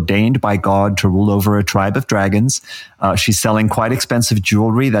was ordained by God to rule over a tribe of dragons. She's selling quite expensive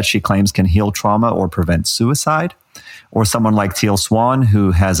jewelry that she claims can heal trauma or prevent suicide. Or someone like Teal Swan,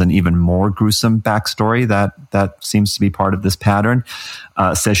 who has an even more gruesome backstory that seems to be part of this pattern,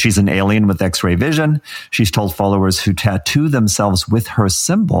 says she's an alien with X-ray vision. She's told followers who tattoo themselves with her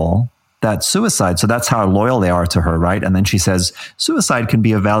symbol that suicide, so that's how loyal they are to her, right? And then she says, suicide can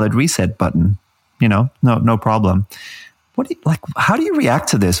be a valid reset button. No problem. How do you react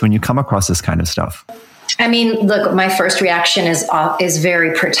to this when you come across this kind of stuff? I mean, look, my first reaction is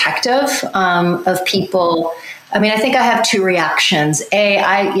very protective of people. I mean, I think I have two reactions.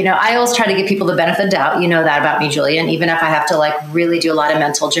 I always try to give people the benefit of the doubt. You know that about me, Julian, even if I have to like really do a lot of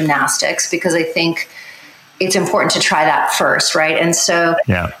mental gymnastics, because I think it's important to try that first, right? And so,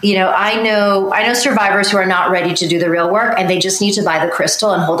 I know survivors who are not ready to do the real work, and they just need to buy the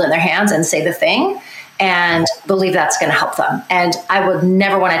crystal and hold it in their hands and say the thing and believe that's going to help them. And I would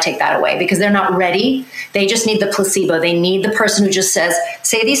never want to take that away, because they're not ready. They just need the placebo. They need the person who just says,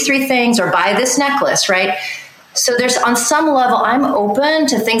 say these 3 things or buy this necklace, right? So there's, on some level, I'm open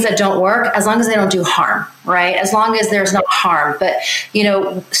to things that don't work as long as they don't do harm, right? As long as there's no harm. But,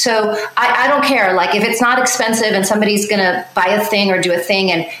 so I don't care. Like, if it's not expensive and somebody's going to buy a thing or do a thing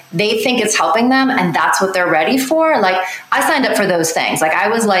and they think it's helping them and that's what they're ready for, like, I signed up for those things. Like, I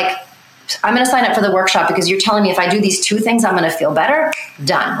was like, I'm going to sign up for the workshop because you're telling me if I do these 2 things, I'm going to feel better.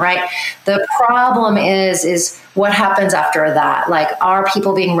 Done, right? The problem is what happens after that? Like, are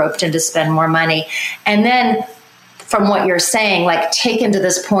people being roped in to spend more money? And then, from what you're saying, like, taken to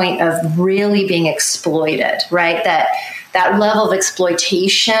this point of really being exploited, right? That level of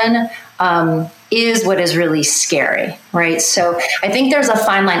exploitation is what is really scary, right? So I think there's a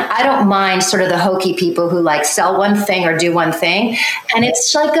fine line. I don't mind sort of the hokey people who like sell one thing or do one thing, and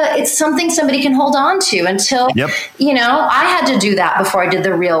it's like it's something somebody can hold on to until I had to do that before I did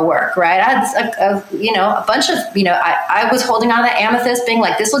the real work, right? I had a bunch of I was holding on to that amethyst, being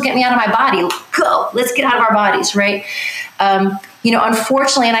like, this will get me out of my body. Go, let's get out of our bodies, right?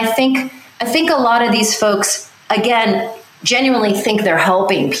 Unfortunately, and I think a lot of these folks, again, genuinely think they're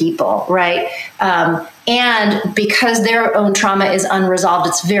helping people, right? And because their own trauma is unresolved,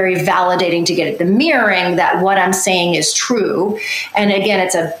 it's very validating to get the mirroring that what I'm saying is true. And again,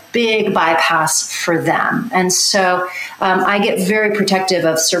 it's a big bypass for them. And so I get very protective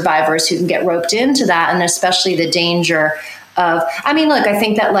of survivors who can get roped into that, and especially the danger of, I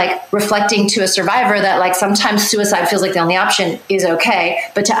think that like reflecting to a survivor that like sometimes suicide feels like the only option is okay,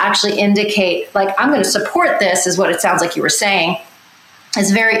 but to actually indicate like, I'm going to support this, is what it sounds like you were saying,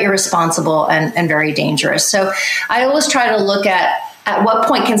 is very irresponsible and very dangerous. So I always try to look at what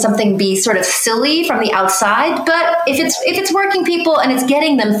point can something be sort of silly from the outside, but if it's working people and it's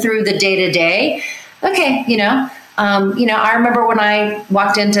getting them through the day to day, okay, I remember when I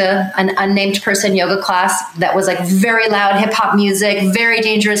walked into an unnamed person yoga class that was like very loud hip hop music, very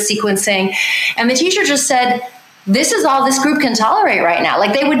dangerous sequencing. And the teacher just said, this is all this group can tolerate right now.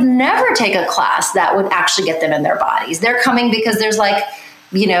 Like, they would never take a class that would actually get them in their bodies. They're coming because there's like,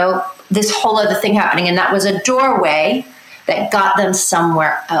 this whole other thing happening. And that was a doorway that got them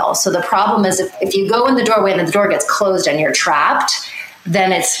somewhere else. So the problem is if you go in the doorway and the door gets closed and you're trapped,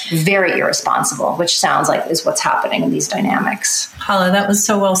 then it's very irresponsible, which sounds like is what's happening in these dynamics. Hala, that was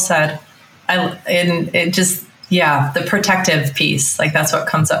so well said. The protective piece, like that's what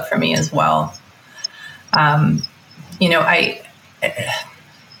comes up for me as well.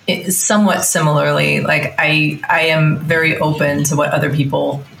 Somewhat similarly, like I am very open to what other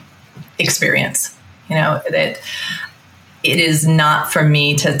people experience, that it is not for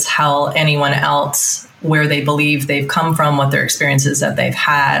me to tell anyone else where they believe they've come from, what their experiences that they've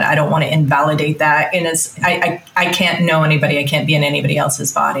had. I don't want to invalidate that. And I can't know anybody. I can't be in anybody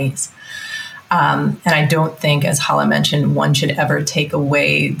else's bodies. And I don't think, as Hala mentioned, one should ever take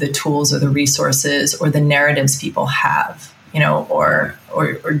away the tools or the resources or the narratives people have, or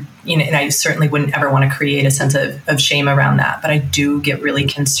and I certainly wouldn't ever want to create a sense of shame around that. But I do get really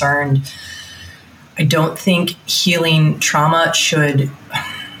concerned. I don't think healing trauma should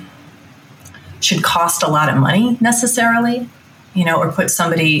cost a lot of money necessarily, or put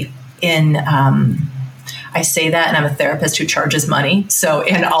somebody in, I say that, and I'm a therapist who charges money. So,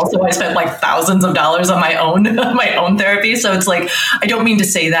 and also I spent like thousands of dollars on my own therapy. So it's like, I don't mean to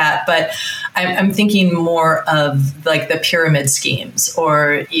say that, but I'm thinking more of like the pyramid schemes,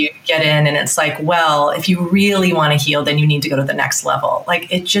 or you get in and it's like, well, if you really want to heal, then you need to go to the next level.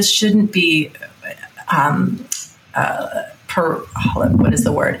 Like, it just shouldn't be, what is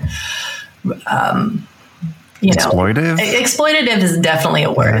the word? Exploitative? Exploitative is definitely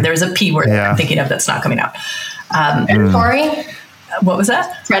a word. There's a P word that I'm thinking of that's not coming out. Predatory? What was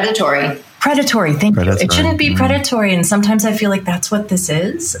that? Predatory. Thank you. It shouldn't be predatory. And sometimes I feel like that's what this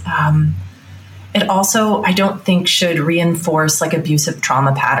is. It also, I don't think, should reinforce like abusive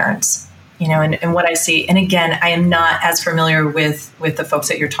trauma patterns. And what I see, and again, I am not as familiar with the folks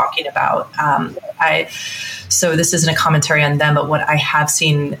that you're talking about. So this isn't a commentary on them, but what I have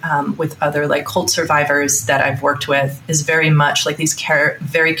seen with other like cult survivors that I've worked with is very much like these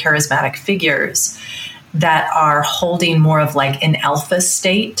very charismatic figures that are holding more of like an alpha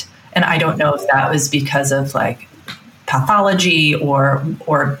state And I don't know if that was because of like pathology or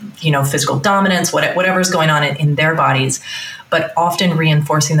physical dominance, whatever's going on in their bodies, but often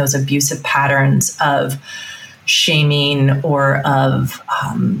reinforcing those abusive patterns of shaming or of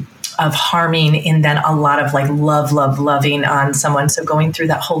harming, and then a lot of like loving on someone. So going through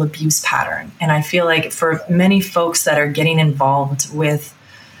that whole abuse pattern. And I feel like for many folks that are getting involved with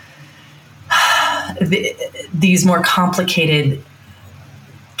these more complicated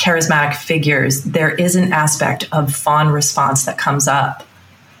charismatic figures, there is an aspect of fawn response that comes up,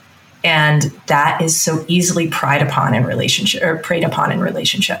 and that is so easily preyed upon in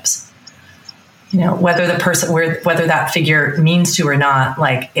relationships. Whether that figure means to or not,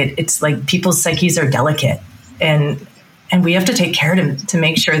 like it's like people's psyches are delicate, and we have to take care to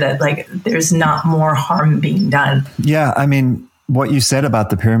make sure that like there's not more harm being done. Yeah, I mean, what you said about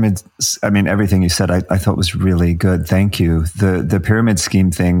the pyramids, I mean, everything you said, I thought was really good. Thank you. The pyramid scheme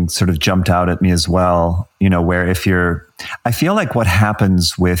thing sort of jumped out at me as well, where I feel like what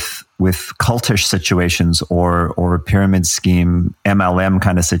happens with cultish situations or pyramid scheme, MLM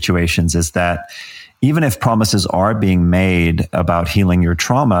kind of situations is that even if promises are being made about healing your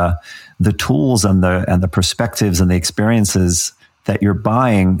trauma, the tools and the perspectives and the experiences that you're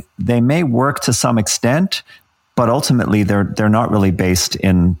buying, they may work to some extent, but ultimately they're not really based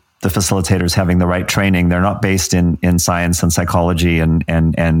in the facilitators having the right training. They're not based in science and psychology and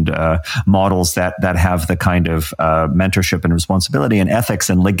models that have the kind of mentorship and responsibility and ethics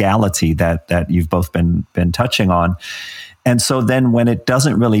and legality that you've both been touching on. And so then when it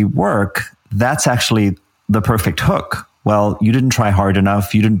doesn't really work, that's actually the perfect hook. Well, you didn't try hard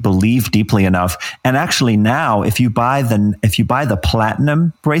enough. You didn't believe deeply enough. And actually now, if you buy the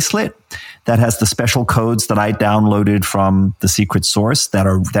platinum bracelet that has the special codes that I downloaded from the secret source that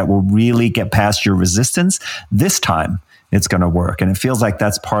will really get past your resistance, this time it's going to work. And it feels like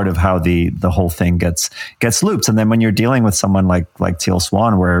that's part of how the whole thing gets looped. And then when you're dealing with someone like Teal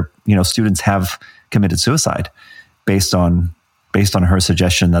Swan, where students have committed suicide based on her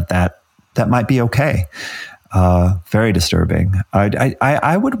suggestion that might be okay. Very disturbing.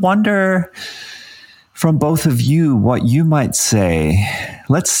 I would wonder from both of you what you might say.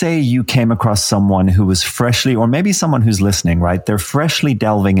 Let's say you came across someone who was freshly, or maybe someone who's listening, right? They're freshly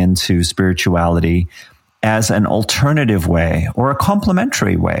delving into spirituality as an alternative way or a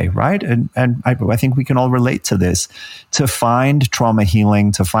complementary way, right? And I think we can all relate to this, to find trauma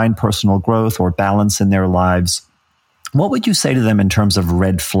healing, to find personal growth or balance in their lives. What would you say to them in terms of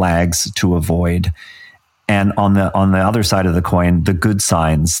red flags to avoid? And on the other side of the coin, the good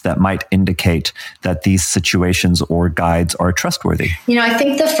signs that might indicate that these situations or guides are trustworthy. I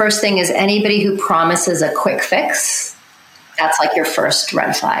think the first thing is anybody who promises a quick fix, that's like your first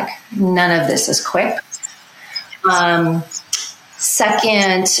red flag. None of this is quick.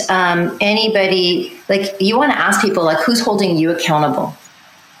 Second, anybody, like you want to ask people like, who's holding you accountable?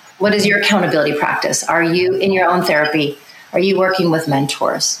 What is your accountability practice? Are you in your own therapy? Are you working with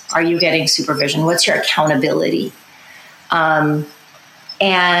mentors? Are you getting supervision? What's your accountability? And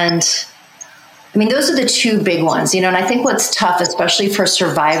I mean, those are the two big ones, and I think what's tough, especially for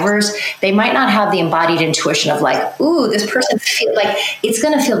survivors, they might not have the embodied intuition of like, ooh, this person feel like it's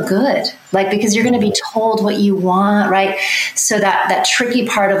going to feel good, like, because you're going to be told what you want, right? So that tricky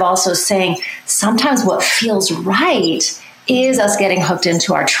part of also saying sometimes what feels right is us getting hooked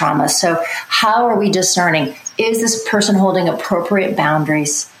into our trauma. So how are we discerning? Is this person holding appropriate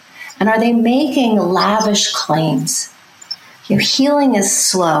boundaries? And are they making lavish claims? Healing is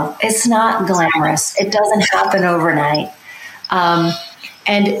slow. It's not glamorous. It doesn't happen overnight.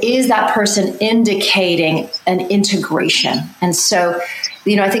 And is that person indicating an integration? And so,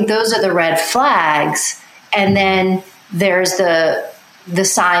 I think those are the red flags. And then there's the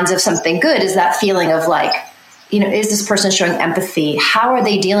signs of something good, is that feeling of like, is this person showing empathy? How are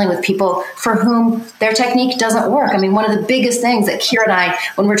they dealing with people for whom their technique doesn't work? I mean, one of the biggest things that Kyra and I,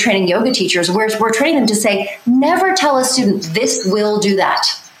 when we're training yoga teachers, we're training them to say, never tell a student, this will do that.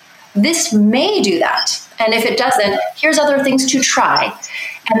 This may do that. And if it doesn't, here's other things to try.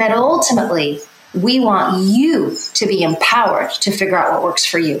 And then ultimately, we want you to be empowered to figure out what works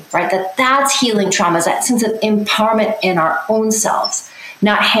for you, right? That's healing trauma, is that sense of empowerment in our own selves,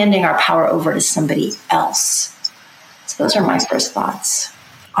 not handing our power over to somebody else. So those are my first thoughts.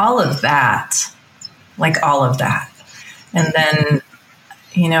 All of that. And then,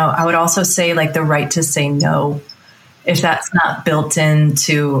 I would also say like the right to say no, if that's not built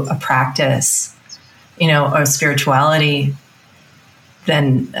into a practice, or spirituality,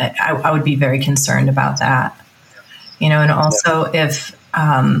 then I would be very concerned about that. And also if,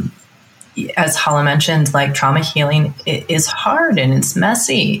 as Hala mentioned, like trauma healing is hard and it's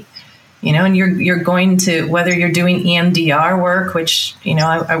messy. and you're going to, whether you're doing EMDR work, which,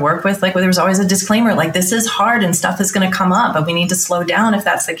 I work with, like, where there's always a disclaimer, like, this is hard and stuff is going to come up, but we need to slow down if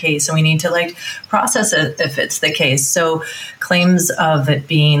that's the case. And we need to, like, process it if it's the case. So claims of it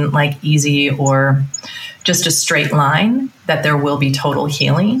being, like, easy or just a straight line, that there will be total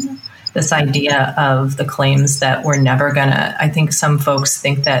healing. This idea of the claims that we're never gonna, I think some folks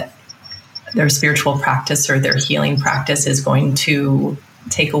think that their spiritual practice or their healing practice is going to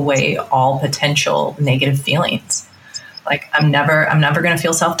take away all potential negative feelings. Like, I'm never going to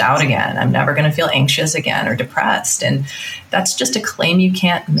feel self-doubt again. I'm never going to feel anxious again or depressed. And that's just a claim you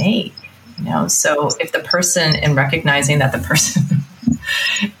can't make, So if the person, in recognizing that the person,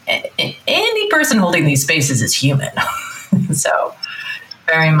 any person holding these spaces is human. So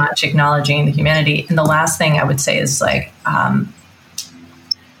very much acknowledging the humanity. And the last thing I would say is, like,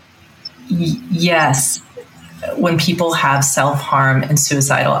 yes, when people have self-harm and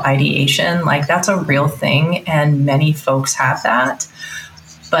suicidal ideation, like, that's a real thing. And many folks have that,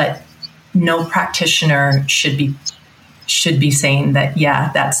 but no practitioner should be saying that,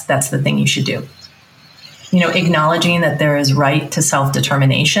 yeah, that's the thing you should do. Acknowledging that there is right to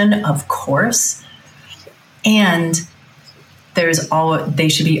self-determination, of course. And they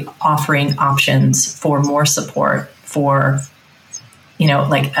should be offering options for more support for,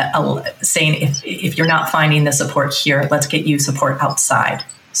 saying if you're not finding the support here, let's get you support outside.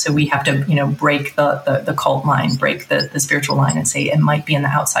 So we have to, break the cult line, break the spiritual line, and say it might be in the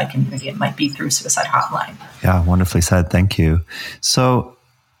outside community. It might be through Suicide Hotline. Yeah, wonderfully said. Thank you. So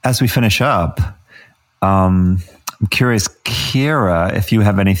as we finish up, I'm curious, Kyra, if you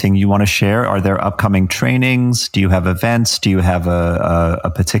have anything you want to share. Are there upcoming trainings? Do you have events? Do you have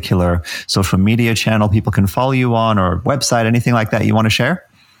a particular social media channel people can follow you on, or website, anything like that you want to share?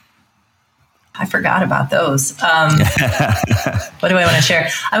 I forgot about those. What do I want to share?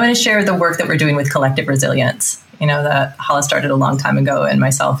 I want to share the work that we're doing with Collective Resilience. The Hala started a long time ago, and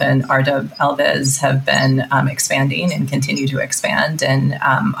myself and Ardab Alves have been expanding and continue to expand. And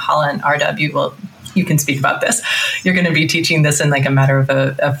Hala and Ardab, you can speak about this. You're going to be teaching this in, like, a matter of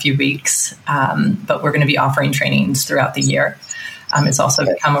a few weeks, but we're going to be offering trainings throughout the year. It's also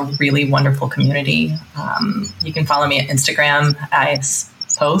become a really wonderful community. You can follow me at Instagram. I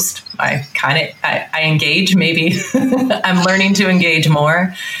post. I engage. Maybe I'm learning to engage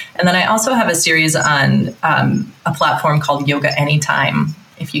more. And then I also have a series on a platform called Yoga Anytime.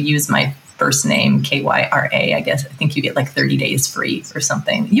 If you use my first name, Kyra, I think you get like 30 days free or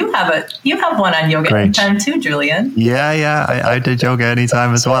something. You have one on Yoga Anytime too, Julian. Yeah. I did Yoga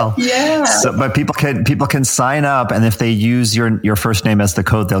Anytime as well. Yeah. So, but people can sign up, and if they use your first name as the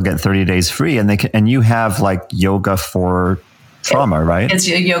code, they'll get 30 days free. And you have, like, yoga for trauma, right? It's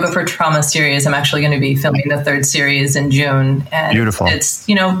a Yoga for Trauma series. I'm actually going to be filming the 3rd series in June. And beautiful. It's,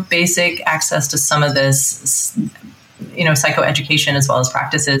 basic access to some of this, psychoeducation as well as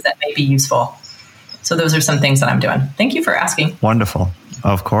practices that may be useful. So those are some things that I'm doing. Thank you for asking. Wonderful.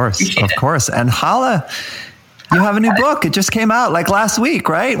 Of course. And Hala, you have a new book. It just came out, like, last week,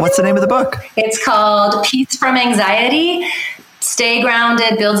 right? What's the name of the book? It's called Peace from Anxiety. Stay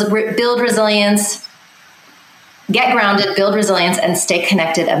grounded, build resilience. Get grounded, build resilience, and stay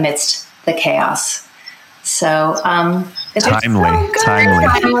connected amidst the chaos. So it's timely.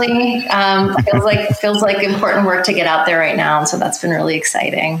 Feels like important work to get out there right now, and so that's been really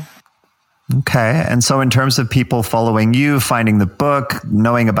exciting. Okay, and so in terms of people following you, finding the book,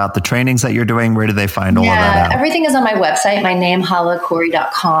 knowing about the trainings that you're doing, where do they find all of that out? Everything is on my website, my name,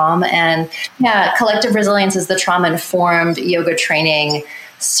 halakhouri.com, and Collective Resilience is the trauma-informed yoga training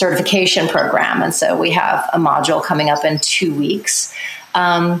certification program. And so we have a module coming up in 2 weeks.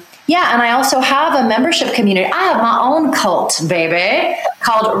 And I also have a membership community. I have my own cult, baby,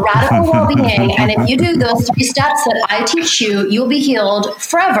 called Radical Wellbeing. And if you do those 3 steps that I teach you, you'll be healed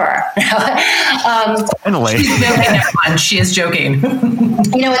forever. Finally. She is joking.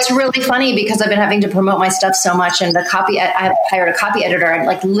 It's really funny because I've been having to promote my stuff so much. And I hired a copy editor, and,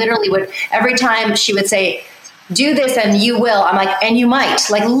 like, literally every time she would say, do this and you will, I'm like, and you might,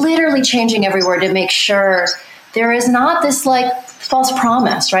 like, literally changing every word to make sure there is not this, like, false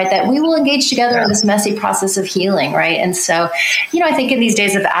promise, right? That we will engage together in this messy process of healing, right? And so, I think in these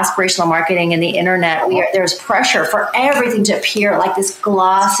days of aspirational marketing and the internet, there's pressure for everything to appear like this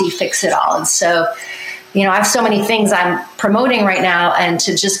glossy fix-it-all. And so, I have so many things I'm promoting right now, and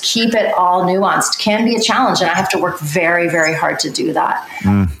to just keep it all nuanced can be a challenge, and I have to work very, very hard to do that.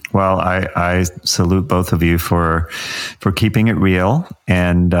 Well, I salute both of you for keeping it real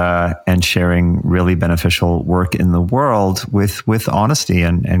and sharing really beneficial work in the world with honesty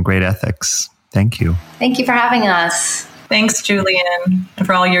and great ethics. Thank you. Thank you for having us. Thanks, Julian, and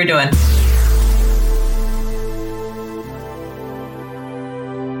for all you're doing.